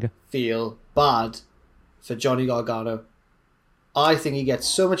Arsene Wenger. Feel bad for Johnny Gargano. I think he gets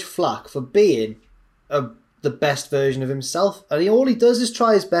so much flack for being a the best version of himself. And all he does is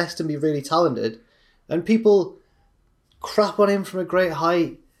try his best and be really talented. And people crap on him from a great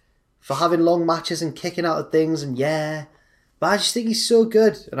height for having long matches and kicking out of things and But I just think he's so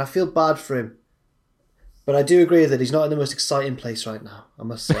good and I feel bad for him. But I do agree that he's not in the most exciting place right now, I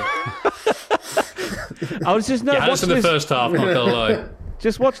must say. I was just not watching the first half, not gonna lie.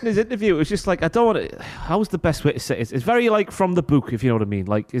 Just watching his interview, it was just like, I don't want to... How's the best way to say it? It's very like from the book, if you know what I mean.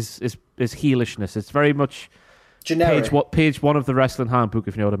 Like his heelishness. It's very much generic. Page 1 of the Wrestling Handbook,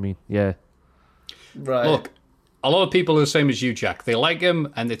 if you know what I mean. Yeah. Right. Look, a lot of people are the same as you, Jack. They like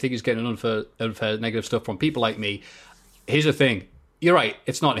him and they think he's getting unfair negative stuff from people like me. Here's the thing. You're right.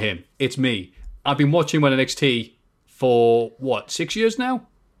 It's not him. It's me. I've been watching him on NXT for, 6 years now?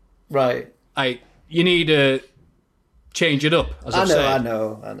 Right. You need to change it up, as I've said. I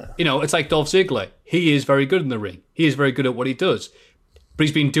know. You know, it's like Dolph Ziggler. He is very good in the ring. He is very good at what he does. But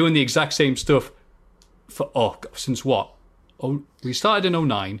he's been doing the exact same stuff for, since what? We started in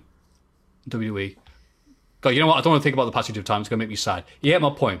 2009, WWE. God, you know what? I don't want to think about the passage of time. It's going to make me sad. You get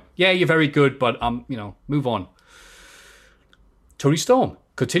my point. Yeah, you're very good, but, move on. Toni Storm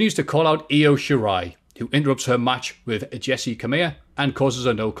continues to call out Io Shirai, who interrupts her match with Jessie Kamea and causes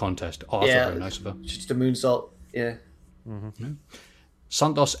a no contest. Oh, that's very nice of her. Just a moonsault, yeah. Mm-hmm. Yeah.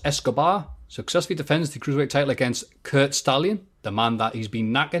 Santos Escobar successfully defends the Cruiserweight title against Kurt Stallion, the man that he's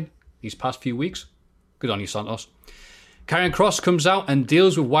been knacking these past few weeks. Good on you, Santos. Karrion Kross comes out and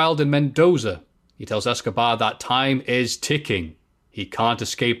deals with Wilde and Mendoza. He tells Escobar that time is ticking. He can't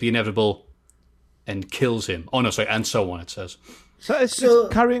escape the inevitable and kills him. Oh, no, sorry, and so on, it says. So is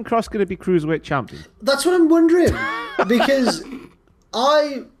Karrion Kross going to be Cruiserweight champion? That's what I'm wondering. Because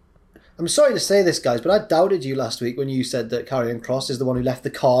I'm sorry to say this, guys, but I doubted you last week when you said that Karrion Kross is the one who left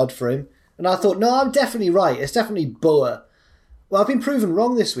the card for him. And I thought, no, I'm definitely right. It's definitely Boa. Well, I've been proven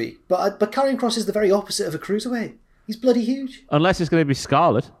wrong this week. But Karrion Kross is the very opposite of a Cruiserweight. He's bloody huge. Unless it's going to be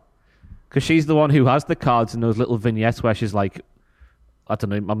Scarlett. Because she's the one who has the cards and those little vignettes where she's like, I don't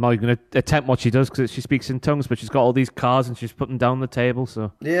know, I'm not even going to attempt what she does because she speaks in tongues, but she's got all these cards and she's putting down the table,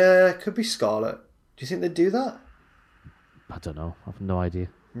 so... Yeah, it could be Scarlett. Do you think they'd do that? I don't know. I have no idea.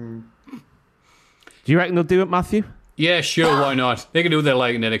 Do you reckon they'll do it, Matthew? Yeah, sure, why not? They can do what they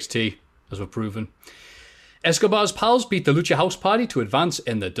like in NXT, as we're proven. Escobar's pals beat the Lucha House Party to advance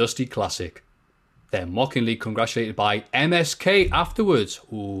in the Dusty Classic. They're mockingly congratulated by MSK afterwards.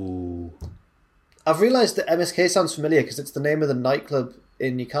 Ooh. I've realised that MSK sounds familiar because it's the name of the nightclub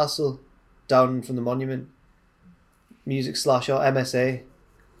in Newcastle, down from the Monument. Music / or MSA. Have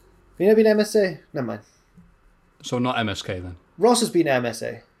you never been MSA? Never mind. So not MSK then? Ross has been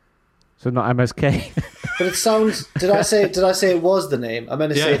MSA. So not MSK. But it sounds... Did I say it was the name? I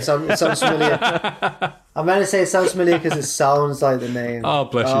meant to say it sounds familiar. I meant to say it sounds familiar because it sounds like the name. Oh,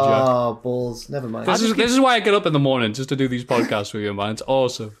 bless you, Jack. Oh, balls. Never mind. This is why I get up in the morning, just to do these podcasts with you, man. It's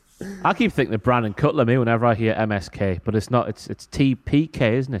awesome. I keep thinking of Brandon Cutler me whenever I hear MSK, but it's not. It's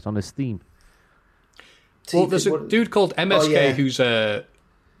TPK, isn't it, on his theme? Well, there's a dude called MSK who's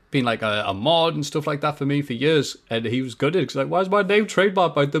been like a mod and stuff like that for me for years, and he was good at it. He's like, why is my name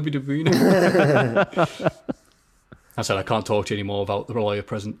trademarked by WWE now? I said, I can't talk to you anymore about the role you're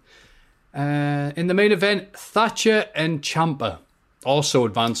present. In the main event, Thatcher and Ciampa also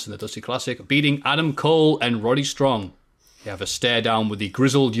advanced in the Dusty Classic, beating Adam Cole and Roddy Strong. They have a stare down with the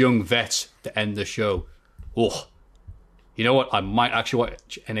grizzled young vets to end the show. Oh, you know what? I might actually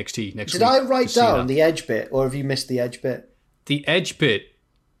watch NXT next week. Did I write down the Edge bit, or have you missed the Edge bit? The Edge bit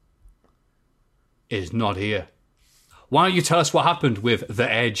is not here. Why don't you tell us what happened with the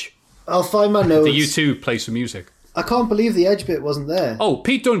Edge? I'll find my notes. The U2 play some music. I can't believe the Edge bit wasn't there. Oh,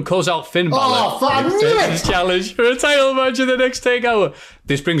 Pete Dunne calls out Finn Balor. Oh, fuck, his challenge for a title match in the next takeover.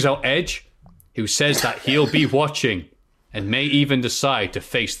 This brings out Edge, who says that he'll be watching and may even decide to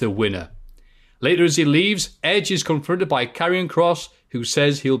face the winner. Later as he leaves, Edge is confronted by Karrion Kross, who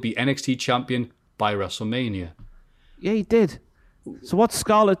says he'll be NXT champion by WrestleMania. Yeah, he did. So what's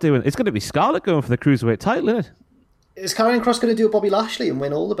Scarlett doing? It's going to be Scarlett going for the Cruiserweight title, isn't it? Is Karrion Kross going to do a Bobby Lashley and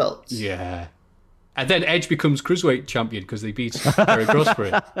win all the belts? Yeah. And then Edge becomes Cruiserweight champion because they beat Karrion Kross for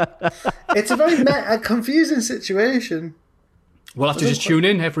it. It's a very confusing situation. We'll have to just tune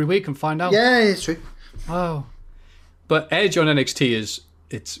in every week and find out. Yeah, it's true. Wow. But Edge on NXT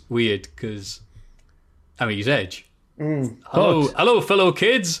it's weird because, I mean, he's Edge. Hello, fellow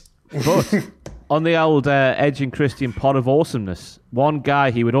kids. But on the old Edge and Christian pod of awesomeness, one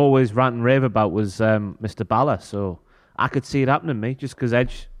guy he would always rant and rave about was Mr. Balor. So I could see it happening, mate, just because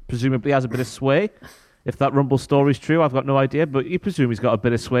Edge presumably has a bit of sway. If that Rumble story's true, I've got no idea, but you presume he's got a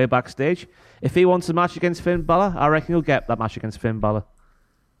bit of sway backstage. If he wants a match against Finn Balor, I reckon he'll get that match against Finn Balor.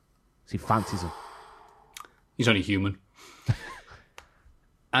 He fancies him. He's only human.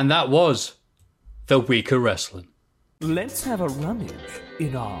 And that was the week of wrestling. Let's have a rummage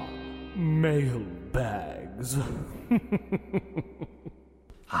in our mail bags. Let's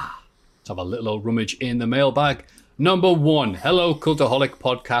have a little old rummage in the mailbag. Number 1, hello Cultaholic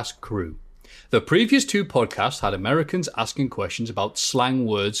podcast crew. The previous 2 podcasts had Americans asking questions about slang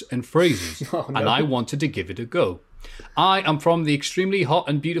words and phrases, and I wanted to give it a go. I am from the extremely hot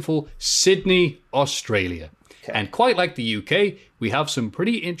and beautiful Sydney, Australia. And quite like the UK, we have some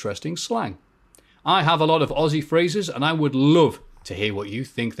pretty interesting slang. I have a lot of Aussie phrases, and I would love to hear what you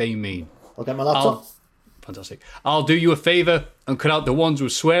think they mean. I'll get my laptop. Fantastic. I'll do you a favour and cut out the ones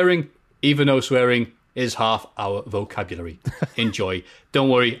with swearing, even though swearing is half our vocabulary. Enjoy. Don't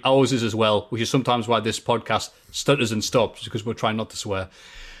worry, ours is as well, which is sometimes why this podcast stutters and stops, because we're trying not to swear.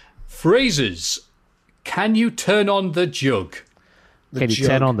 Phrases. Can you turn on the jug? Can you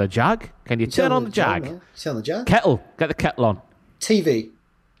turn on the jag? Can you turn on the jag? Turn on the jag. Kettle. Get the kettle on. TV.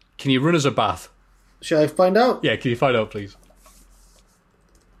 Can you run us a bath? Shall I find out? Yeah, can you find out, please?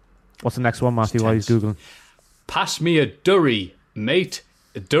 What's the next one, Matthew, while he's Googling? Pass me a durry, mate.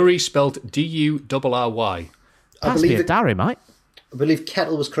 Durry spelt D-U-R-R-Y. Pass me a darry, mate. I believe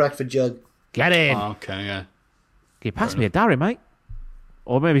kettle was correct for jug. Get in. Oh, okay, yeah. Can you pass me a darry, mate?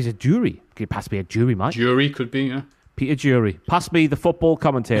 Or maybe it's a jury. Can you pass me a jury, mate? Jury could be, yeah. Peter Jury. Pass me the football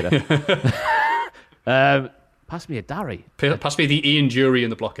commentator. Pass me a darry. Pass me the Ian Jury in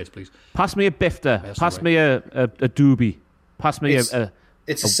the blockheads, please. Pass me a bifter. Pass me a doobie. Pass me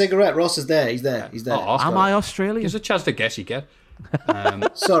It's a cigarette. Ross is there. He's there. He's there. Oh, Am I Australian? There's a chance to guess you get.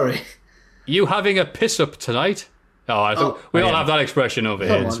 Sorry. You having a piss up tonight? Oh, I think we all have that expression over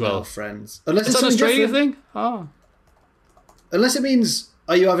here as well. Now, friends. Unless it's it's an Australian different. thing? Oh. Unless it means,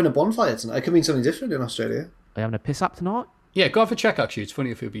 are you having a bonfire tonight? It could mean something different in Australia. Are you having a piss up tonight? Yeah, go have a check, actually. It's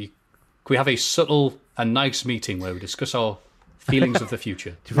funny if it be... Can we have a subtle and nice meeting where we discuss our feelings of the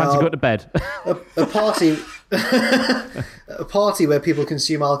future? Do you fancy going to bed? A party... a party where people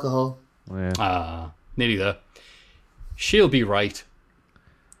consume alcohol. Yeah. Nearly there. She'll be right.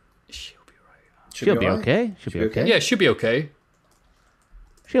 She'll be okay. She'll be okay. Yeah, she'll be okay.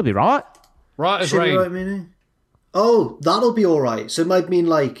 She'll be right. Right as She'll rain. be right, meaning? Oh, that'll be all right. So it might mean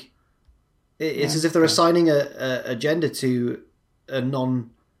like... It's as if they're assigning a gender to a non...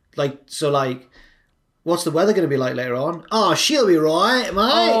 Like, so like... What's the weather going to be like later on? Oh, she'll be right, mate.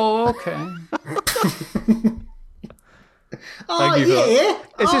 Oh, okay. Oh, yeah.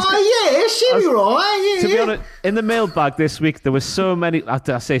 Yeah, she'll be right. Yeah, To be honest, in the mailbag this week, there was so many...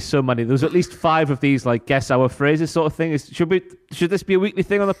 I say so many. There was at least 5 of these, like, guess our phrases sort of thing. Should this be a weekly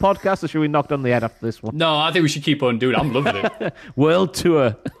thing on the podcast, or should we knock down the head after this one? No, I think we should keep on doing it. I'm loving it. World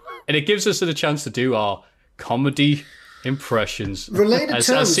tour. And it gives us the chance to do our comedy impressions. Related as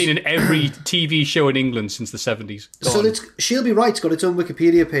terms. seen in every TV show in England since the 70s. So it's She'll Be Right's got its own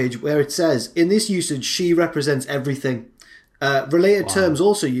Wikipedia page where it says, in this usage, she represents everything. Related terms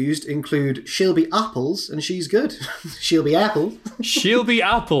also used include she'll be apples and she's good. She'll be apple. She'll be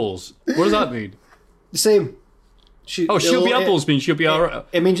apples. What does that mean? The same. She'll be apples means she'll be alright.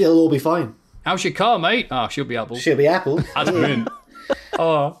 It means it'll all be fine. How's your car, mate? Oh, she'll be apples. She'll be apple. That's brilliant.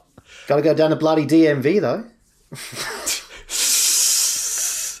 Oh. Gotta go down to bloody DMV though.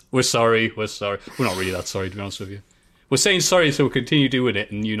 We're sorry. We're not really that sorry, to be honest with you. We're saying sorry so we'll continue doing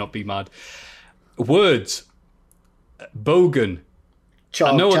it and you not be mad. Words. Bogan.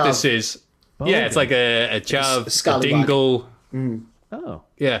 I know what this is. Bogan. Yeah, it's like a chav, a dingle. Oh.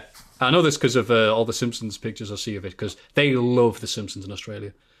 Yeah. I know this because of all the Simpsons pictures I see of it, because they love the Simpsons in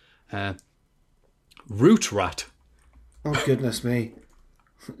Australia. Root rat. Oh, goodness me.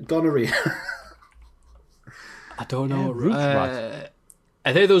 Gonorrhea. I don't know. Root rat.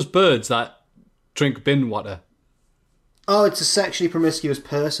 Are they those birds that drink bin water? Oh, it's a sexually promiscuous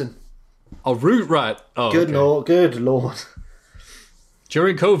person. A root rat. Oh, good okay. Lord. Good Lord.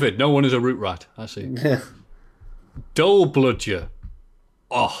 During COVID, no one is a root rat. I see. Yeah. Dull bludger.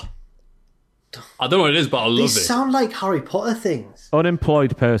 Oh. I don't know what it is, but I love These it. sound like Harry Potter things.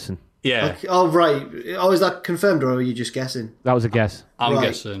 Unemployed person. Yeah. Okay. Oh, right. Oh, is that confirmed or are you just guessing? That was a guess. I'm Right.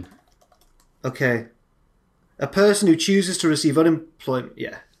 guessing. Okay. A person who chooses to receive unemployment.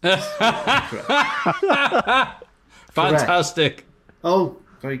 Yeah. Fantastic. Oh,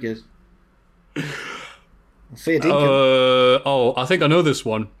 very good. Fair dinkum. I think I know this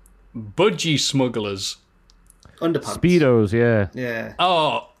one. Budgie smugglers. Underpants. Speedos, yeah. Yeah.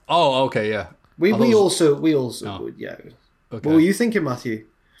 Oh, okay, yeah. We also Oh. yeah. Okay. What were you thinking, Matthew?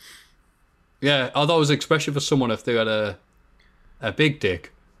 Yeah, I thought it was an expression for someone if they had a big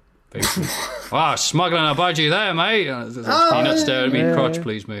dick. Wow, smuggling a budgie there, mate. You're not staring at me, crotch,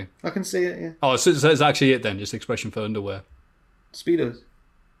 please, mate. I can see it, yeah. Oh, so that's actually it then, just expression for underwear. Speedos.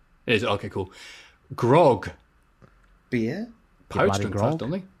 It is, okay, cool. Grog. Beer? Pirates Bloody drink grog. that,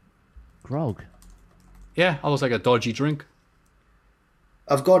 don't they? Grog. Yeah, I was like a dodgy drink.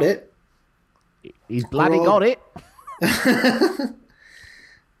 I've got it. He's bloody got it.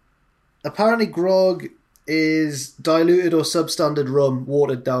 Apparently grog is diluted or substandard rum,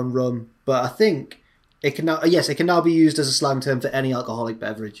 watered down rum, but I think it can now be used as a slang term for any alcoholic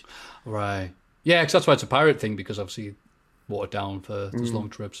beverage. Right. Yeah, because that's why it's a pirate thing, because obviously watered down for those long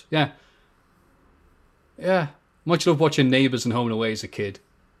trips. Yeah. Yeah. Much love watching Neighbours and Home and Away as a kid.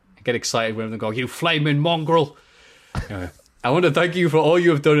 I get excited when they go, "You flaming mongrel!" Anyway, I want to thank you for all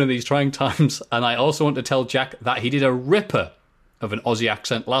you have done in these trying times, and I also want to tell Jack that he did a ripper of an Aussie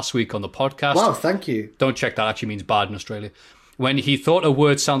accent last week on the podcast. Wow, thank you. Don't check, that actually means bad in Australia. When he thought a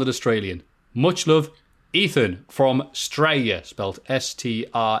word sounded Australian. Much love, Ethan from Straya, spelled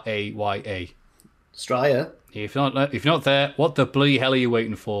Straya. Straya? If you're not there, what the bloody hell are you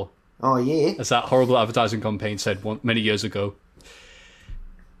waiting for? Oh, yeah. As that horrible advertising campaign said many years ago.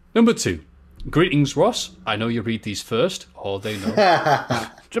 Number 2. Greetings, Ross. I know you read these first, or they know. Do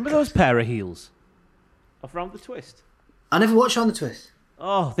you remember those pair of heels? Off Round the Twist? I never watched On the Twist.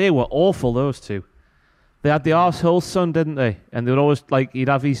 Oh, they were awful, those two. They had the arsehole son, didn't they? And they would always, he'd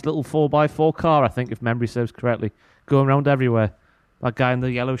have his little 4x4 car, I think, if memory serves correctly, going around everywhere. That guy in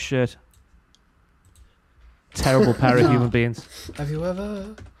the yellow shirt. Terrible pair of human beings. Have you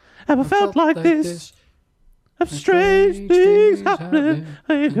ever felt like this? Have strange things happening?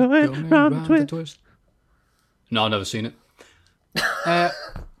 Are you going round the twist? No, I've never seen it.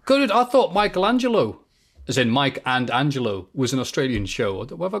 Good. I thought Michelangelo, as in Mike and Angelo, was an Australian show.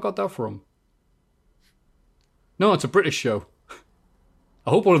 Where have I got that from? No, it's a British show. I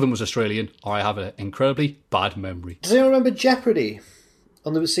hope one of them was Australian, or I have an incredibly bad memory. Does anyone remember Jeopardy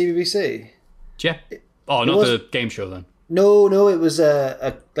on the CBBC? Not the game show then. No, it was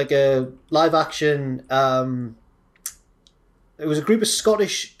a live action. It was a group of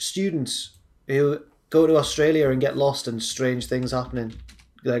Scottish students who go to Australia and get lost, and strange things happening.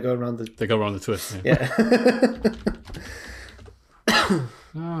 They go around the twist. Yeah.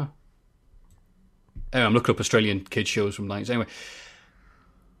 Anyway, I'm looking up Australian kids shows from the 90s. Anyway.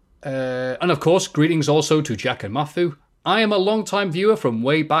 And of course, greetings also to Jack and Matthew. I am a long-time viewer from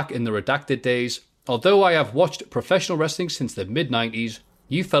way back in the redacted days. Although I have watched professional wrestling since the mid-90s,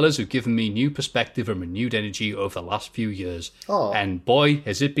 you fellas have given me new perspective and renewed energy over the last few years. Oh. And boy,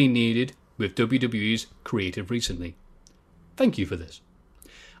 has it been needed with WWE's creative recently. Thank you for this.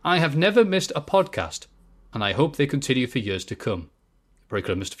 I have never missed a podcast, and I hope they continue for years to come. Probably could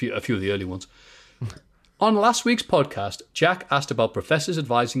have missed a few of the early ones. On last week's podcast, Jack asked about professors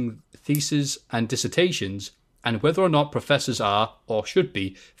advising theses and dissertations, and whether or not professors are, or should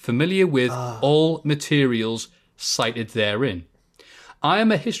be, familiar with all materials cited therein. I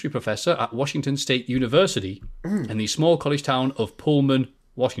am a history professor at Washington State University in the small college town of Pullman,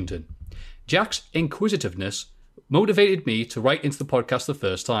 Washington. Jack's inquisitiveness motivated me to write into the podcast the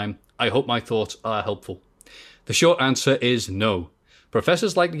first time. I hope my thoughts are helpful. The short answer is no.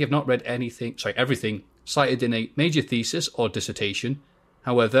 Professors likely have not read everything cited in a major thesis or dissertation.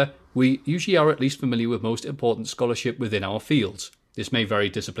 However, we usually are at least familiar with most important scholarship within our fields. This may vary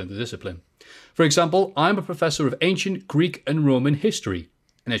discipline to discipline. For example, I'm a professor of ancient Greek and Roman history,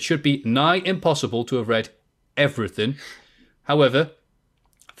 and it should be nigh impossible to have read everything. However,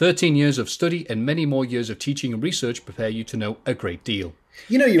 13 years of study and many more years of teaching and research prepare you to know a great deal.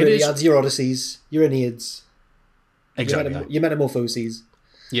 You know your Iliads, your Odysseys, your Aeneads. Exactly. Your Metamorphoses.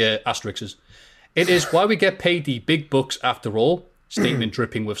 Yeah, asterisks. It is why we get paid the big bucks after all. Statement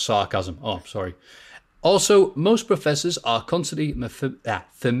dripping with sarcasm. Oh, sorry. Also, most professors are constantly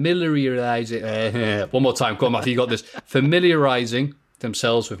familiarizing... one more time. Go on, Matthew, you got this. Familiarizing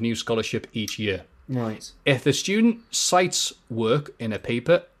themselves with new scholarship each year. Right. If the student cites work in a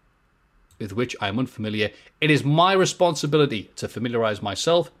paper with which I am unfamiliar, it is my responsibility to familiarize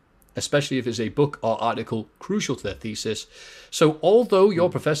myself, especially if it's a book or article crucial to their thesis. So although your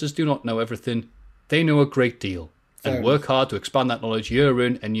professors do not know everything, they know a great deal and work hard to expand that knowledge year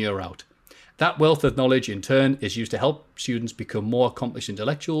in and year out. That wealth of knowledge, in turn, is used to help students become more accomplished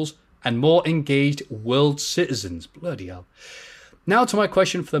intellectuals and more engaged world citizens. Bloody hell. Now to my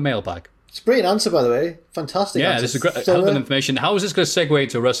question for the mailbag. It's a brilliant answer, by the way. Fantastic answer. This is great. Helpful information. How is this going to segue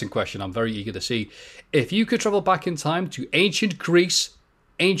into a wrestling question? I'm very eager to see. If you could travel back in time to ancient Greece,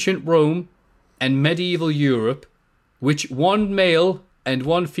 ancient Rome, and medieval Europe, which one male and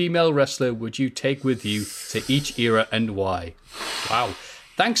one female wrestler would you take with you to each era and why? Wow.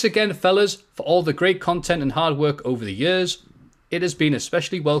 Thanks again, fellas, for all the great content and hard work over the years. It has been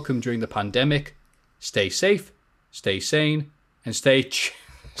especially welcome during the pandemic. Stay safe, stay sane, and stay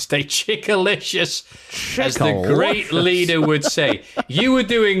chickalicious, as the great leader would say. You were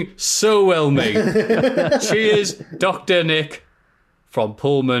doing so well, mate. Cheers, Dr. Nick from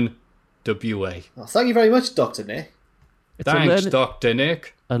Pullman, WA. Oh, thank you very much, Dr. Nick. Thanks, Dr.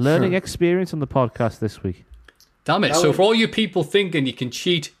 Nick. A learning experience on the podcast this week. Damn it. So for all you people thinking you can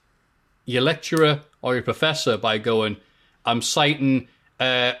cheat your lecturer or your professor by going, I'm citing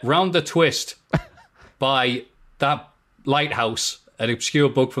Round the Twist by that Lighthouse, an obscure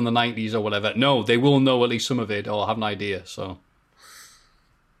book from the 90s or whatever. No, they will know at least some of it or have an idea. So,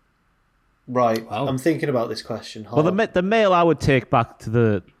 right. Wow. I'm thinking about this question. Well, the male I would take back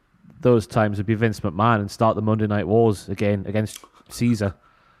to those times would be Vince McMahon and start the Monday Night Wars again against Caesar.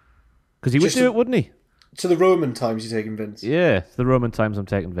 Because he would do it, wouldn't he? To the Roman times you're taking Vince? Yeah, to the Roman times I'm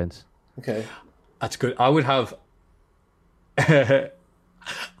taking Vince. Okay. That's good. I would have the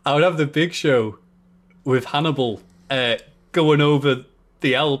Big Show with Hannibal going over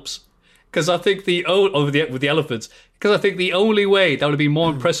the Alps, because I think with the elephants, because I think the only way that would be more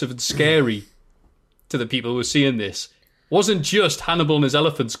impressive and scary to the people who were seeing this wasn't just Hannibal and his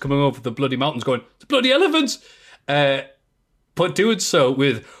elephants coming over the bloody mountains going, the bloody elephants, but doing so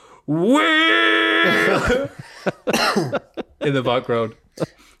with in the background.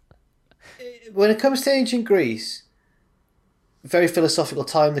 When it comes to ancient Greece, very philosophical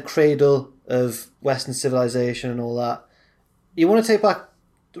time, the cradle of Western civilization and all that. You want to take back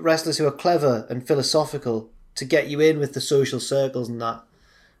wrestlers who are clever and philosophical to get you in with the social circles and that.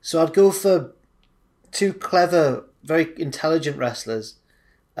 So I'd go for two clever, very intelligent wrestlers.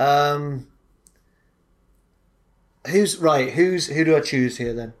 Who do I choose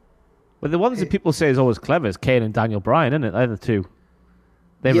here then? Well, the ones that people say is always clever is Kane and Daniel Bryan, isn't it? They're the two.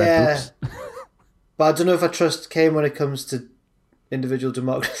 They read books. But I don't know if I trust Kane when it comes to individual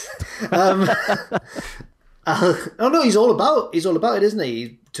democracy. He's all about it, isn't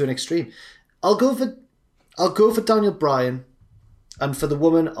he? To an extreme. I'll go for Daniel Bryan, and for the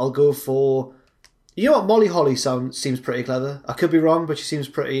woman, I'll go for. You know what? Molly Holly seems pretty clever. I could be wrong, but she seems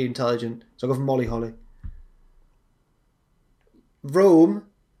pretty intelligent. So I'll go for Molly Holly. Rome,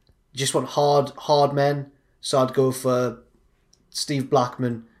 just want hard men. So I'd go for Steve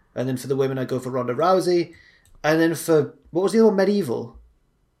Blackman, and then for the women, I'd go for Ronda Rousey, and then for what was the other one?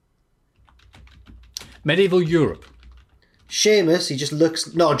 Medieval Europe. Sheamus, he just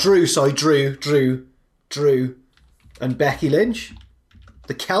looks... No, Drew, and Becky Lynch.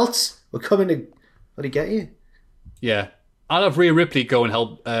 The Celts were coming to... What did he get you? Yeah. I'd have Rhea Ripley go and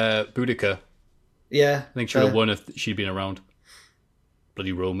help Boudica. Yeah. I think she would have won if she'd been around.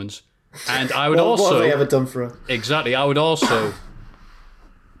 Bloody Romans. And I would what have they ever done for her? Exactly. I would also...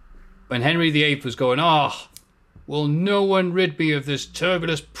 When Henry VIII was going, will no one rid me of this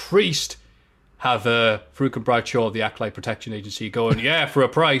turbulous priest... Have Farouk and Bradshaw of the Acolyte Protection Agency going, yeah, for a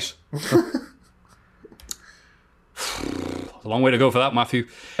price. A long way to go for that, Matthew.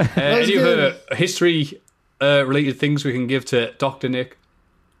 Any other history-related things we can give to Dr. Nick?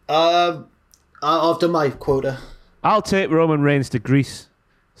 I've done my quota. I'll take Roman Reigns to Greece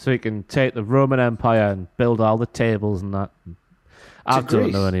so he can take the Roman Empire and build all the tables and that. I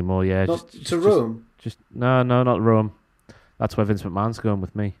don't know anymore, yeah. Rome? No, not Rome. That's where Vince McMahon's going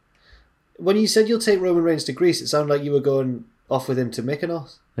with me. When you said you'll take Roman Reigns to Greece, it sounded like you were going off with him to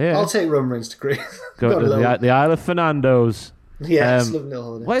Mykonos. Yeah. I'll take Roman Reigns to Greece. Go to the Isle of Fernandos. Yeah, it's a lovely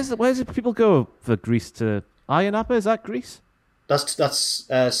little holiday. Where's it people go for Greece to... Ayia Napa, is that Greece? That's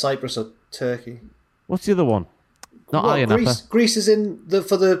Cyprus or Turkey. What's the other one? Not Ayia Napa. Greece is in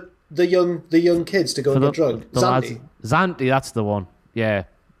for the young kids to go and get drunk. Zante. Zante, that's the one. Yeah.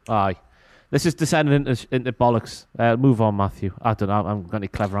 Aye. This is descending into bollocks. Move on, Matthew. I don't know. I haven't got any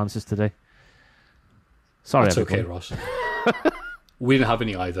clever answers today. Sorry, that's everybody. Okay, Ross. We didn't have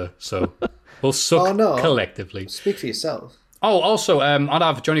any either, so we'll suck collectively. Speak for yourself. Oh, also, I'd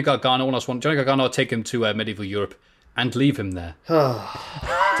have Johnny Gargano. Johnny Gargano, I'd take him to medieval Europe and leave him there.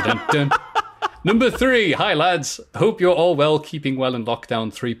 Dun-dun-dun. Number 3. Hi, lads. Hope you're all well, keeping well in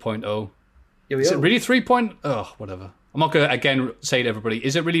lockdown 3.0. Is it really 3.0? Oh, whatever. I'm not going to, again, say to everybody,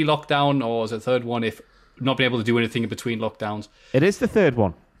 is it really lockdown or is it third one if not being able to do anything in between lockdowns? It is the third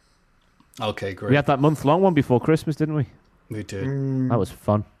one. Okay, great. We had that month-long one before Christmas, didn't we? We did. That was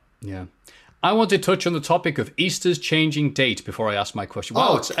fun. Yeah. I want to touch on the topic of Easter's changing date before I ask my question.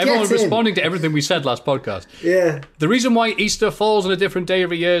 Wow, everyone's responding to everything we said last podcast. Yeah. The reason why Easter falls on a different day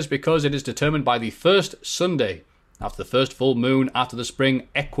every year is because it is determined by the first Sunday after the first full moon after the spring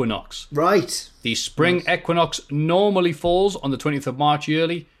equinox. Right. The spring equinox normally falls on the 20th of March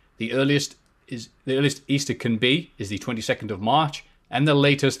yearly. The earliest Easter can be is the 22nd of March, and the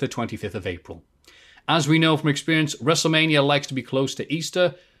latest the 25th of April. As we know from experience, WrestleMania likes to be close to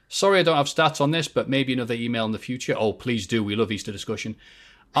Easter. Sorry I don't have stats on this, but maybe another email in the future. Oh, please do. We love Easter discussion.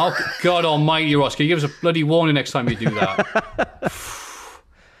 Oh, God almighty, Ross, can you give us a bloody warning next time you do that?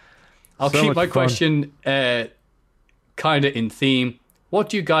 I'll keep my question kind of in theme. What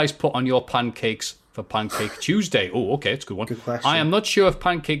do you guys put on your pancakes for Pancake Tuesday? Oh, okay, it's a good one. Good question. I am not sure if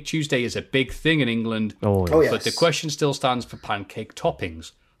Pancake Tuesday is a big thing in England, yes. But the question still stands for pancake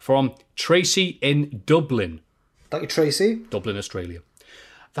toppings. From Tracy in Dublin. Thank you, Tracy. Dublin, Australia.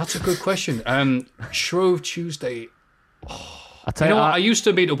 That's a good question. Shrove Tuesday. I tell you what, I used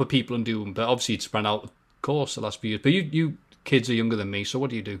to meet up with people and do them, but obviously it's ran out of course the last few years. But you kids are younger than me, so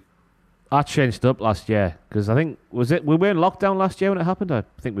what do you do? I changed up last year because I think we were in lockdown last year when it happened. I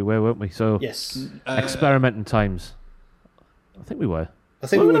think we were, weren't we? So yes, experimenting times. I think we were. I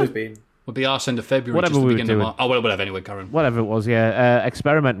think we would have been. Would be arse end of February. Whatever just we the were beginning doing. of March. Oh, well, whatever. Anyway, Karen. Whatever it was, yeah.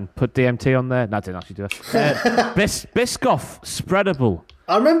 Experimenting. Put DMT on there. No, I didn't actually do that. Biscoff Spreadable.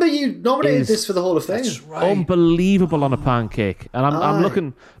 I remember you nominated this for the Hall of Fame. That's right. Unbelievable on a pancake, and I'm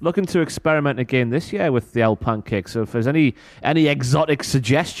looking to experiment again this year with the L pancake. So if there's any exotic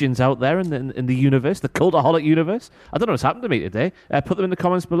suggestions out there in the universe, the Cultaholic universe, I don't know what's happened to me today. Put them in the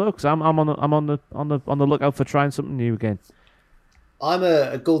comments below because I'm on the lookout for trying something new again. I'm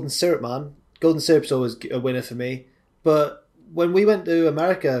a golden syrup man. Golden syrup's always a winner for me. But when we went to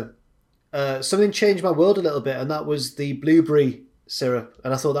America, something changed my world a little bit, and that was the blueberry syrup,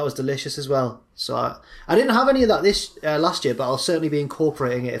 and I thought that was delicious as well. So I didn't have any of that this last year, but I'll certainly be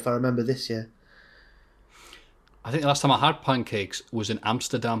incorporating it if I remember this year. I think the last time I had pancakes was in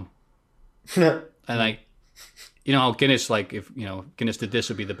Amsterdam. And you know how Guinness, if Guinness did this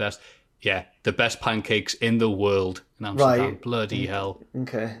would be the best. Yeah, the best pancakes in the world in Amsterdam. Right. Bloody hell.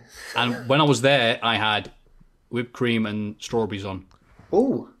 Okay. And when I was there, I had whipped cream and strawberries on.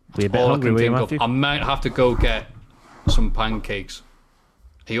 Oh. Were you a bit hungry, were you, Matthew? I might have to go get some pancakes.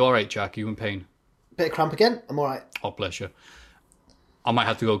 Are you all right, Jack? Are you in pain? Bit of cramp again? I'm all right. Oh, bless you. I might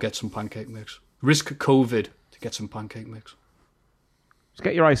have to go get some pancake mix. Risk COVID to get some pancake mix. Just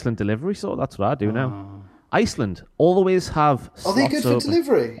get your Iceland delivery sort. That's what I do now. Iceland always have Are they slots good for open.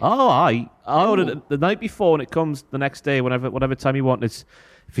 delivery? Oh, I ordered it the night before and it comes the next day, whatever time you want. It's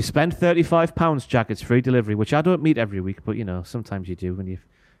if you spend £35, Jack, it's free delivery, which I don't meet every week, but sometimes you do when you.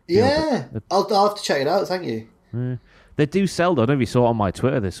 Yeah, I'll have to check it out. Thank you. They do sell though. I don't know if you saw it on my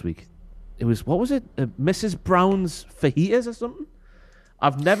Twitter this week. It was what was it? Mrs. Brown's fajitas or something.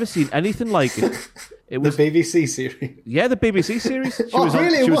 I've never seen anything like it. It was the BBC series. Yeah, the BBC series. She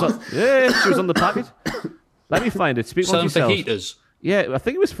really? She was on the package. Let me find it. Speak on yourself. Fajitas. Yeah, I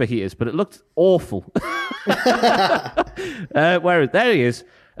think it was fajitas, but it looked awful. There he is.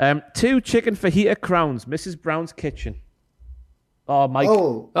 2 chicken fajita crowns, Mrs. Brown's kitchen. Oh, Mike.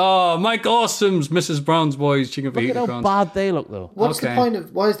 Oh, Mike Awesome's Mrs. Brown's Boys chicken Look fajita at how crowns. bad they look, though. What's the point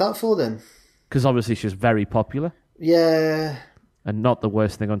of... Why is that for, then? Because obviously she's very popular. Yeah. And not the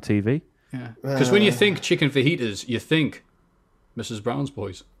worst thing on TV. Yeah. Because when you think chicken fajitas, you think Mrs. Brown's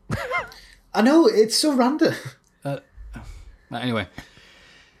Boys. I know, it's so random. Anyway.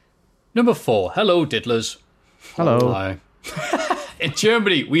 Number 4. Hello, diddlers. Hello. Hi. In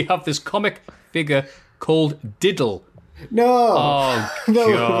Germany, we have this comic figure called Diddle. No. Oh,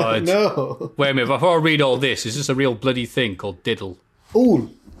 No, God. no. Wait a minute, before I read all this, is this a real bloody thing called Diddle? Ooh.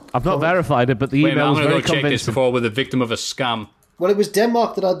 I've not verified it, but the Wait a minute, email I'm was going to very go check this convincing. before we're the victim of a scam. Well, it was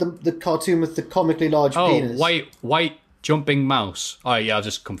Denmark that had the cartoon with the comically large penis. White jumping mouse. Oh, yeah, I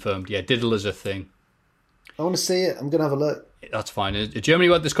just confirmed. Yeah, Diddle is a thing. I want to see it. I'm going to have a look. That's fine. In Germany,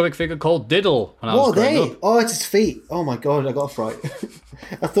 we had this comic figure called Diddle when I What was are growing they? up. Oh, it's his feet. Oh, my God, I got a fright.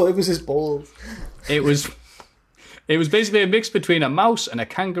 I thought it was his balls. It was basically a mix between a mouse and a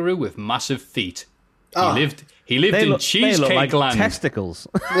kangaroo with massive feet. He lived in Cheesecake like Land. Testicles.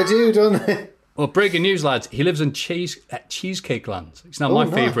 They do, don't they? Well, breaking news, lads. He lives in Cheesecake Land. It's now my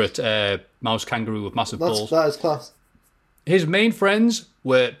favourite mouse kangaroo with massive balls. That is class. His main friends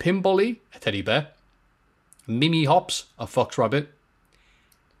were Pimbolly, a teddy bear, Mimi Hops, a fox rabbit.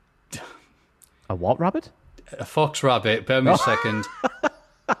 A what rabbit? A fox rabbit. Bear me a second.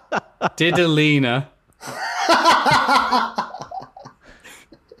 Diddlina.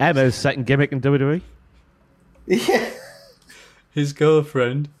 Emma's second gimmick in WWE. Yeah. His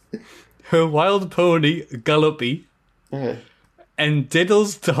girlfriend. Her wild pony, Gallopy. And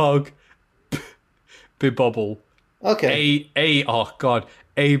Diddle's dog, Bibobble. Okay. A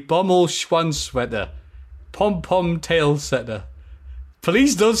Bommel Schwanzwetter. Pom Pom Tail Setter.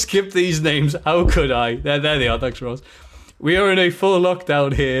 Please don't skip these names. How could I? There they are. Thanks, Ross. We are in a full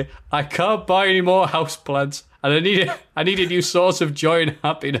lockdown here. I can't buy any more houseplants, and I need a new source of joy and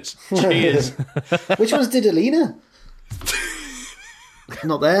happiness. Cheers. Which one's Didalina?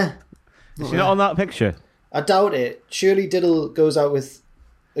 Not there. Is she not on that picture? I doubt it. Surely Diddle goes out with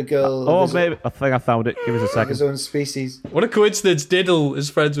a girl. Oh, maybe. I think I found it. Give us a second. His own species. What a coincidence. Diddle is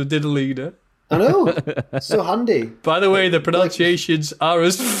friends with Didalina. I know. So handy. By the way, the pronunciations are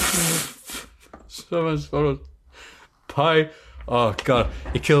as... Pie... Oh, God.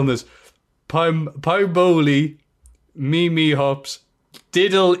 You're killing us. Pie Bowley, Mimi Hops,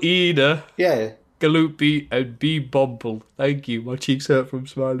 Diddle Ida, yeah, Galoopy, and B Bumble. Thank you. My cheeks hurt from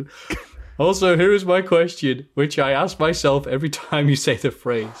smiling. Also, here is my question, which I ask myself every time you say the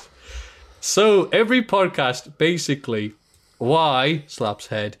phrase. So, every podcast, basically, why, slaps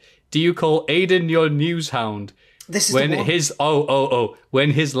head, do you call Aiden your news hound? This is when the one. his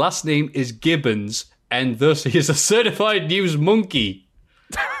when his last name is Gibbons, and thus he is a certified news monkey.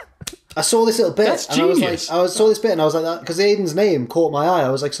 I saw this little bit. That's and genius. I saw this bit and I was like, that because Aiden's name caught my eye. I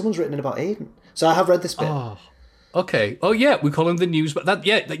was like, someone's written in about Aiden. So I have read this bit. Oh, okay. Oh, yeah, we call him the news. But that,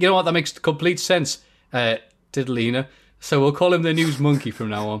 yeah, you know what? That makes complete sense, Diddlina. So we'll call him the news monkey from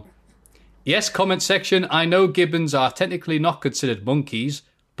now on. Yes, comment section. I know gibbons are technically not considered monkeys,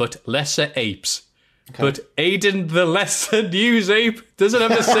 but lesser apes. Okay. But Aiden the lesser news ape doesn't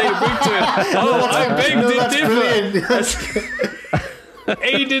have the same ring to it. Oh, I beg to differ.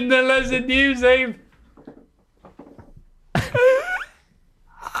 Aiden the lesser news ape.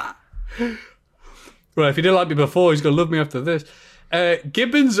 Right, if he didn't like me before, he's going to love me after this.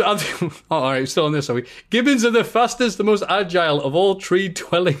 Gibbons are alright, still on this, are we? Gibbons are the fastest, the most agile of all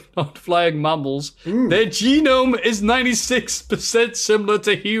tree-dwelling, not-flying mammals. Their genome is 96% similar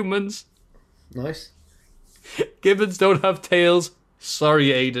to humans. Nice. Gibbons don't have tails. Sorry,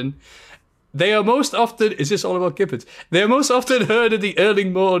 Aiden. They are most often... Is this all about gibbons? They are most often heard in the early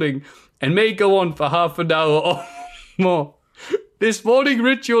morning and may go on for half an hour or more. This morning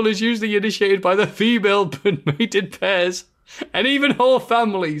ritual is usually initiated by the female but mated pairs and even whole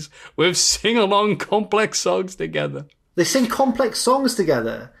families with sing-along complex songs together. They sing complex songs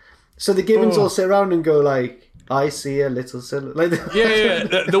together. So the gibbons all sit around and go like, I see a little silhouette. Like yeah.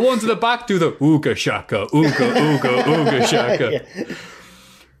 The ones in the back do the ooga shaka, ooga, ooga, ooga shaka. Yeah.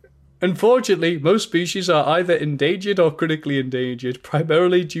 Unfortunately, most species are either endangered or critically endangered,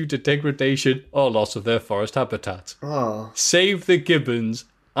 primarily due to degradation or loss of their forest habitats. Oh. Save the gibbons.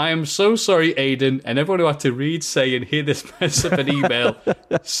 I am so sorry, Aiden, and everyone who had to read, say, and hear this mess of an email.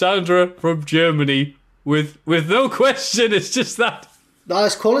 Sandra from Germany, with no question, it's just that.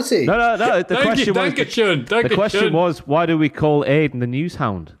 Nice quality. No. The question was, why do we call Aiden the news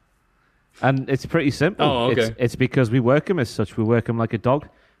hound? And it's pretty simple. Oh, okay. It's because we work him as such. We work him like a dog.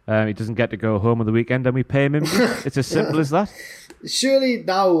 He doesn't get to go home on the weekend and we pay him. It's as simple as that. Surely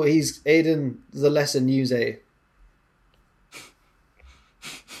now he's Aiden the lesser news ape.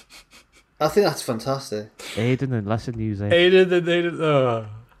 I think that's fantastic. Aiden and lesser news ape. Aiden. Oh.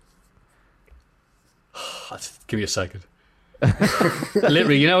 Give me a second.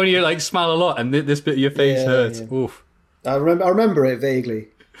 Literally, you know when you like smile a lot and this bit of your face hurts. Yeah. Oof. I remember it vaguely.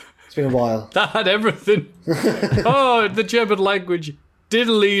 It's been a while. That had everything. Oh, the German language.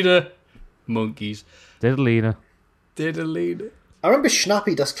 Diddleina. Monkeys. Diddleina. I remember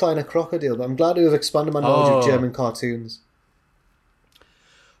Schnappi, Das Kleine Krokodil, but I'm glad to have expanded my knowledge of German cartoons.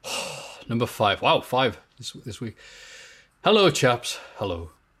 Number 5. Wow, 5 this week. Hello, chaps. Hello.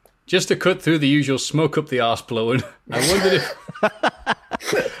 Just to cut through the usual smoke up the arse blowing,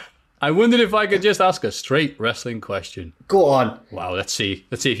 I wondered if I could just ask a straight wrestling question. Go on. Wow, let's see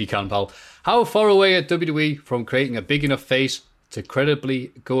if you can, pal. How far away are WWE from creating a big enough face to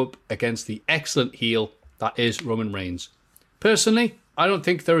credibly go up against the excellent heel that is Roman Reigns? Personally, I don't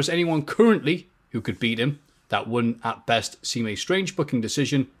think there is anyone currently who could beat him. That wouldn't at best seem a strange booking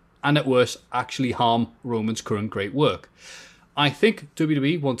decision, and at worst actually harm Roman's current great work. I think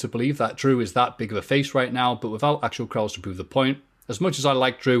WWE want to believe that Drew is that big of a face right now, but without actual crowds to prove the point. As much as I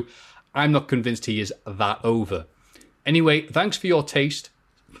like Drew, I'm not convinced he is that over. Anyway, thanks for your time,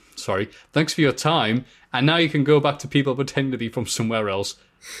 and now you can go back to people pretending to be from somewhere else.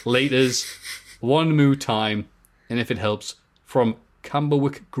 Laters, one moo time, and if it helps, from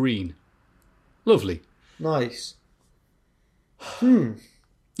Camberwick Green. Lovely. Nice. You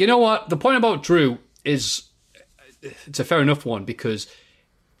know what? The point about Drew is, it's a fair enough one, because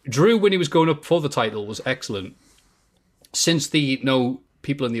Drew, when he was going up for the title, was excellent. Since the No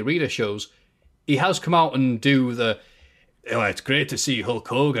People in the Arena shows, he has come out and do the oh, it's great to see Hulk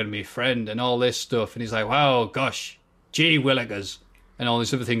Hogan, my friend, and all this stuff. And he's like, wow, gosh, gee willikers, and all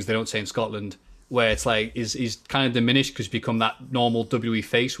these other things they don't say in Scotland, where it's like, he's kind of diminished because he's become that normal WWE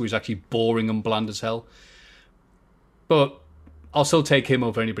face where he's actually boring and bland as hell. But I'll still take him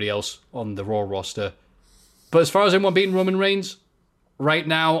over anybody else on the Raw roster. But as far as anyone beating Roman Reigns, right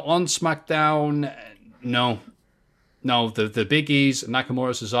now on SmackDown, no. No, the Big E's,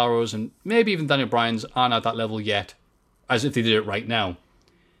 Nakamura, Cesaro's, and maybe even Daniel Bryan's aren't at that level yet, as if they did it right now.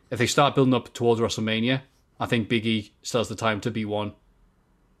 If they start building up towards WrestleMania, I think Big E still has the time to be one.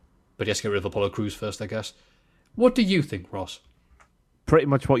 But he has to get rid of Apollo Crews first, I guess. What do you think, Ross? Pretty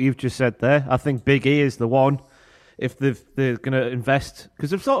much what you've just said there. I think Big E is the one. If they're going to invest,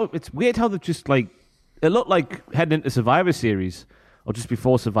 because it's weird how they've just it looked like heading into Survivor Series or just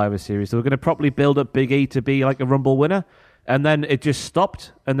before Survivor Series, they were going to properly build up Big E to be like a Rumble winner, and then it just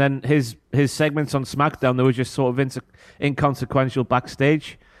stopped. And then his segments on SmackDown, they were just sort of inconsequential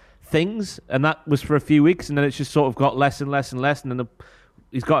backstage things, and that was for a few weeks, and then it's just sort of got less and less and less. And then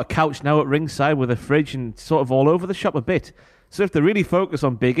he's got a couch now at ringside with a fridge and sort of all over the shop a bit. So if they really focus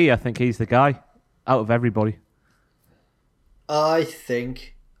on Big E, I think he's the guy out of everybody. I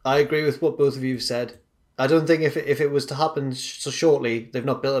agree with what both of you have said. I don't think if it was to happen so shortly, they've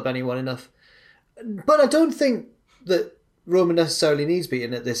not built up anyone enough. But I don't think that Roman necessarily needs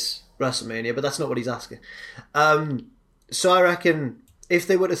beating at this WrestleMania, but that's not what he's asking. So I reckon if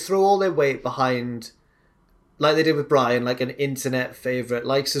they were to throw all their weight behind, like they did with Bryan, like an internet favourite,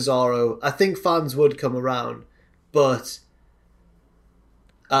 like Cesaro, I think fans would come around. But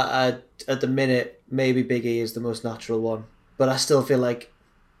at the minute, maybe Big E is the most natural one. But I still feel like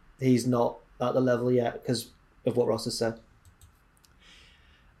he's not at the level yet because of what Ross has said.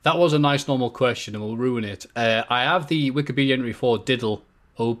 That was a nice normal question and we'll ruin it. I have the Wikipedia entry for Diddle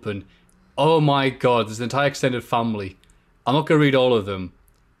open. Oh my god, there's an entire extended family. I'm not going to read all of them,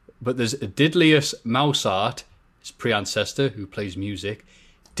 but there's Diddlius Mouseart, his pre-ancestor who plays music.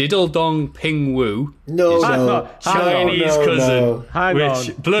 Diddle Dong Ping Wu, Chinese cousin,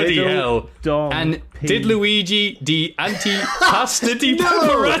 which bloody hell, and Didluigi di Antipasta di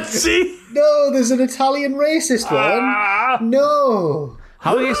Paparazzi. No, there's an Italian racist one. No.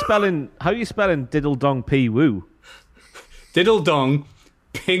 How are you spelling Diddle Dong P Wu? Diddle Dong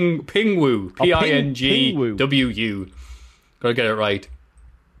Ping Wu, Pingwu. Gotta get it right.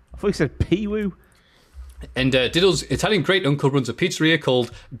 I thought you said P Wu. And Diddle's Italian great uncle runs a pizzeria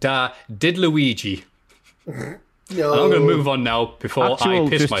called Da Didluigi. No. I'm going to move on now before I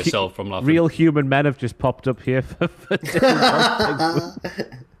piss myself from laughing. Real human men have just popped up here for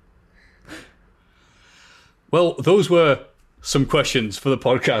Well, those were some questions for the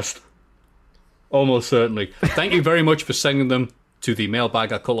podcast. Almost certainly. Thank you very much for sending them to the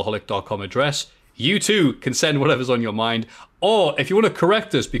mailbag@cultaholic.com address. You too can send whatever's on your mind. Or if you want to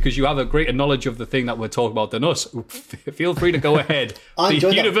correct us because you have a greater knowledge of the thing that we're talking about than us, feel free to go ahead. The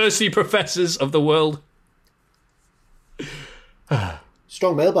university professors of the world.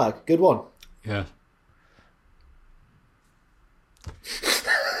 Strong mailbag. Good one. Yeah.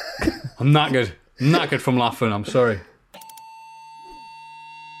 I'm not good. Not good from laughing. I'm sorry.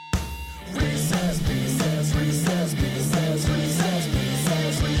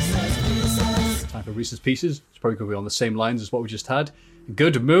 Time for Reese's Pieces. It's probably going to be on the same lines as what we just had.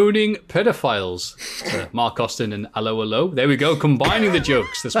 Good morning, pedophiles. Mark Austin and Allo. There we go. Combining the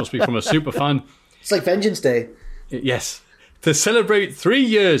jokes. This must be from a super fan. It's like Vengeance Day. Yes. To celebrate 3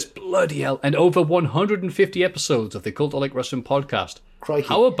 years, bloody hell, and over 150 episodes of the Cultaholic Wrestling Podcast. Crikey.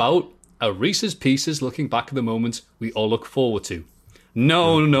 How about a Reese's Pieces looking back at the moments we all look forward to?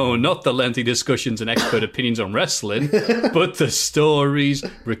 No, not the lengthy discussions and expert opinions on wrestling, but the stories,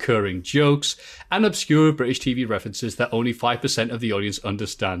 recurring jokes, and obscure British TV references that only 5% of the audience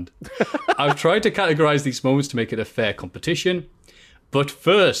understand. I've tried to categorize these moments to make it a fair competition, but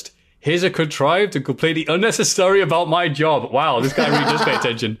first, here's a contrived and completely unnecessary story about my job. Wow, this guy really does pay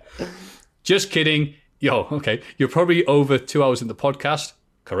attention. Just kidding. Okay, you're probably over 2 hours in the podcast,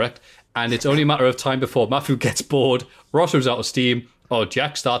 correct? And it's only a matter of time before Matthew gets bored, Ross runs out of steam, or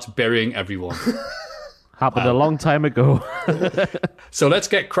Jack starts burying everyone. Happened a long time ago. So let's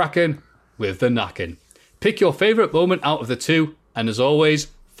get cracking with the knacking. Pick your favourite moment out of the two, and as always,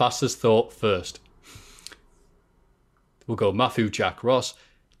 fastest thought first. We'll go Matthew, Jack, Ross.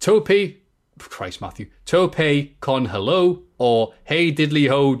 Tope con hello, or hey diddly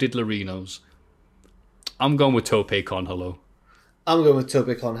ho diddlerinos. I'm going with Tope con hello. I'm going with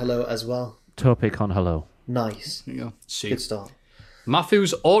Tope con hello as well. Tope con hello. Nice. There you go. See. Good start.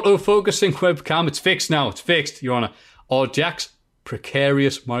 Matthew's auto-focusing webcam. It's fixed now. It's fixed, Your Honour. Or Jack's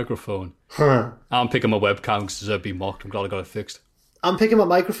precarious microphone. I'm picking my webcam because I've been mocked. I'm glad I got it fixed. I'm picking my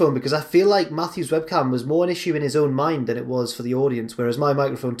microphone because I feel like Matthew's webcam was more an issue in his own mind than it was for the audience, whereas my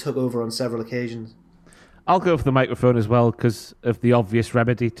microphone took over on several occasions. I'll go for the microphone as well because of the obvious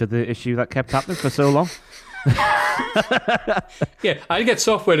remedy to the issue that kept happening for so long. Yeah, I get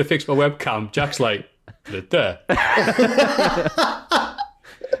software to fix my webcam. Jack's like, put it there.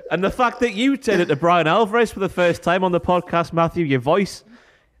 And the fact that you turned it to Brian Alvarez for the first time on the podcast, Matthew, your voice...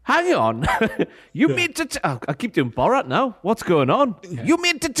 Hang on. You mean to... I keep doing Borat now. What's going on? You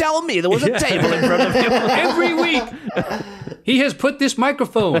mean to tell me there was a table in front of you? Every week. He has put this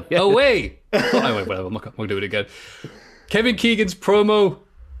microphone away. Anyway, whatever. I'm not going to do it again. Kevin Keegan's promo.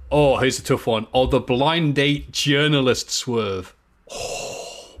 Oh, here's a tough one. Oh, the blind date journalist swerve.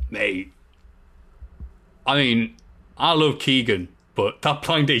 Oh, mate. I mean, I love Keegan, but that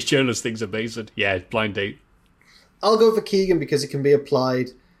blind date journalist thing's amazing. Yeah, blind date. I'll go for Keegan because it can be applied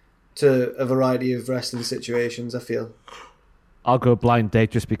to a variety of wrestling situations, I feel. I'll go blind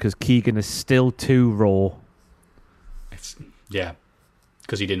date just because Keegan is still too raw. Yeah,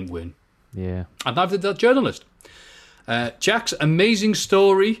 because he didn't win. Yeah. And neither did that journalist. Jack's amazing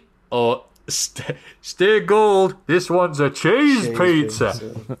story, or stay gold, this one's a cheese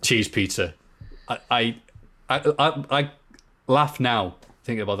pizza. Cheese pizza. I laugh now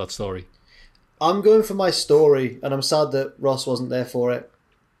thinking about that story. I'm going for my story, and I'm sad that Ross wasn't there for it.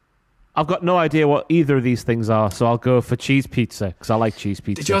 I've got no idea what either of these things are, so I'll go for cheese pizza, because I like cheese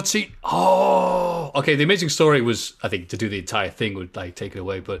pizza. Did you not see... Oh! Okay, the amazing story was, I think, to do the entire thing would like take it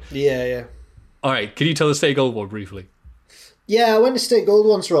away, but... Yeah. All right, can you tell the Stay Gold one briefly? Yeah, I went to State Gold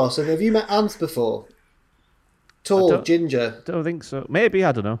once, Ross, and have you met Ant before? Tall, ginger. Don't think so. Maybe,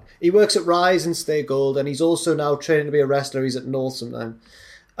 I don't know. He works at Rise and Stay Gold, and he's also now training to be a wrestler. He's at North sometime.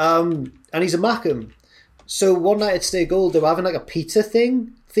 And he's a Mackem. So one night at Stay Gold, they were having like a pizza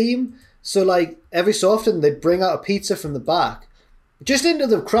theme. So like every so often they'd bring out a pizza from the back, just into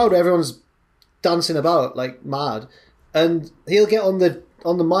the crowd. Everyone's dancing about like mad, and he'll get on the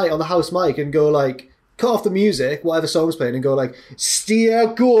mic, on the house mic, and go like, cut off the music, whatever song's playing, and go like, Stay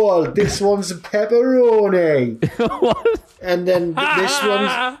Gold, this one's a pepperoni. What? And then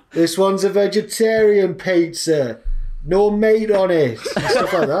this one's a vegetarian pizza. No meat on it, and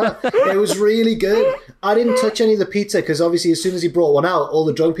stuff like that. It was really good. I didn't touch any of the pizza because obviously as soon as he brought one out, all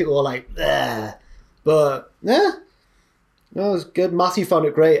the drunk people were like, "Ugh." But yeah, no, it was good. Matthew found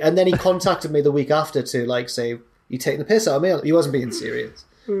it great, and then he contacted me the week after to like say, "You taking the piss out of me?" He wasn't being serious.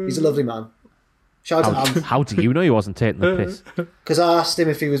 He's a lovely man. Shout out to Ant. How do you know he wasn't taking the piss? Because I asked him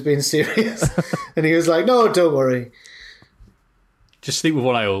if he was being serious, and he was like, "No, don't worry. Just sleep with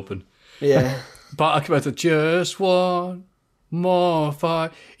one eye open." Yeah. But I come out to just one more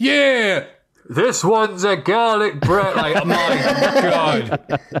fight. Yeah, this one's a garlic bread. Like, my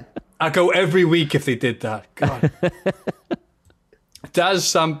God. I go every week if they did that. God. Daz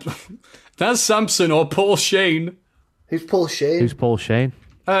Sampson or Paul Shane. Who's Paul Shane? Who's Paul Shane?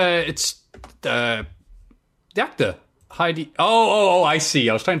 It's the actor. Heidi. Oh, I see.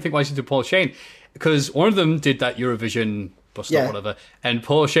 I was trying to think why she did Paul Shane. Because one of them did that Eurovision bust or whatever. And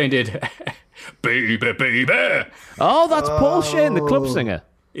Paul Shane did... Baby, baby. Oh, that's Paul Shane, the club singer.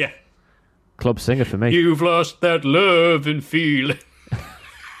 Yeah. Club singer for me. You've lost that love and feeling.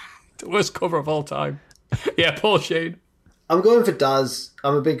 The worst cover of all time. Yeah, Paul Shane. I'm going for Daz.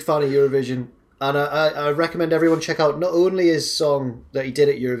 I'm a big fan of Eurovision. And I recommend everyone check out not only his song that he did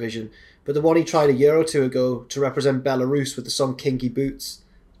at Eurovision, but the one he tried a year or two ago to represent Belarus with the song Kinky Boots.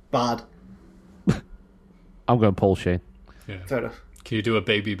 Bad. I'm going Paul Shane. Yeah. Fair enough. Can you do a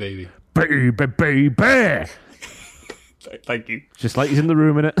baby, baby? Baby, baby. Thank you. Just like he's in the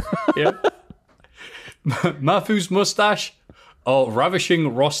room, innit? Yeah. Mafu's mustache or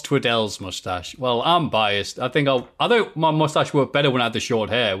ravishing Ross Twiddell's mustache? Well, I'm biased. I think my mustache worked better when I had the short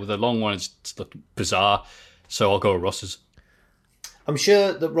hair. With the long one, it's looked bizarre. So I'll go with Ross's. I'm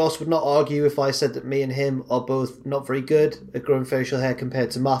sure that Ross would not argue if I said that me and him are both not very good at growing facial hair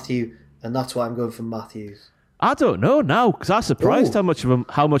compared to Matthew, and that's why I'm going for Matthew's. I don't know now because I was surprised how much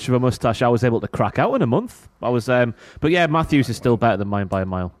of a mustache I was able to crack out in a month. I was, but yeah, Matthews is still better than mine by a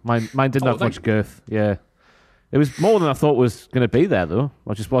mile. Mine didn't have much girth. Yeah, it was more than I thought was going to be there though.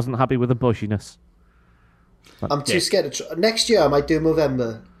 I just wasn't happy with the bushiness. I'm too scared to try. Next year I might do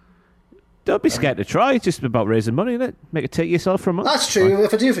Movember. Don't be scared to try. It's just about raising money, isn't it? Make it take yourself for a month. That's true.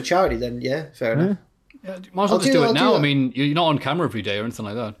 If I do it for charity, then yeah, fair enough. Yeah, might as well just do it now. I mean, you're not on camera every day or anything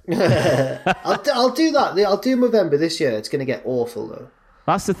like that. I'll do that. I'll do Movember this year. It's going to get awful, though.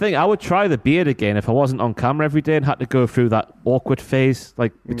 That's the thing. I would try the beard again if I wasn't on camera every day and had to go through that awkward phase,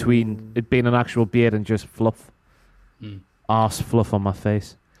 like between it being an actual beard and just fluff. arse fluff on my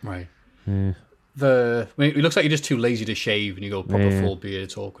face. Right. Yeah. It looks like you're just too lazy to shave and you go proper full beard.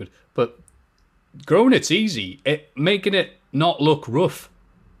 It's awkward. But growing it's easy. Making it not look rough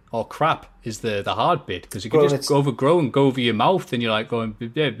or crap is the hard bit, because you can just overgrow and go over your mouth and you're like going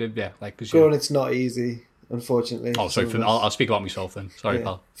like. Growing it's not easy, unfortunately. Oh, sorry. I'll speak about myself then. Sorry,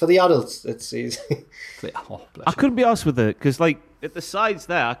 pal. For the adults, it's easy. I couldn't be asked with it because, like, at the sides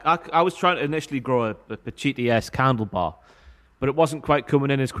there, I was trying to initially grow a Pachiti-esque handlebar, but it wasn't quite coming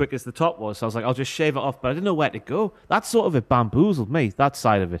in as quick as the top was. So I was like, I'll just shave it off, but I didn't know where to go. That sort of it bamboozled me. That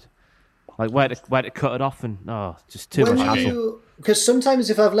side of it, like where to cut it off, and just too much hassle. Because sometimes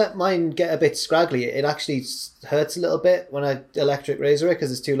if I've let mine get a bit scraggly, it actually hurts a little bit when I electric razor it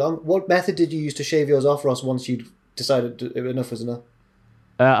because it's too long. What method did you use to shave yours off, Ross, once you decided enough was enough?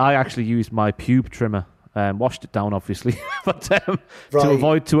 I actually used my pube trimmer. Washed it down, obviously, but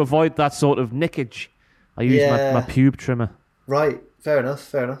to avoid that sort of nickage, I used my pube trimmer. Right, fair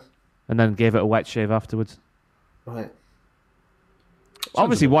enough. And then gave it a wet shave afterwards. Right.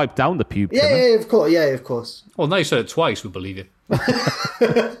 Obviously, wiped down the pube trimmer. Yeah, of course. Well, now you said it twice, we believe you.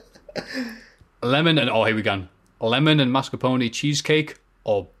 Lemon and here we go. Lemon and mascarpone cheesecake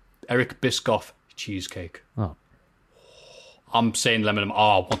or Eric Biscoff cheesecake. Oh, I'm saying lemon.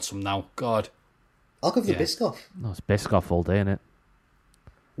 I want some now. God. I'll go for the Biscoff. No, it's Biscoff all day, innit?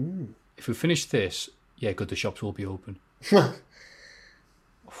 If we finish this, good, the shops will be open.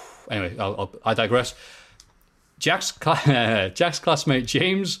 Anyway, I digress. Jack's classmate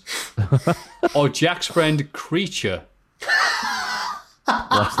James or Jack's friend Creature.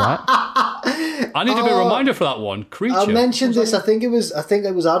 What's that? I need a bit of a reminder for that one. Creature. I mentioned this. I think it was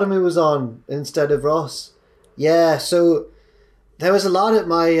Adam who was on instead of Ross. Yeah, so there was a lad at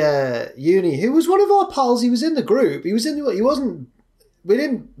my uni who was one of our pals. He was in the group. He wasn't. We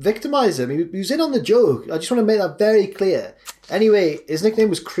didn't victimise him. He was in on the joke. I just want to make that very clear. Anyway, his nickname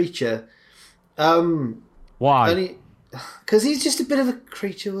was Creature. Why? Because he's just a bit of a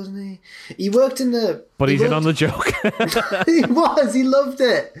creature, wasn't he? He worked in the... But he's in on the joke. He was. He loved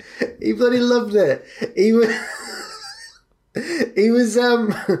it. He bloody loved it. He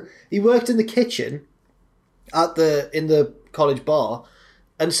worked in the kitchen in the college bar,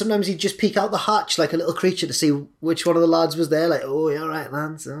 and sometimes he'd just peek out the hatch like a little creature to see which one of the lads was there. Like, oh, you're all right,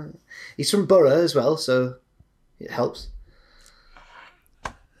 lads. He's from Borough as well, so it helps.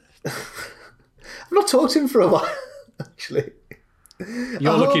 I've not talked to him for a while, actually.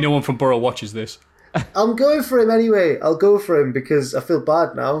 You're lucky no one from Borough watches this. I'm going for him anyway. I'll go for him because I feel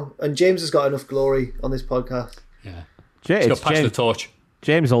bad now. And James has got enough glory on this podcast. Yeah. He's got to pass the torch.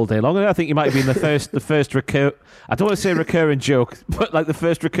 James all day long. I think you might have been the first I don't want to say recurring joke, but like the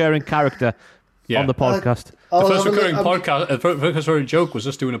first recurring character on the podcast. The first recurring joke was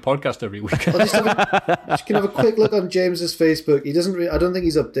us doing a podcast every week. Just can have a quick look on James's Facebook. He doesn't. I don't think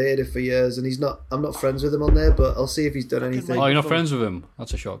he's updated it for years, and I'm not friends with him on there. But I'll see if he's done anything. Oh, you're not friends with him?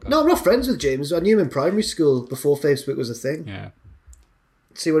 That's a shock. No, I'm not friends with James. I knew him in primary school before Facebook was a thing. Yeah.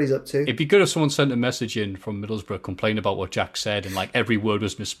 See what he's up to. It'd be good if someone sent a message in from Middlesbrough complaining about what Jack said and like every word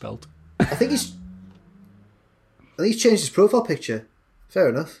was misspelled. I think he's changed his profile picture. Fair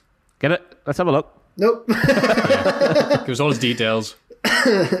enough. Get it? Let's have a look. Nope. Give us all his details.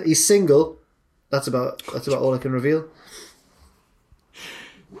 He's single. That's about all I can reveal.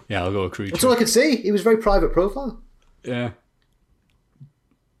 Yeah, I'll go with Creature. That's all I could see. He was very private profile. Yeah.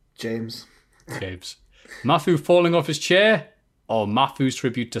 James. Matthew falling off his chair or Matthew's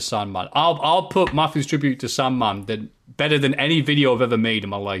tribute to Sandman? I'll put Matthew's tribute to Sandman better than any video I've ever made in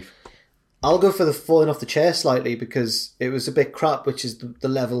my life. I'll go for the falling off the chair slightly because it was a bit crap, which is the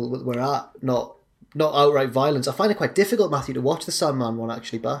level we're at, not outright violence. I find it quite difficult, Matthew, to watch the Sandman one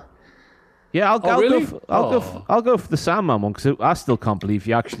actually back. Yeah, I'll go for the Sandman one because I still can't believe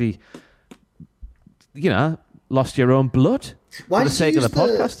you actually, lost your own blood for the sake of the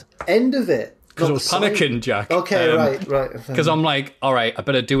podcast. End of it. Because I was panicking, Jack. Okay, right. Because I'm like, all right, I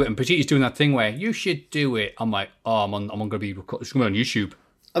better do it. And Pachiti's doing that thing where you should do it. I'm like, I'm going to be recording. It's going to be on YouTube.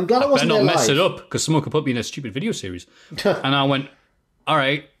 I'm glad I wasn't there live. Better not mess live. it up because someone could put me in a stupid video series. And I went, all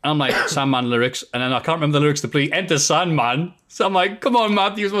right. I'm like, Sandman lyrics. And then I can't remember the lyrics to play Enter Sandman. So I'm like, come on,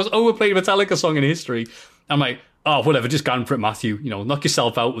 Matthew. It's the most overplayed Metallica song in history. I'm like, oh, whatever. Just go for it, Matthew. Knock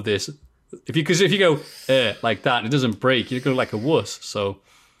yourself out with this. Because if you go like that and it doesn't break, you're going to look like a wuss. So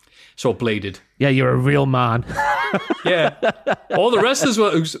bladed. Yeah, you're a real man. Yeah. All the rest of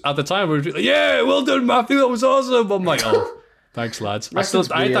us at the time were like, yeah, well done, Matthew. That was awesome. I'm like, oh, thanks, lads. I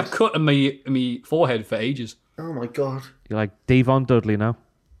had that cut in my forehead for ages. Oh, my God. You're like Devon Dudley now.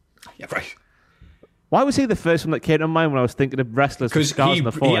 Yeah, right. Why was he the first one that came to mind when I was thinking of wrestlers with scars on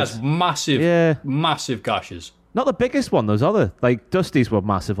the forehead? He has massive gashes. Not the biggest one, those other. Like, Dusty's were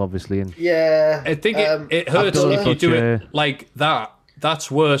massive, obviously. And Yeah. I think it hurts if you do it like that.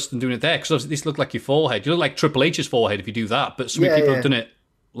 That's worse than doing it there, because this look like your forehead. You look like Triple H's forehead if you do that, but so many people have done it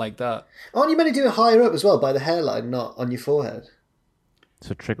like that. Aren't you meant to do it higher up as well, by the hairline, not on your forehead?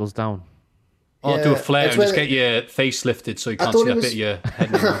 So it trickles down. Or do a flare and just get your face lifted so you can't see that bit of your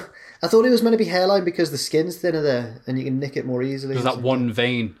head anymore. I thought it was meant to be hairline because the skin's thinner there and you can nick it more easily. There's that one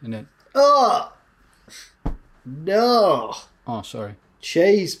vein in it. Oh! No! Oh, sorry.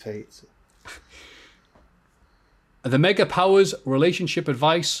 Cheese pizza. The Mega Powers relationship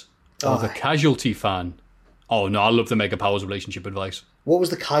advice or the Casualty fan? Oh, no, I love the Mega Powers relationship advice. What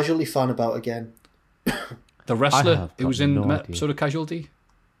was the Casualty fan about again? The wrestler who was in the episode of Casualty?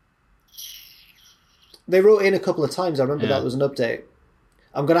 They wrote in a couple of times. I remember that was an update.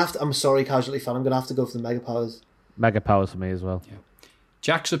 I'm sorry, Casualty fan. I'm going to have to go for the Mega Powers. Mega Powers for me as well. Yeah.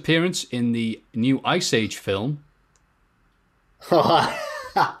 Jack's appearance in the new Ice Age film.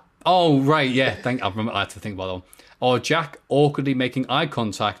 Oh, right, yeah. I remember. I had to think about that one. Or Jack awkwardly making eye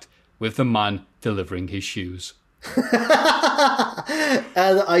contact with the man delivering his shoes. The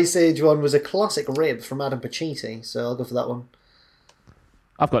Ice Age one was a classic rib from Adam Pacitti, so I'll go for that one.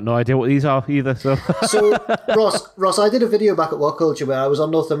 I've got no idea what these are either. So, Ross, I did a video back at What Culture where I was on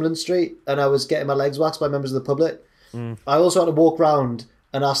Northumberland Street and I was getting my legs waxed by members of the public. I also had to walk round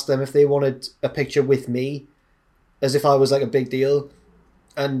and ask them if they wanted a picture with me, as if I was like a big deal.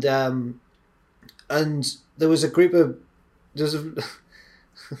 And there was a group of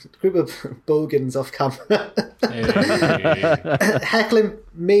bogans off camera heckling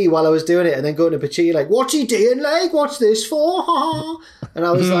me while I was doing it, and then going to Pacitti like, "What's he doing, like? What's this for?" And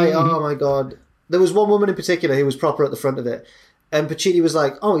I was like, "Oh my god!" There was one woman in particular who was proper at the front of it, and Pacitti was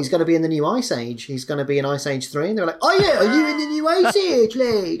like, "Oh, he's going to be in the new Ice Age. He's going to be in Ice Age 3." And they were like, "Oh yeah, are you in the new Ice Age,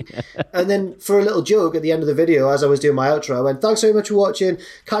 like?" And then for a little joke at the end of the video, as I was doing my outro, I went, "Thanks very much for watching.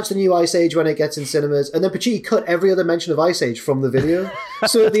 Catch the new Ice Age when it gets in cinemas." And then Pacitti cut every other mention of Ice Age from the video.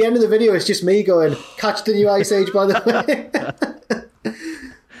 So at the end of the video, it's just me going, "Catch the new Ice Age, by the way."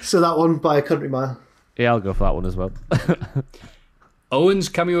 So that one by a country mile. Yeah, I'll go for that one as well. Owen's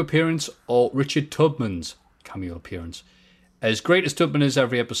cameo appearance or Richard Tubman's cameo appearance? As great as Tubman is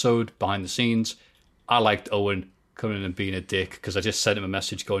every episode behind the scenes, I liked Owen coming in and being a dick, because I just sent him a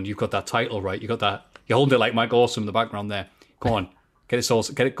message going, "You've got that title right. You got that. You're holding it like Mike Awesome in the background there. Go on, get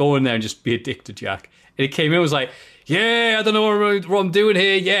it going there and just be a dick to Jack." And he came in and was like, "Yeah, I don't know what I'm doing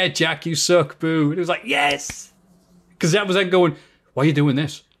here. Yeah, Jack, you suck, boo." And it was like, yes, because that was then going, "Why are you doing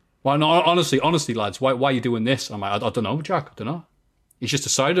this? Why not? Honestly, lads, why are you doing this?" I'm like, I don't know, Jack. I don't know. He's just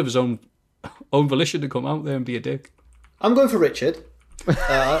decided of his own volition to come out there and be a dick. I'm going for Richard.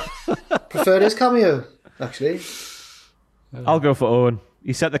 Preferred his cameo, actually. I'll go for Owen.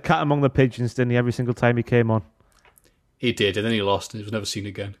 He set the cat among the pigeons, didn't he, every single time he came on? He did, and then he lost, and he was never seen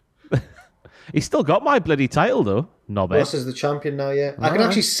again. He's still got my bloody title, though. Knobhead. Ross is the champion now, yeah. I can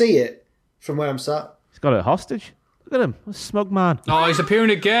actually see it from where I'm sat. He's got it hostage. Look at him. A smug man. Oh, he's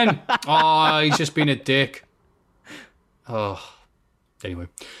appearing again. Oh, he's just been a dick. Oh. Anyway.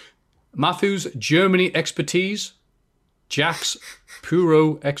 Matthew's Germany expertise. Jack's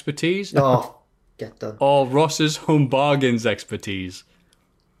Puro expertise. Oh, get done. Or Ross's Home Bargains expertise.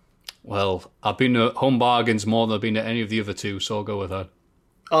 Well, I've been to Home Bargains more than I've been to any of the other two, so I'll go with that.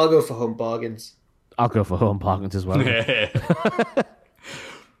 I'll go for Home Bargains. I'll go for Home Bargains as well.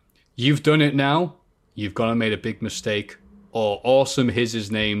 You've done it now. You've gone and made a big mistake. Or awesome, his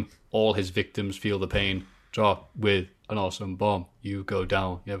name. All his victims feel the pain. Drop with an awesome bomb. You go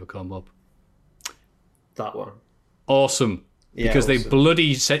down, you never come up. That one. Awesome. Yeah, because awesome. they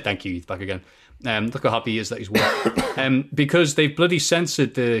bloody said... Thank you, he's back again. Look how happy he is that he's won. Because they bloody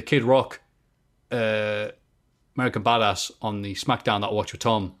censored the Kid Rock American Badass on the SmackDown that I watched with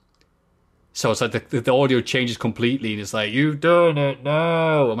Tom. So it's like the audio changes completely and it's like, "You've done it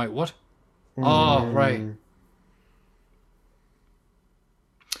now." I'm like, what? Oh, right.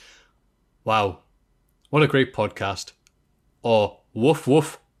 Wow. What a great podcast. Or woof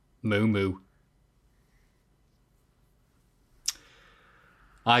woof moo moo.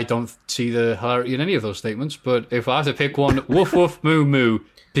 I don't see the hilarity in any of those statements, but if I have to pick one, woof woof moo moo,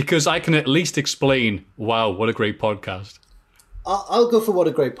 because I can at least explain, wow, what a great podcast. I'll go for what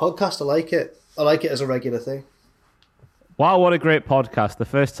a great podcast. I like it. I like it as a regular thing. Wow, what a great podcast. The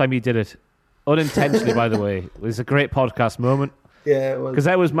first time you did it, unintentionally, by the way, it was a great podcast moment. Yeah, it was. Because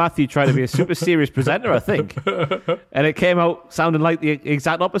that was Matthew trying to be a super serious presenter, I think. And it came out sounding like the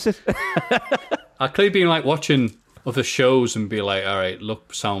exact opposite. I could have been like watching other shows and be like, all right,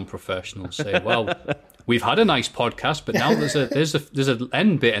 look, sound professional. Say, well, we've had a nice podcast, but now there's an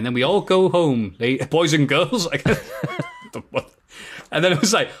end bit, and then we all go home, boys and girls. And then it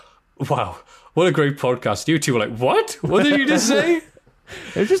was like, wow, what a great podcast. You two were like, what? What did you just say?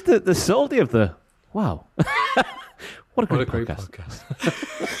 It was just the subtlety of the wow. What a great podcast.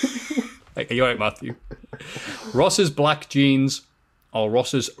 Are you all right, Matthew? Ross's black jeans or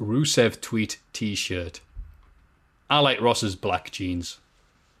Ross's Rusev tweet t-shirt? I like Ross's black jeans.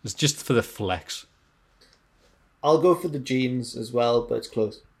 It's just for the flex. I'll go for the jeans as well, but it's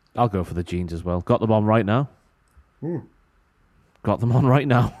close. I'll go for the jeans as well. Got them on right now. Hmm. Got them on right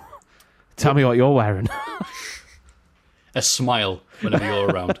now. Tell me what you're wearing. A smile whenever you're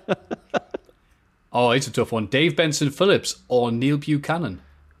around. Oh, it's a tough one. Dave Benson Phillips or Neil Buchanan?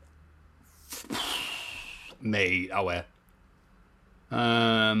 Mate, I wear.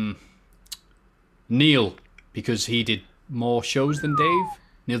 Neil, because he did more shows than Dave.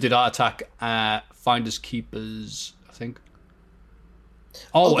 Neil did Art Attack, Finders Keepers, I think.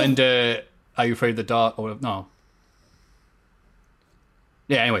 Oh, and Are You Afraid of the Dark? Or no.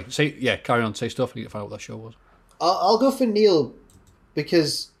 Yeah, anyway, carry on, say stuff. I need to find out what that show was. I'll go for Neil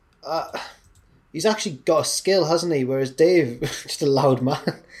because he's actually got a skill, hasn't he? Whereas Dave, just a loud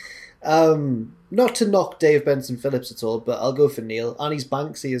man. Not to knock Dave Benson Phillips at all, but I'll go for Neil. And he's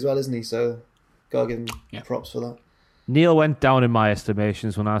Banksy as well, isn't he? So, gotta give him props for that. Neil went down in my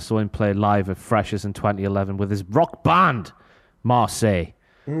estimations when I saw him play live at Freshers in 2011 with his rock band, Marseille.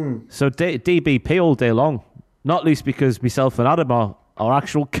 So DBP all day long. Not least because myself and Adam are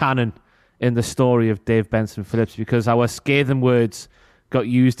actual canon in the story of Dave Benson Phillips, because our scathing words got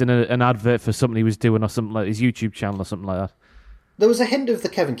used in an advert for something he was doing or something like his YouTube channel or something like that. There was a hint of the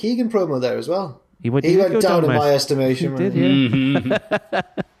Kevin Keegan promo there as well. He went go down in my estimation. He did,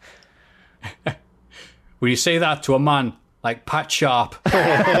 yeah. Will you say that to a man like Pat Sharp?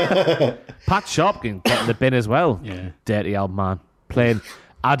 Pat Sharp can get in the bin as well. Yeah. Dirty old man. Playing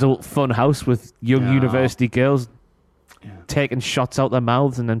adult fun house with young university girls, taking shots out their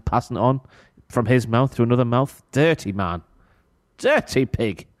mouths and then passing it on from his mouth to another mouth. Dirty man. Dirty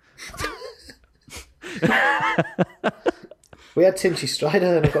pig. We had Tinchy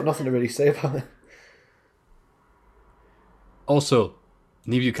Strider and I've got nothing to really say about it. Also,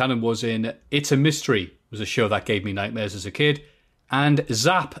 Neil Buchanan was in It's a Mystery. It was a show that gave me nightmares as a kid. And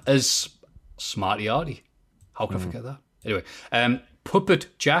Zap as Smarty Artie. How can I forget that? Anyway, Puppet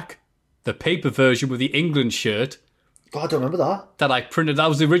Jack, the paper version with the England shirt. God, I don't remember that. That I printed. That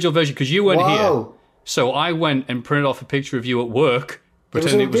was the original version because you weren't here. So I went and printed off a picture of you at work,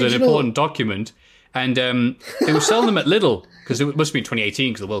 pretending it was an important document. And they were selling them at Lidl because it must have been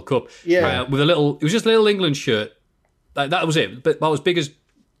 2018 because of the World Cup. Yeah. With it was just a little England shirt. That was it. But about as big as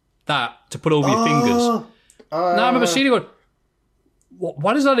that to put over your fingers. Now I remember seeing it going,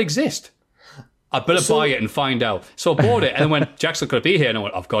 why does that exist? I better buy it and find out. So I bought it and then went, Jack's not going to be here. And I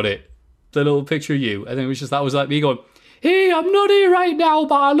went, I've got it. The little picture of you. And then it was just, that was like me going, hey, I'm not here right now,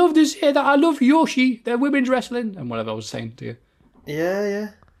 but I love to say that I love Yoshi, the women's wrestling, and whatever I was saying to you.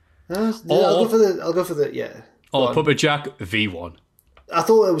 Yeah. I'll go for the Or Puppet Jack V1. I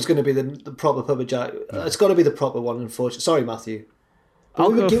thought it was going to be the proper Puppet Jack. It's got to be the proper one, unfortunately. Sorry, Matthew.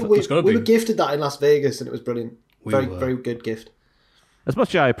 We were gifted that in Las Vegas, and it was brilliant. Very good gift. As much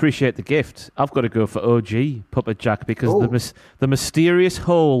as I appreciate the gift, I've got to go for OG Puppet Jack because the mysterious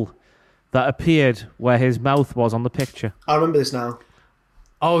hole that appeared where his mouth was on the picture. I remember this now.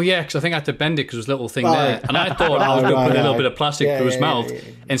 Oh, yeah, because I think I had to bend it because there was a little thing there. And I thought I was going to put a little bit of plastic through his mouth. Yeah.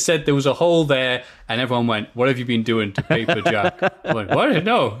 Instead, there was a hole there, and everyone went, what have you been doing to Paper Jack? I went, what?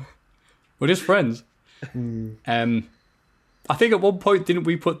 No. We're just friends. I think at one point, didn't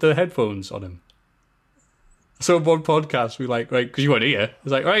we put the headphones on him? So in one podcast, we right, because you weren't here. It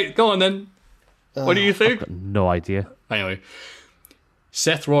was like, right, go on then. What do you think? I've got no idea. Anyway.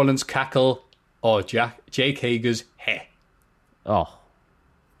 Seth Rollins' cackle or Jake Hager's hair? Oh.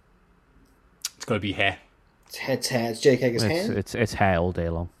 It's got to be hair. It's hair. It's Jake Hager's hair? It's hair all day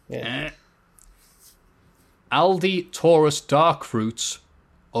long. Yeah. Aldi Taurus Dark Fruits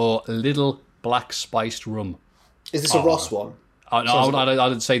or Little Black Spiced Rum? Is this a Ross one?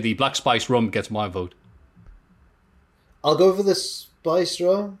 I'd say the Black Spiced Rum gets my vote. I'll go for the spice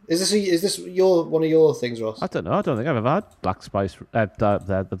rum. Is this one of your things, Ross? I don't know. I don't think I've ever had black spice.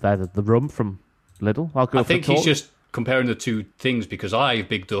 The rum from Lidl. I think he's just comparing the two things because I've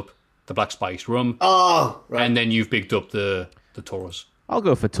bigged up the Black Spiced Rum. Oh, right. And then you've bigged up the Taurus. I'll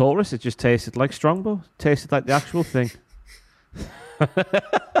go for Taurus. It just tasted like Strongbow. Tasted like the actual thing.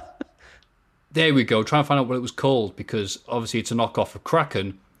 There we go. Try and find out what it was called because obviously it's a knockoff of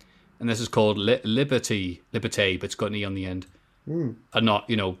Kraken. And this is called Liberté, but it's got an E on the end. And not,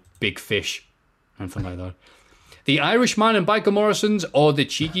 big fish. anything like that. The Irishman in Michael Morrison's or the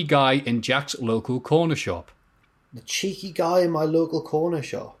cheeky guy in Jack's local corner shop? The cheeky guy in my local corner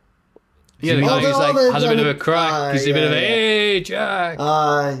shop. Yeah, the guy who's like, has a bit of a crack. He's a bit of a, hey, Jack.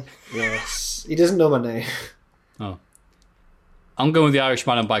 Yes. He doesn't know my name. Oh. I'm going with the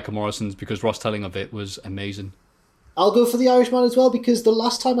Irishman and Michael Morrison's because Ross telling of it was amazing. I'll go for the Irishman as well because the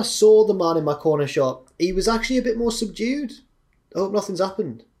last time I saw the man in my corner shop, he was actually a bit more subdued. I hope nothing's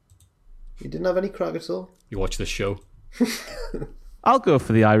happened. He didn't have any crack at all. You watch this show. I'll go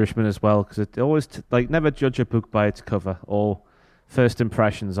for the Irishman as well because it always never judge a book by its cover, or first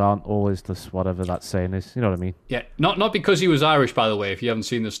impressions aren't always just whatever that saying is. You know what I mean? Yeah, not because he was Irish, by the way. If you haven't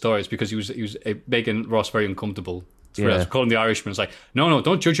seen the story, it's because he was making Ross very uncomfortable. So calling the Irishman, it's like, no,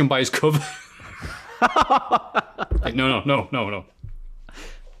 don't judge him by his cover. Like, no.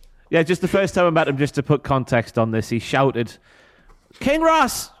 Yeah, just the first time I met him, just to put context on this, he shouted, "King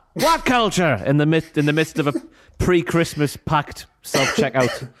Ross, what culture?" in the midst of a pre-Christmas packed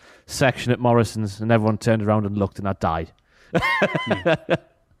self-checkout section at Morrison's, and everyone turned around and looked, and I died.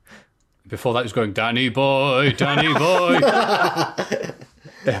 Before that, he was going, Danny boy.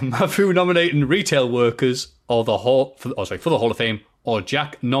 Mafu nominating retail workers or for the Hall of Fame, or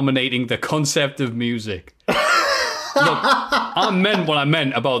Jack nominating the concept of music. Look, I meant what I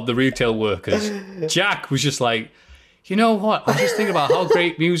meant about the retail workers. Jack was just like, you know what? I'm just thinking about how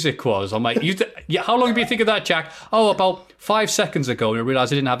great music was. I'm like, how long have you been thinking of that, Jack? Oh, about 5 seconds ago, and I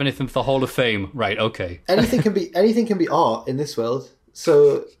realised I didn't have anything for the Hall of Fame. Right, okay. Anything can be art in this world.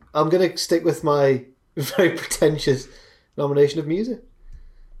 So I'm going to stick with my very pretentious nomination of music.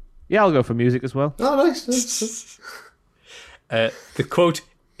 Yeah, I'll go for music as well. Oh, nice. The quote,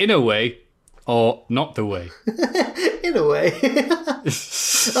 in a way, or not the way. In a way.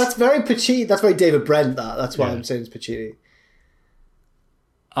 That's very Pacini. That's very David Brent, that's why I'm saying it's Pacini.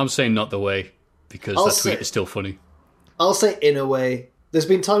 I'm saying not the way, because that tweet is still funny. I'll say in a way. There's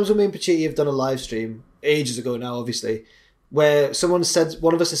been times when me and Pacini have done a live stream, ages ago now, obviously, where one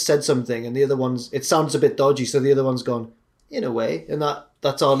of us has said something, and the other it sounds a bit dodgy, so the other one's gone, in a way, and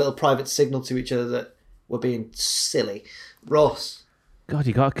that's our little private signal to each other that we're being silly. Ross. God,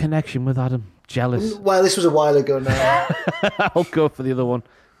 you got a connection with Adam. Jealous. Well, this was a while ago now. I'll go for the other one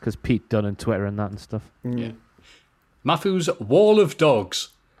because Pete Dunne and Twitter and that and stuff. Yeah. Mafu's Wall of Dogs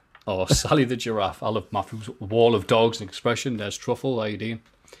or Sally the Giraffe. I love Mafu's Wall of Dogs, an expression. There's Truffle. How you doing?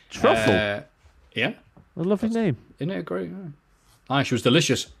 Truffle? Yeah. A lovely name. Isn't it great? Yeah. She was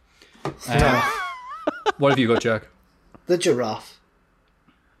delicious. What have you got, Jack? The giraffe.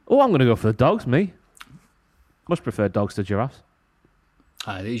 Oh, I'm going to go for the dogs, me. Much prefer dogs to giraffes.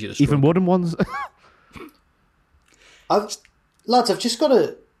 Easier to stroke. Even wooden ones. Lads, I've just got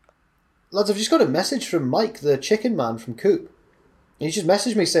a message from Mike, the chicken man from Coop. And he's just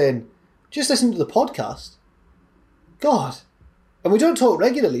messaged me saying, just listen to the podcast. God. And we don't talk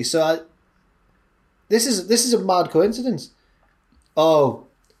regularly, so this is a mad coincidence. Oh,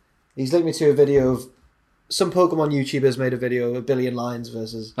 he's linked me to a video of some Pokemon YouTubers made a video of 1 billion lines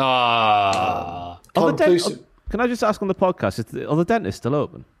versus... conclusive. Can I just ask on the podcast, are the dentists still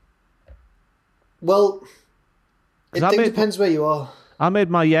open? Well, it depends where you are. I made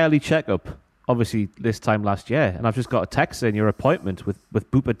my yearly checkup, obviously, this time last year, and I've just got a text saying your appointment with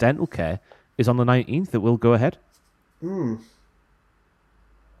Bupa Dental Care is on the 19th. It will go ahead.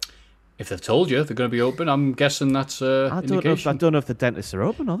 If they've told you they're going to be open, I'm guessing that's indication. I don't know if the dentists are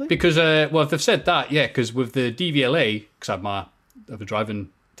open, are they? Because, if they've said that, yeah, because with the DVLA, because I have a driving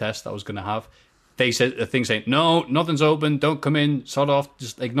test that I was going to have, they said a thing saying, no, nothing's open, don't come in, sort off,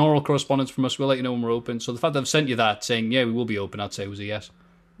 just ignore all correspondence from us, we'll let you know when we're open. So the fact that they've sent you that saying, yeah, we will be open, I'd say it was a yes.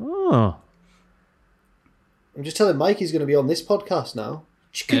 Oh. I'm just telling Mike he's going to be on this podcast now.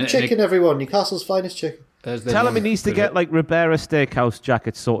 Chicken, everyone, Newcastle's finest chicken. Tell him he needs to get Ribera Steakhouse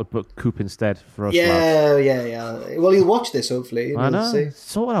jackets sorted, but Coop instead for us. Yeah. Well, he'll watch this, hopefully. I know. See.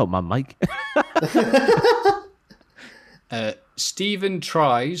 Sort it out, man, Mike. Stephen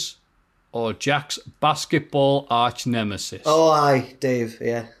tries... or Jack's basketball arch nemesis. Oh, aye, Dave,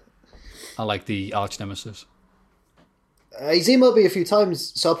 yeah. I like the arch nemesis. He's emailed me a few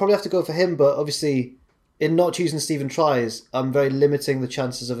times, so I'll probably have to go for him, but obviously, in not choosing Stephen Tries, I'm very limiting the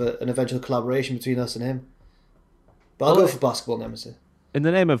chances of an eventual collaboration between us and him. But I'll go for basketball nemesis. In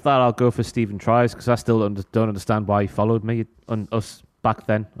the name of that, I'll go for Stephen Tries, because I still don't understand why he followed me and us back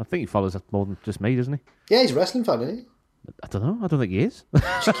then. I think he follows us more than just me, doesn't he? Yeah, he's a wrestling fan, isn't he? I don't know. I don't think he is.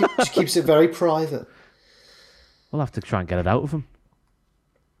 Just keeps it very private. We'll have to try and get it out of him.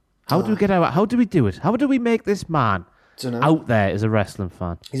 How do we get out? How do we do it? How do we make this man out there as a wrestling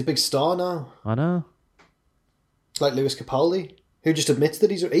fan? He's a big star now. I know. It's like Lewis Capaldi. Who just admits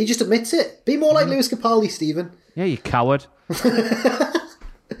that he just admits it. Be more like Lewis Capaldi, Stephen. Yeah, you coward.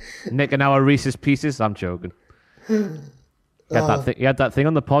 Nicking our Reese's Pieces. I'm joking. He had that thing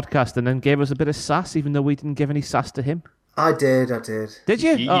on the podcast and then gave us a bit of sass, even though we didn't give any sass to him. I did. Did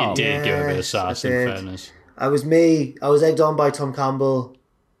you? You did give a bit of sass, in fairness. I was me. I was egged on by Tom Campbell.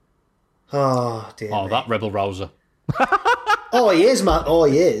 Oh, dear. Oh, that rebel rouser. Oh, he is, man. Oh,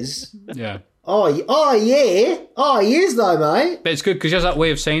 he is. Yeah. Oh, yeah. Oh, he is, though, mate. But it's good because he has that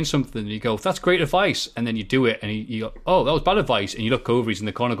way of saying something and you go, that's great advice. And then you do it and you go, oh, that was bad advice. And you look over, he's in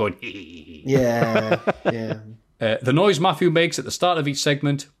the corner going, yeah. The noise Matthew makes at the start of each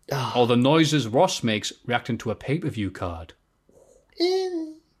segment, or the noises Ross makes reacting to a pay-per-view card.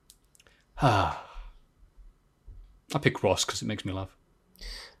 I pick Ross because it makes me laugh.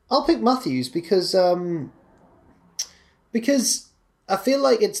 I'll pick Matthews because I feel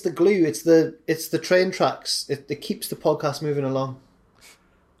like it's the glue, it's the train tracks. It keeps the podcast moving along.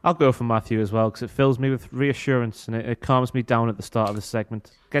 I'll go for Matthew as well because it fills me with reassurance and it calms me down at the start of the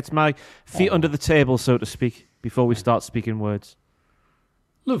segment. Gets my feet under the table, so to speak, before we start speaking words.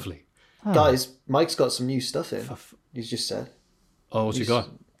 Lovely. Guys, Mike's got some new stuff in. He's just said. Oh, what's he got?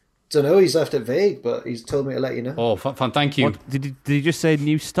 Don't know, he's left it vague, but he's told me to let you know. Oh, thank you. What, did he just say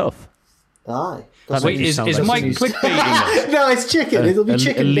new stuff? Aye. Wait, is Mike clickbaiting? No, it's chicken. It'll be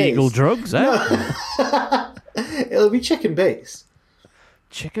chicken illegal based. drugs, eh? No. It'll be chicken based.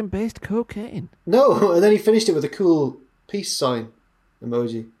 Chicken-based cocaine. No, and then he finished it with a cool peace sign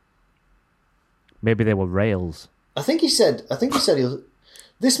emoji. Maybe they were rails. I think he said he'll...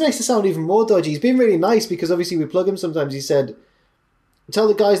 This makes it sound even more dodgy. He's been really nice because obviously we plug him sometimes. He said, tell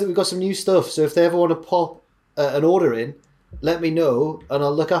the guys that we've got some new stuff, so if they ever want to pop an order in, let me know and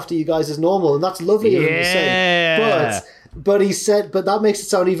I'll look after you guys as normal. And that's lovely of him to say. But he said, but that makes it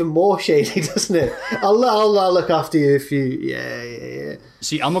sound even more shady, doesn't it? I'll look after you if you... Yeah.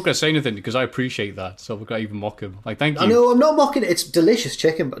 See, I'm not going to say anything because I appreciate that, so we're going to even mock him. Like, thank you. I know, I'm not mocking it. It's delicious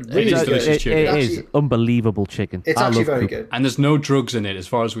chicken, but really it is delicious chicken. It is unbelievable chicken. It's actually very good. And there's no drugs in it, as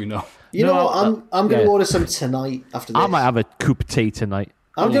far as we know. You know what? I'm going to order some tonight after this. I might have a Coop tea tonight.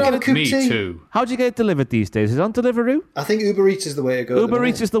 I'm going to have a Coop tea. Me too. How do you get it delivered these days? Is it on Deliveroo? I think Uber Eats is the way to go. Uber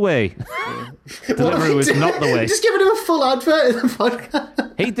Eats is the way. Deliveroo is not the way. Just giving him a full advert in the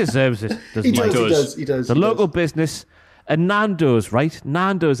podcast. He deserves it. He does. The local business. And Nando's, right?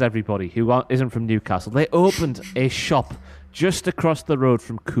 Nando's, everybody who isn't from Newcastle, they opened a shop just across the road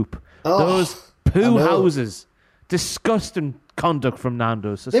from Coop. Those poo houses. Disgusting conduct from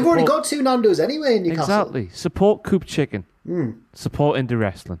Nando's. They've already got 2 Nando's anyway in Newcastle. Exactly. Support Coop Chicken. Support indie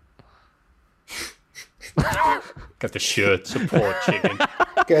wrestling. Get the shirt. Support chicken.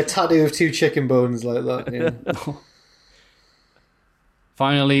 Get a tattoo of 2 chicken bones like that. Yeah.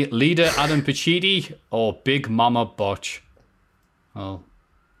 Finally, leader Adam Pacitti or Big Mama Botch? Well,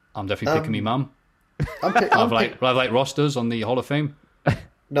 I'm definitely picking me mum. Like Ross does on the Hall of Fame.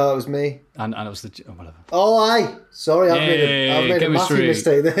 No, it was me. And it was the... whatever. Oh, aye. Sorry, I've made a massive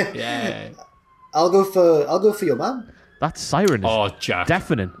mistake there. Yeah. I'll go for your man. That siren is Jack.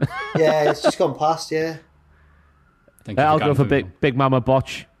 deafening. Yeah, it's just gone past, yeah. I'll go for Big Mama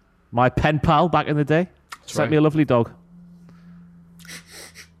Botch. My pen pal back in the day. Sent me a lovely dog.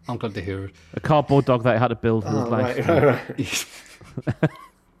 I'm glad to hear it. A cardboard dog that I had to build for his life. Right.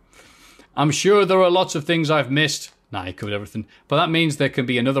 I'm sure there are lots of things I've missed. Nah, I covered everything. But that means there can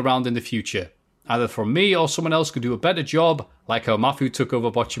be another round in the future. Either from me or someone else could do a better job, like how Matthew took over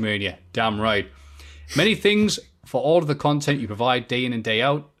Botchamania. Damn right. Many things for all of the content you provide day in and day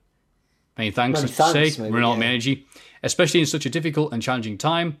out. Many thanks, run out of energy. Especially in such a difficult and challenging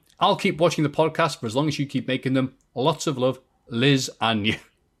time. I'll keep watching the podcast for as long as you keep making them. Lots of love, Liz and you.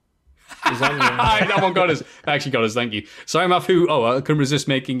 That one got us. Actually got us, thank you. Sorry, Matthew. I couldn't resist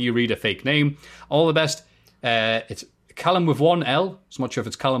making you read a fake name. All the best. It's Callum with 1 L. So I'm not sure if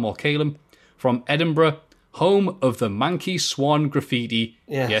it's Callum or Calum. From Edinburgh, home of the Manky Swan graffiti.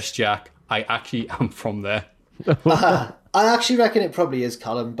 Yes, Jack. I actually am from there. I actually reckon it probably is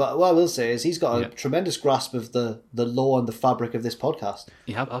Callum, but what I will say is he's got a tremendous grasp of the law and the fabric of this podcast.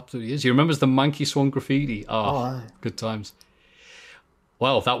 He absolutely is. He remembers the Manky Swan graffiti. Good times.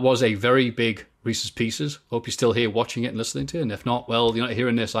 Well, that was a very big Reese's Pieces. Hope you're still here watching it and listening to it. And if not, well, you're not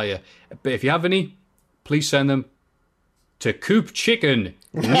hearing this, are you? But if you have any, please send them to Coop Chicken,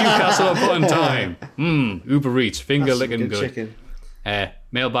 Newcastle upon Time. Uber Eats, finger licking good. Chicken.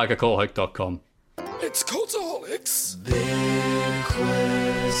 Mailbag@callhike.com. It's Cultaholics. Big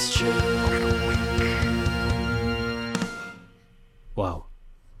question. Wow.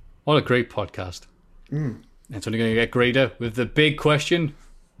 What a great podcast. It's only going to get greater with the big question.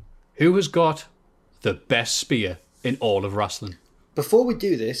 Who has got the best spear in all of wrestling? before we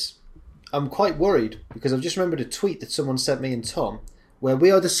do this, I'm quite worried because I've just remembered a tweet that someone sent me and Tom where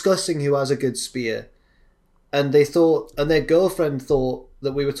we are discussing who has a good spear, and their girlfriend thought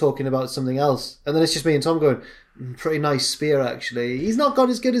that we were talking about something else, and then it's just me and Tom going, pretty nice spear actually. He's not got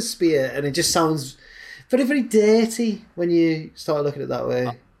as good as spear, and it just sounds very, very dirty when you start looking at it that way.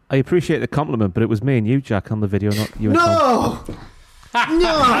 I appreciate the compliment, but it was me and you, Jack, on the video, not you and Tom.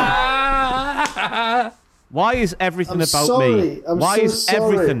 No! Why is everything I'm about sorry. me? I'm Why so is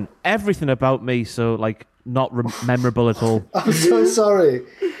sorry. everything about me so like not memorable at all? I'm so sorry.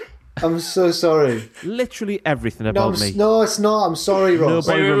 I'm so sorry. Literally everything about me. No, it's not. I'm sorry, Ross.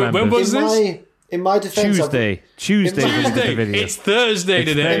 Nobody remembers. When was this? In my defense, Tuesday was the video. It's Thursday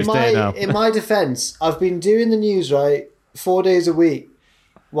It's today. Thursday now. In my defense, I've been doing the news, right, 4 days a week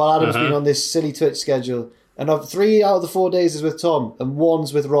while Adam's been on this silly Twitch schedule. And 3 out of the 4 days is with Tom and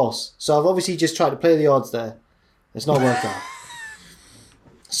 1's with Ross. So I've obviously just tried to play the odds there. It's not worked out.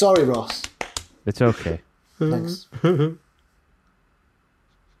 Sorry, Ross. It's okay. Thanks.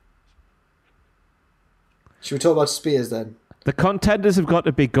 Should we talk about spears then? The contenders have got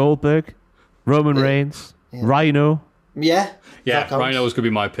to be Goldberg, Roman Reigns, Rhino. Yeah? Yeah, That counts. Rhino was going to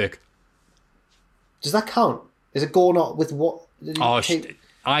be my pick. Does that count? Is it go not with what? Did he Oh, take-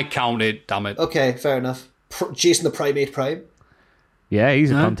 I counted, damn it. Okay, fair enough. Jason the Primate Prime. Yeah, he's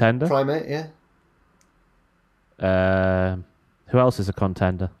a contender. Primate, yeah. Who else is a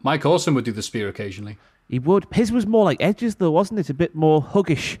contender? Mike Awesome would do the spear occasionally. He would. His was more like Edge's, though, wasn't it? A bit more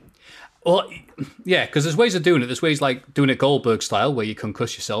huggish. Well, yeah, because there's ways of doing it. There's ways like doing it Goldberg style, where you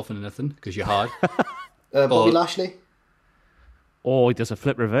concuss yourself and nothing because you're hard. Bobby Lashley. Oh, he does a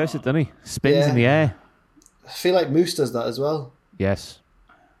flip reverse it, doesn't he? Spins Yeah. in the air. I feel like Moose does that as well. Yes.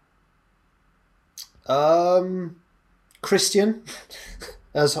 Christian,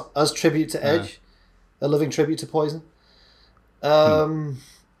 as tribute to Edge, a loving tribute to Poison.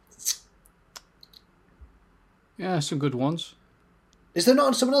 Yeah, some good ones. Is there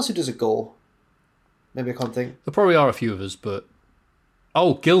not someone else who does a gore? Maybe I can't think. There probably are a few of us, but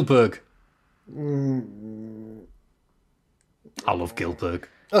Gilberg. I love Gilberg.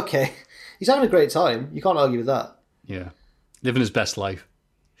 Okay, he's having a great time. You can't argue with that. Yeah, living his best life.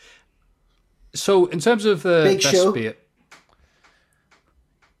 So, in terms of Big best Show. spear,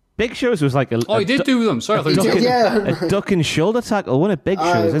 Big Shows was like a. he did do them. Sorry, I thought you were did, a duck and shoulder tackle. One of Big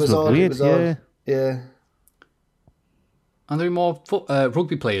Shows. This looked weird. Yeah. Yeah. And there are more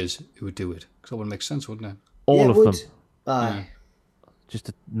rugby players who would do it because that would make sense, wouldn't it? All of them. Aye. Just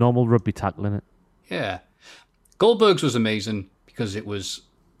a normal rugby tackle in it. Yeah. Goldberg's was amazing because it was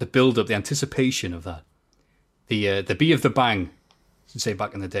the build-up, the anticipation of that. The bee of the bang, to say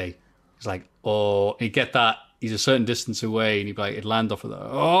back in the day. It's like, he'd get that, he's a certain distance away, and he'd be like, it'd land off of that.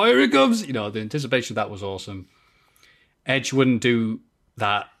 Oh, here it comes! You know, the anticipation of that was awesome. Edge wouldn't do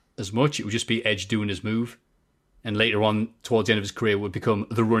that as much. It would just be Edge doing his move. And later on, towards the end of his career, would become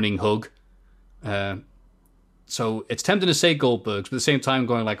the running hug. So it's tempting to say Goldberg's, but at the same time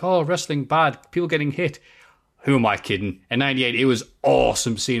going like, oh, wrestling bad, people getting hit. Who am I kidding? In 98, it was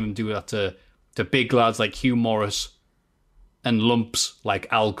awesome seeing him do that to big lads like Hugh Morris and lumps like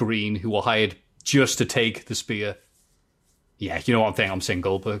Al Green, who were hired just to take the spear. Yeah, you know what I'm saying? I'm saying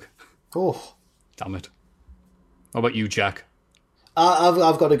Goldberg. Oh. Damn it. What about you, Jack?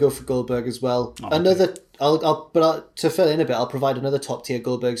 I've got to go for Goldberg as well. Oh, okay. Another, to fill in a bit, I'll provide another top tier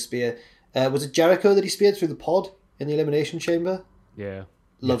Goldberg spear. Was it Jericho that he speared through the pod in the Elimination Chamber? Yeah.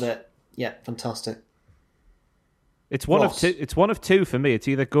 Love it. Yeah, fantastic. It's one Ross. of two. It's one of two for me. It's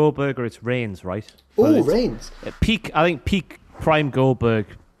either Goldberg or it's Reigns, right? Oh, But Reigns. I think peak prime Goldberg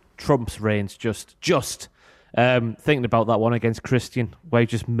trumps Reigns. Just thinking about that one against Christian, where he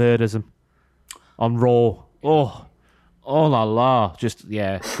just murders him on Raw. Oh la la. Just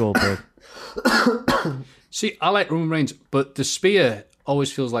Goldberg. See, I like Roman Reigns, but the spear always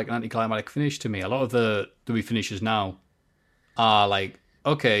feels like an anticlimactic finish to me. A lot of the WWE finishes now are like,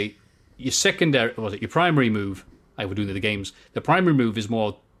 okay, your secondary, your primary move, I would do in the games, the primary move is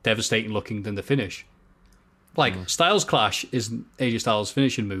more devastating looking than the finish. Like, Styles Clash isn't AJ Styles'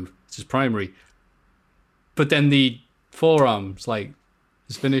 finishing move, it's his primary. But then the forearms, like,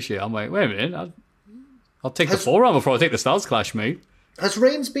 his finisher, I'm like, wait a minute, I'll take the forearm before I take the Styles Clash, mate. Has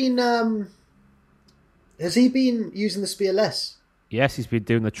Reigns been, has he been using the spear less? Yes, he's been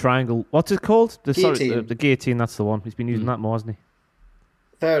doing the triangle. What's it called? Guillotine. The guillotine. That's the one. He's been using that more, hasn't he?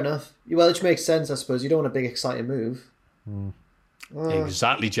 Fair enough. Well, which makes sense, I suppose. You don't want a big, exciting move.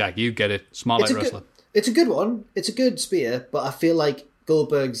 Exactly, Jack. You get it. Smart like wrestler. It's a good one. It's a good spear, but I feel like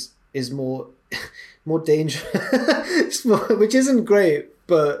Goldberg's is more dangerous, which isn't great,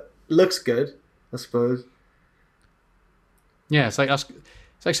 but looks good, I suppose. Yeah, it's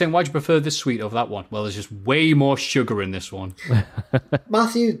like saying, why'd you prefer this sweet over that one? Well, there's just way more sugar in this one.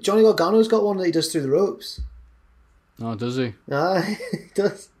 Matthew, Johnny Gargano's got one that he does through the ropes. Oh, does he? He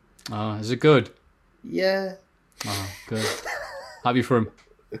does. Oh, is it good? Yeah. Oh, good. Happy for him.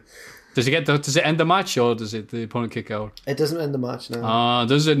 Does it end the match, or does the opponent kick out? It doesn't end the match, no.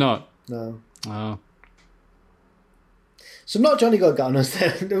 Does it not? No. Oh. So not Johnny Gargano's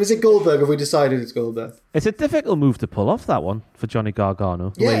then. Was it Goldberg? Have we decided it's Goldberg? It's a difficult move to pull off, that one, for Johnny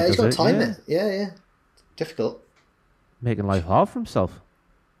Gargano. Yeah, he's got to time it. Yeah. Difficult. Making life hard for himself.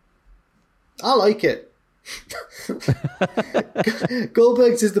 I like it.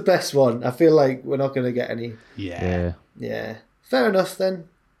 Goldberg's is the best one. I feel like we're not going to get any. Yeah. Fair enough then.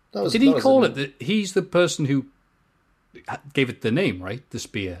 Did he call it that he's the person who gave it the name, right? The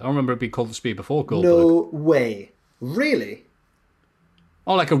spear. I don't remember it being called the spear before Goldberg. No way. Really?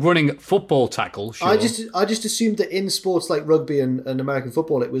 Oh, like a running football tackle, sure. I just assumed that in sports like rugby and American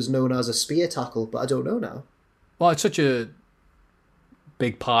football it was known as a spear tackle, but I don't know now. Well, it's such a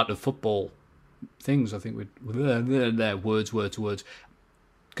big part of football things, I think, with words.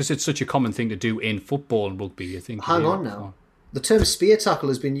 Because it's such a common thing to do in football and rugby, I think. Hang on now. The term spear tackle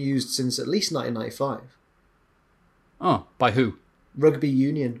has been used since at least 1995. Oh, by who? Rugby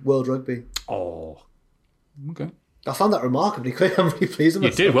Union, World Rugby. Oh, okay. I found that remarkably quick. I'm really pleased with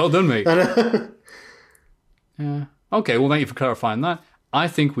myself. You did, well done, mate. Yeah. Okay, well, thank you for clarifying that. I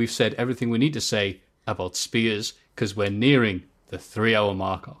think we've said everything we need to say about spears, because we're nearing the 3-hour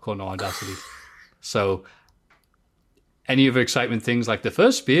mark, according to Audacity. So, any other excitement things like the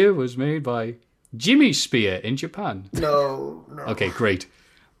first spear was made by Jimmy Spear in Japan? No. Okay, great.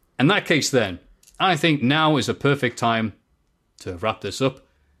 In that case, then, I think now is a perfect time to wrap this up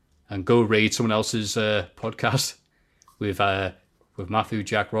and go raid someone else's podcast with Matthew,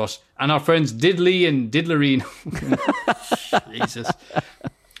 Jack Ross, and our friends Diddley and Diddlerine. Jesus.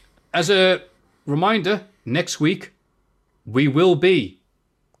 As a reminder, next week we will be.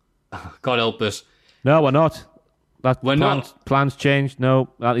 God help us. No, we're not. We're not. Plans changed. No,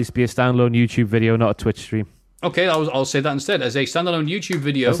 that needs to be a standalone YouTube video, not a Twitch stream. Okay, I'll say that instead as a standalone YouTube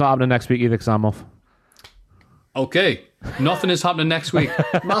video. That's not happening next week either because I'm off. Okay, nothing is happening next week.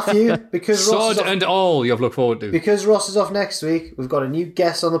 Matthew, because Ross Sod and all you have looked forward to. Because Ross is off next week, we've got a new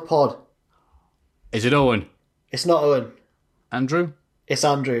guest on the pod. Is it Owen? It's not Owen. Andrew? It's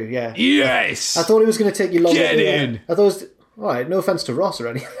Andrew, yeah. Yes! I thought it was going to take you longer. Get in! I thought it was... All right, no offence to Ross or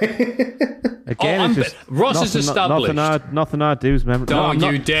anything. Again, it's just Ross is established. Nothing I do is memorable. Don't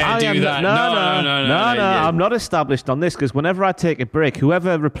you dare do that. No. I'm not established on this because whenever I take a break,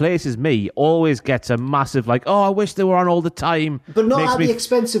 whoever replaces me always gets a massive I wish they were on all the time. But not at the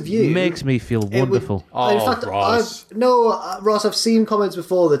expense of you. Makes me feel wonderful. In fact, Ross. Ross, I've seen comments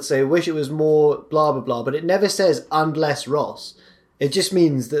before that say, wish it was more blah, blah, blah, but it never says, and less Ross. It just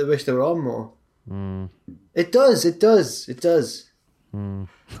means that I wish they were on more. It does.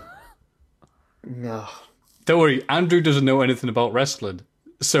 No. Don't worry, Andrew doesn't know anything about wrestling.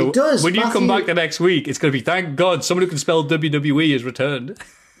 So It does, when you Matthew. come back the next week, it's going to be, thank God, someone who can spell WWE has returned.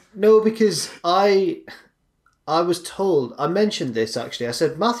 No, because I was told, I mentioned this actually, I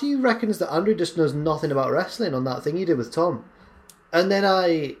said, Matthew reckons that Andrew just knows nothing about wrestling on that thing he did with Tom. And then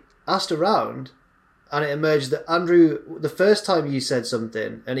I asked around, and it emerged that Andrew, the first time you said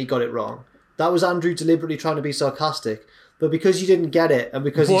something and he got it wrong, that was Andrew deliberately trying to be sarcastic. But because you didn't get it, and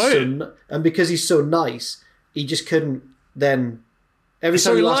because he's so nice, he just couldn't then. Every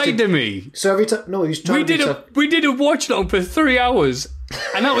So time he you asked lied to me. So every time, no, he was trying We did a watch long for 3 hours,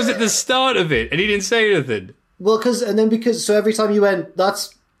 and that was at the start of it, and he didn't say anything. Well, because every time you went,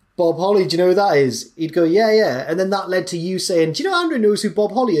 that's Bob Holly, do you know who that is? He'd go, yeah. And then that led to you saying, do you know Andrew knows who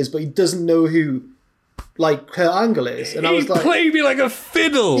Bob Holly is, but he doesn't know who, Kurt Angle is? And I was like, played me like a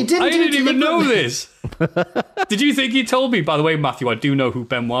fiddle. He didn't I do it didn't even know deliberately. this. Did you think he told me? By the way, Matthew, I do know who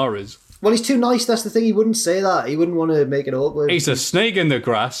Benoit is. well, he's too nice, that's the thing, he wouldn't say that. He wouldn't want to make it awkward. He's a snake in the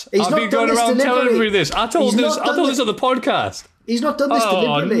grass. He's I've not been done going this around telling deliberately. everybody this. I told He's this not done on the podcast. He's not done this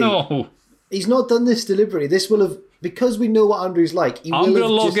deliberately. No. He's not done this deliberately. This will have, because we know what Andrew's like, I'm going to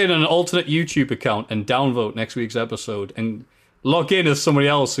log in an alternate YouTube account and downvote next week's episode and log in as somebody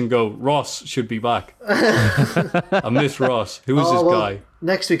else and go, Ross should be back. I miss Ross. Who is this guy?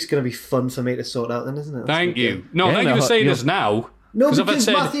 Next week's going to be fun for me to sort out then, isn't it? Thank you. Thank you for saying this now. No, I've because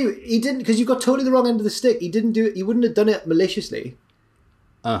said- Matthew, he didn't, because you got totally the wrong end of the stick. He didn't do it, he wouldn't have done it maliciously.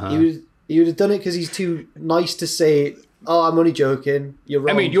 He would have done it because he's too nice to say, oh, I'm only joking, you're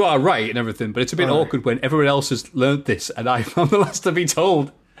wrong. I mean, you are right and everything, but it's a bit awkward when everyone else has learnt this and I'm the last to be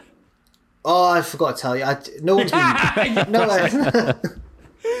told. Oh, I forgot to tell you. No one's been...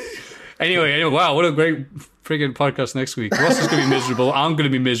 Anyway, wow, what a great friggin' podcast next week. Ross is going to be miserable. I'm going to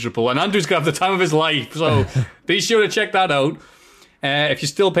be miserable. And Andrew's going to have the time of his life. So be sure to check that out. If you're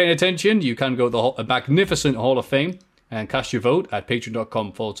still paying attention, you can go to the magnificent Hall of Fame and cast your vote at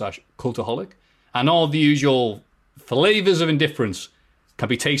patreon.com/cultaholic. And all the usual flavours of indifference can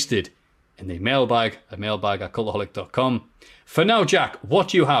be tasted in the mailbag at cultaholic.com. For now, Jack, what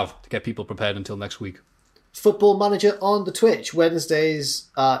do you have to get people prepared until next week? Football Manager on the Twitch, Wednesdays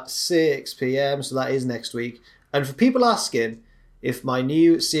at 6 p.m, so that is next week. And for people asking if my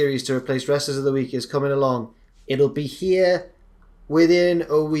new series to replace Wrestlers of the Week is coming along, it'll be here within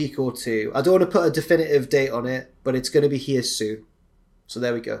a week or two. I don't want to put a definitive date on it, but it's going to be here soon. So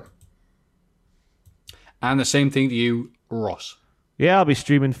there we go. And the same thing to you, Ross. Yeah, I'll be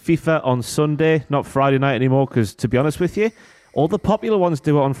streaming FIFA on Sunday, not Friday night anymore, because to be honest with you, all the popular ones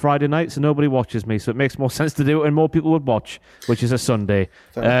do it on Friday night, so nobody watches me. So it makes more sense to do it when more people would watch, which is a Sunday.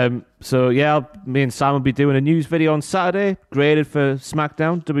 So yeah, me and Sam will be doing a news video on Saturday, graded for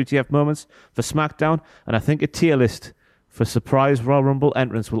SmackDown, WTF moments for SmackDown, and I think a tier list for surprise Royal Rumble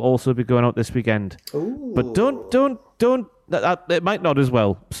entrants will also be going out this weekend. Ooh. But don't. It might not as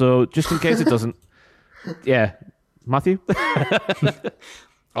well. So just in case it doesn't, yeah, Matthew. I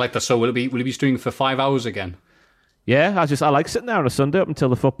like that. So will it be streaming for 5 hours again? Yeah, I like sitting there on a Sunday up until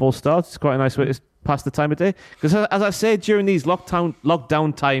the football starts. It's quite a nice way to pass the time of day. Because as I say, during these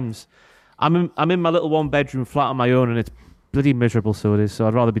lockdown times, I'm in my little one-bedroom flat on my own, and it's bloody miserable, so it is. So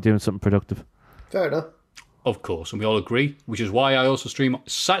I'd rather be doing something productive. Fair enough. Of course, and we all agree, which is why I also stream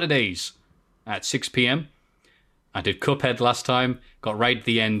Saturdays at 6 p.m. I did Cuphead last time, got right at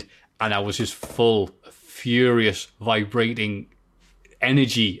the end, and I was just full of furious, vibrating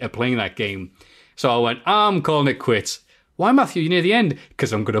energy at playing that game. So I went, I'm calling it quits. Why, Matthew, you're near the end?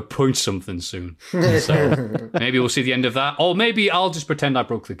 Because I'm going to punch something soon. So maybe we'll see the end of that. Or maybe I'll just pretend I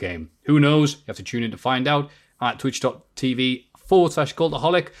broke the game. Who knows? You have to tune in to find out at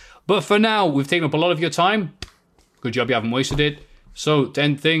twitch.tv/cultaholic. But for now, we've taken up a lot of your time. Good job you haven't wasted it. So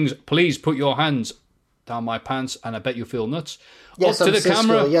 10 things. Please put your hands down my pants and I bet you'll feel nuts. Yes, up to I'm the Cisco.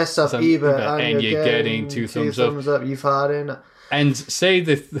 camera. Yes, I'm Eva. And you're getting two thumbs up. You've had it. And say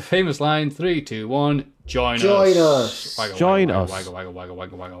the famous line, 3, 2, 1, join us. Waggle, join waggle, us. Waggle, waggle, waggle,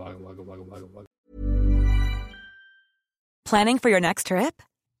 waggle, waggle, waggle, waggle, waggle, waggle, waggle. Planning for your next trip?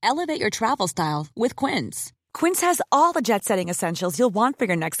 Elevate your travel style with Quince. Quince has all the jet-setting essentials you'll want for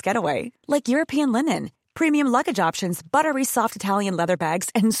your next getaway, like European linen, premium luggage options, buttery soft Italian leather bags,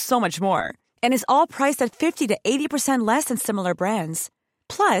 and so much more. And is all priced at 50 to 80% less than similar brands.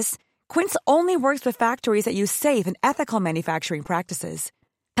 Plus, Quince only works with factories that use safe and ethical manufacturing practices.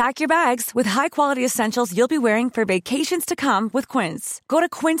 Pack your bags with high-quality essentials you'll be wearing for vacations to come with Quince. Go to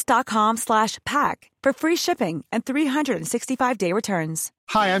quince.com/pack for free shipping and 365-day returns.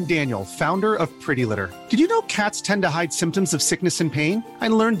 Hi, I'm Daniel, founder of Pretty Litter. Did you know cats tend to hide symptoms of sickness and pain? I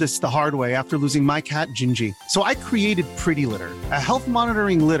learned this the hard way after losing my cat, Gingy. So I created Pretty Litter, a health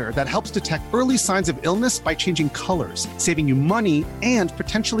monitoring litter that helps detect early signs of illness by changing colors, saving you money and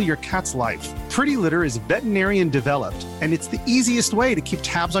potentially your cat's life. Pretty Litter is veterinarian developed, and it's the easiest way to keep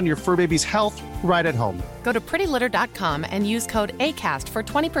tabs on your fur baby's health right at home. Go to prettylitter.com and use code ACAST for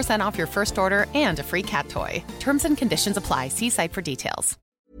 20% off your first order and a free cat toy. Terms and conditions apply. See site for details.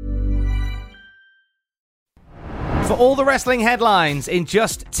 For all the wrestling headlines in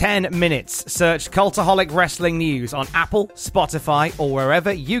just 10 minutes, search Cultaholic Wrestling News on Apple, Spotify, or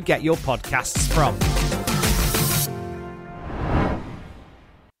wherever you get your podcasts from.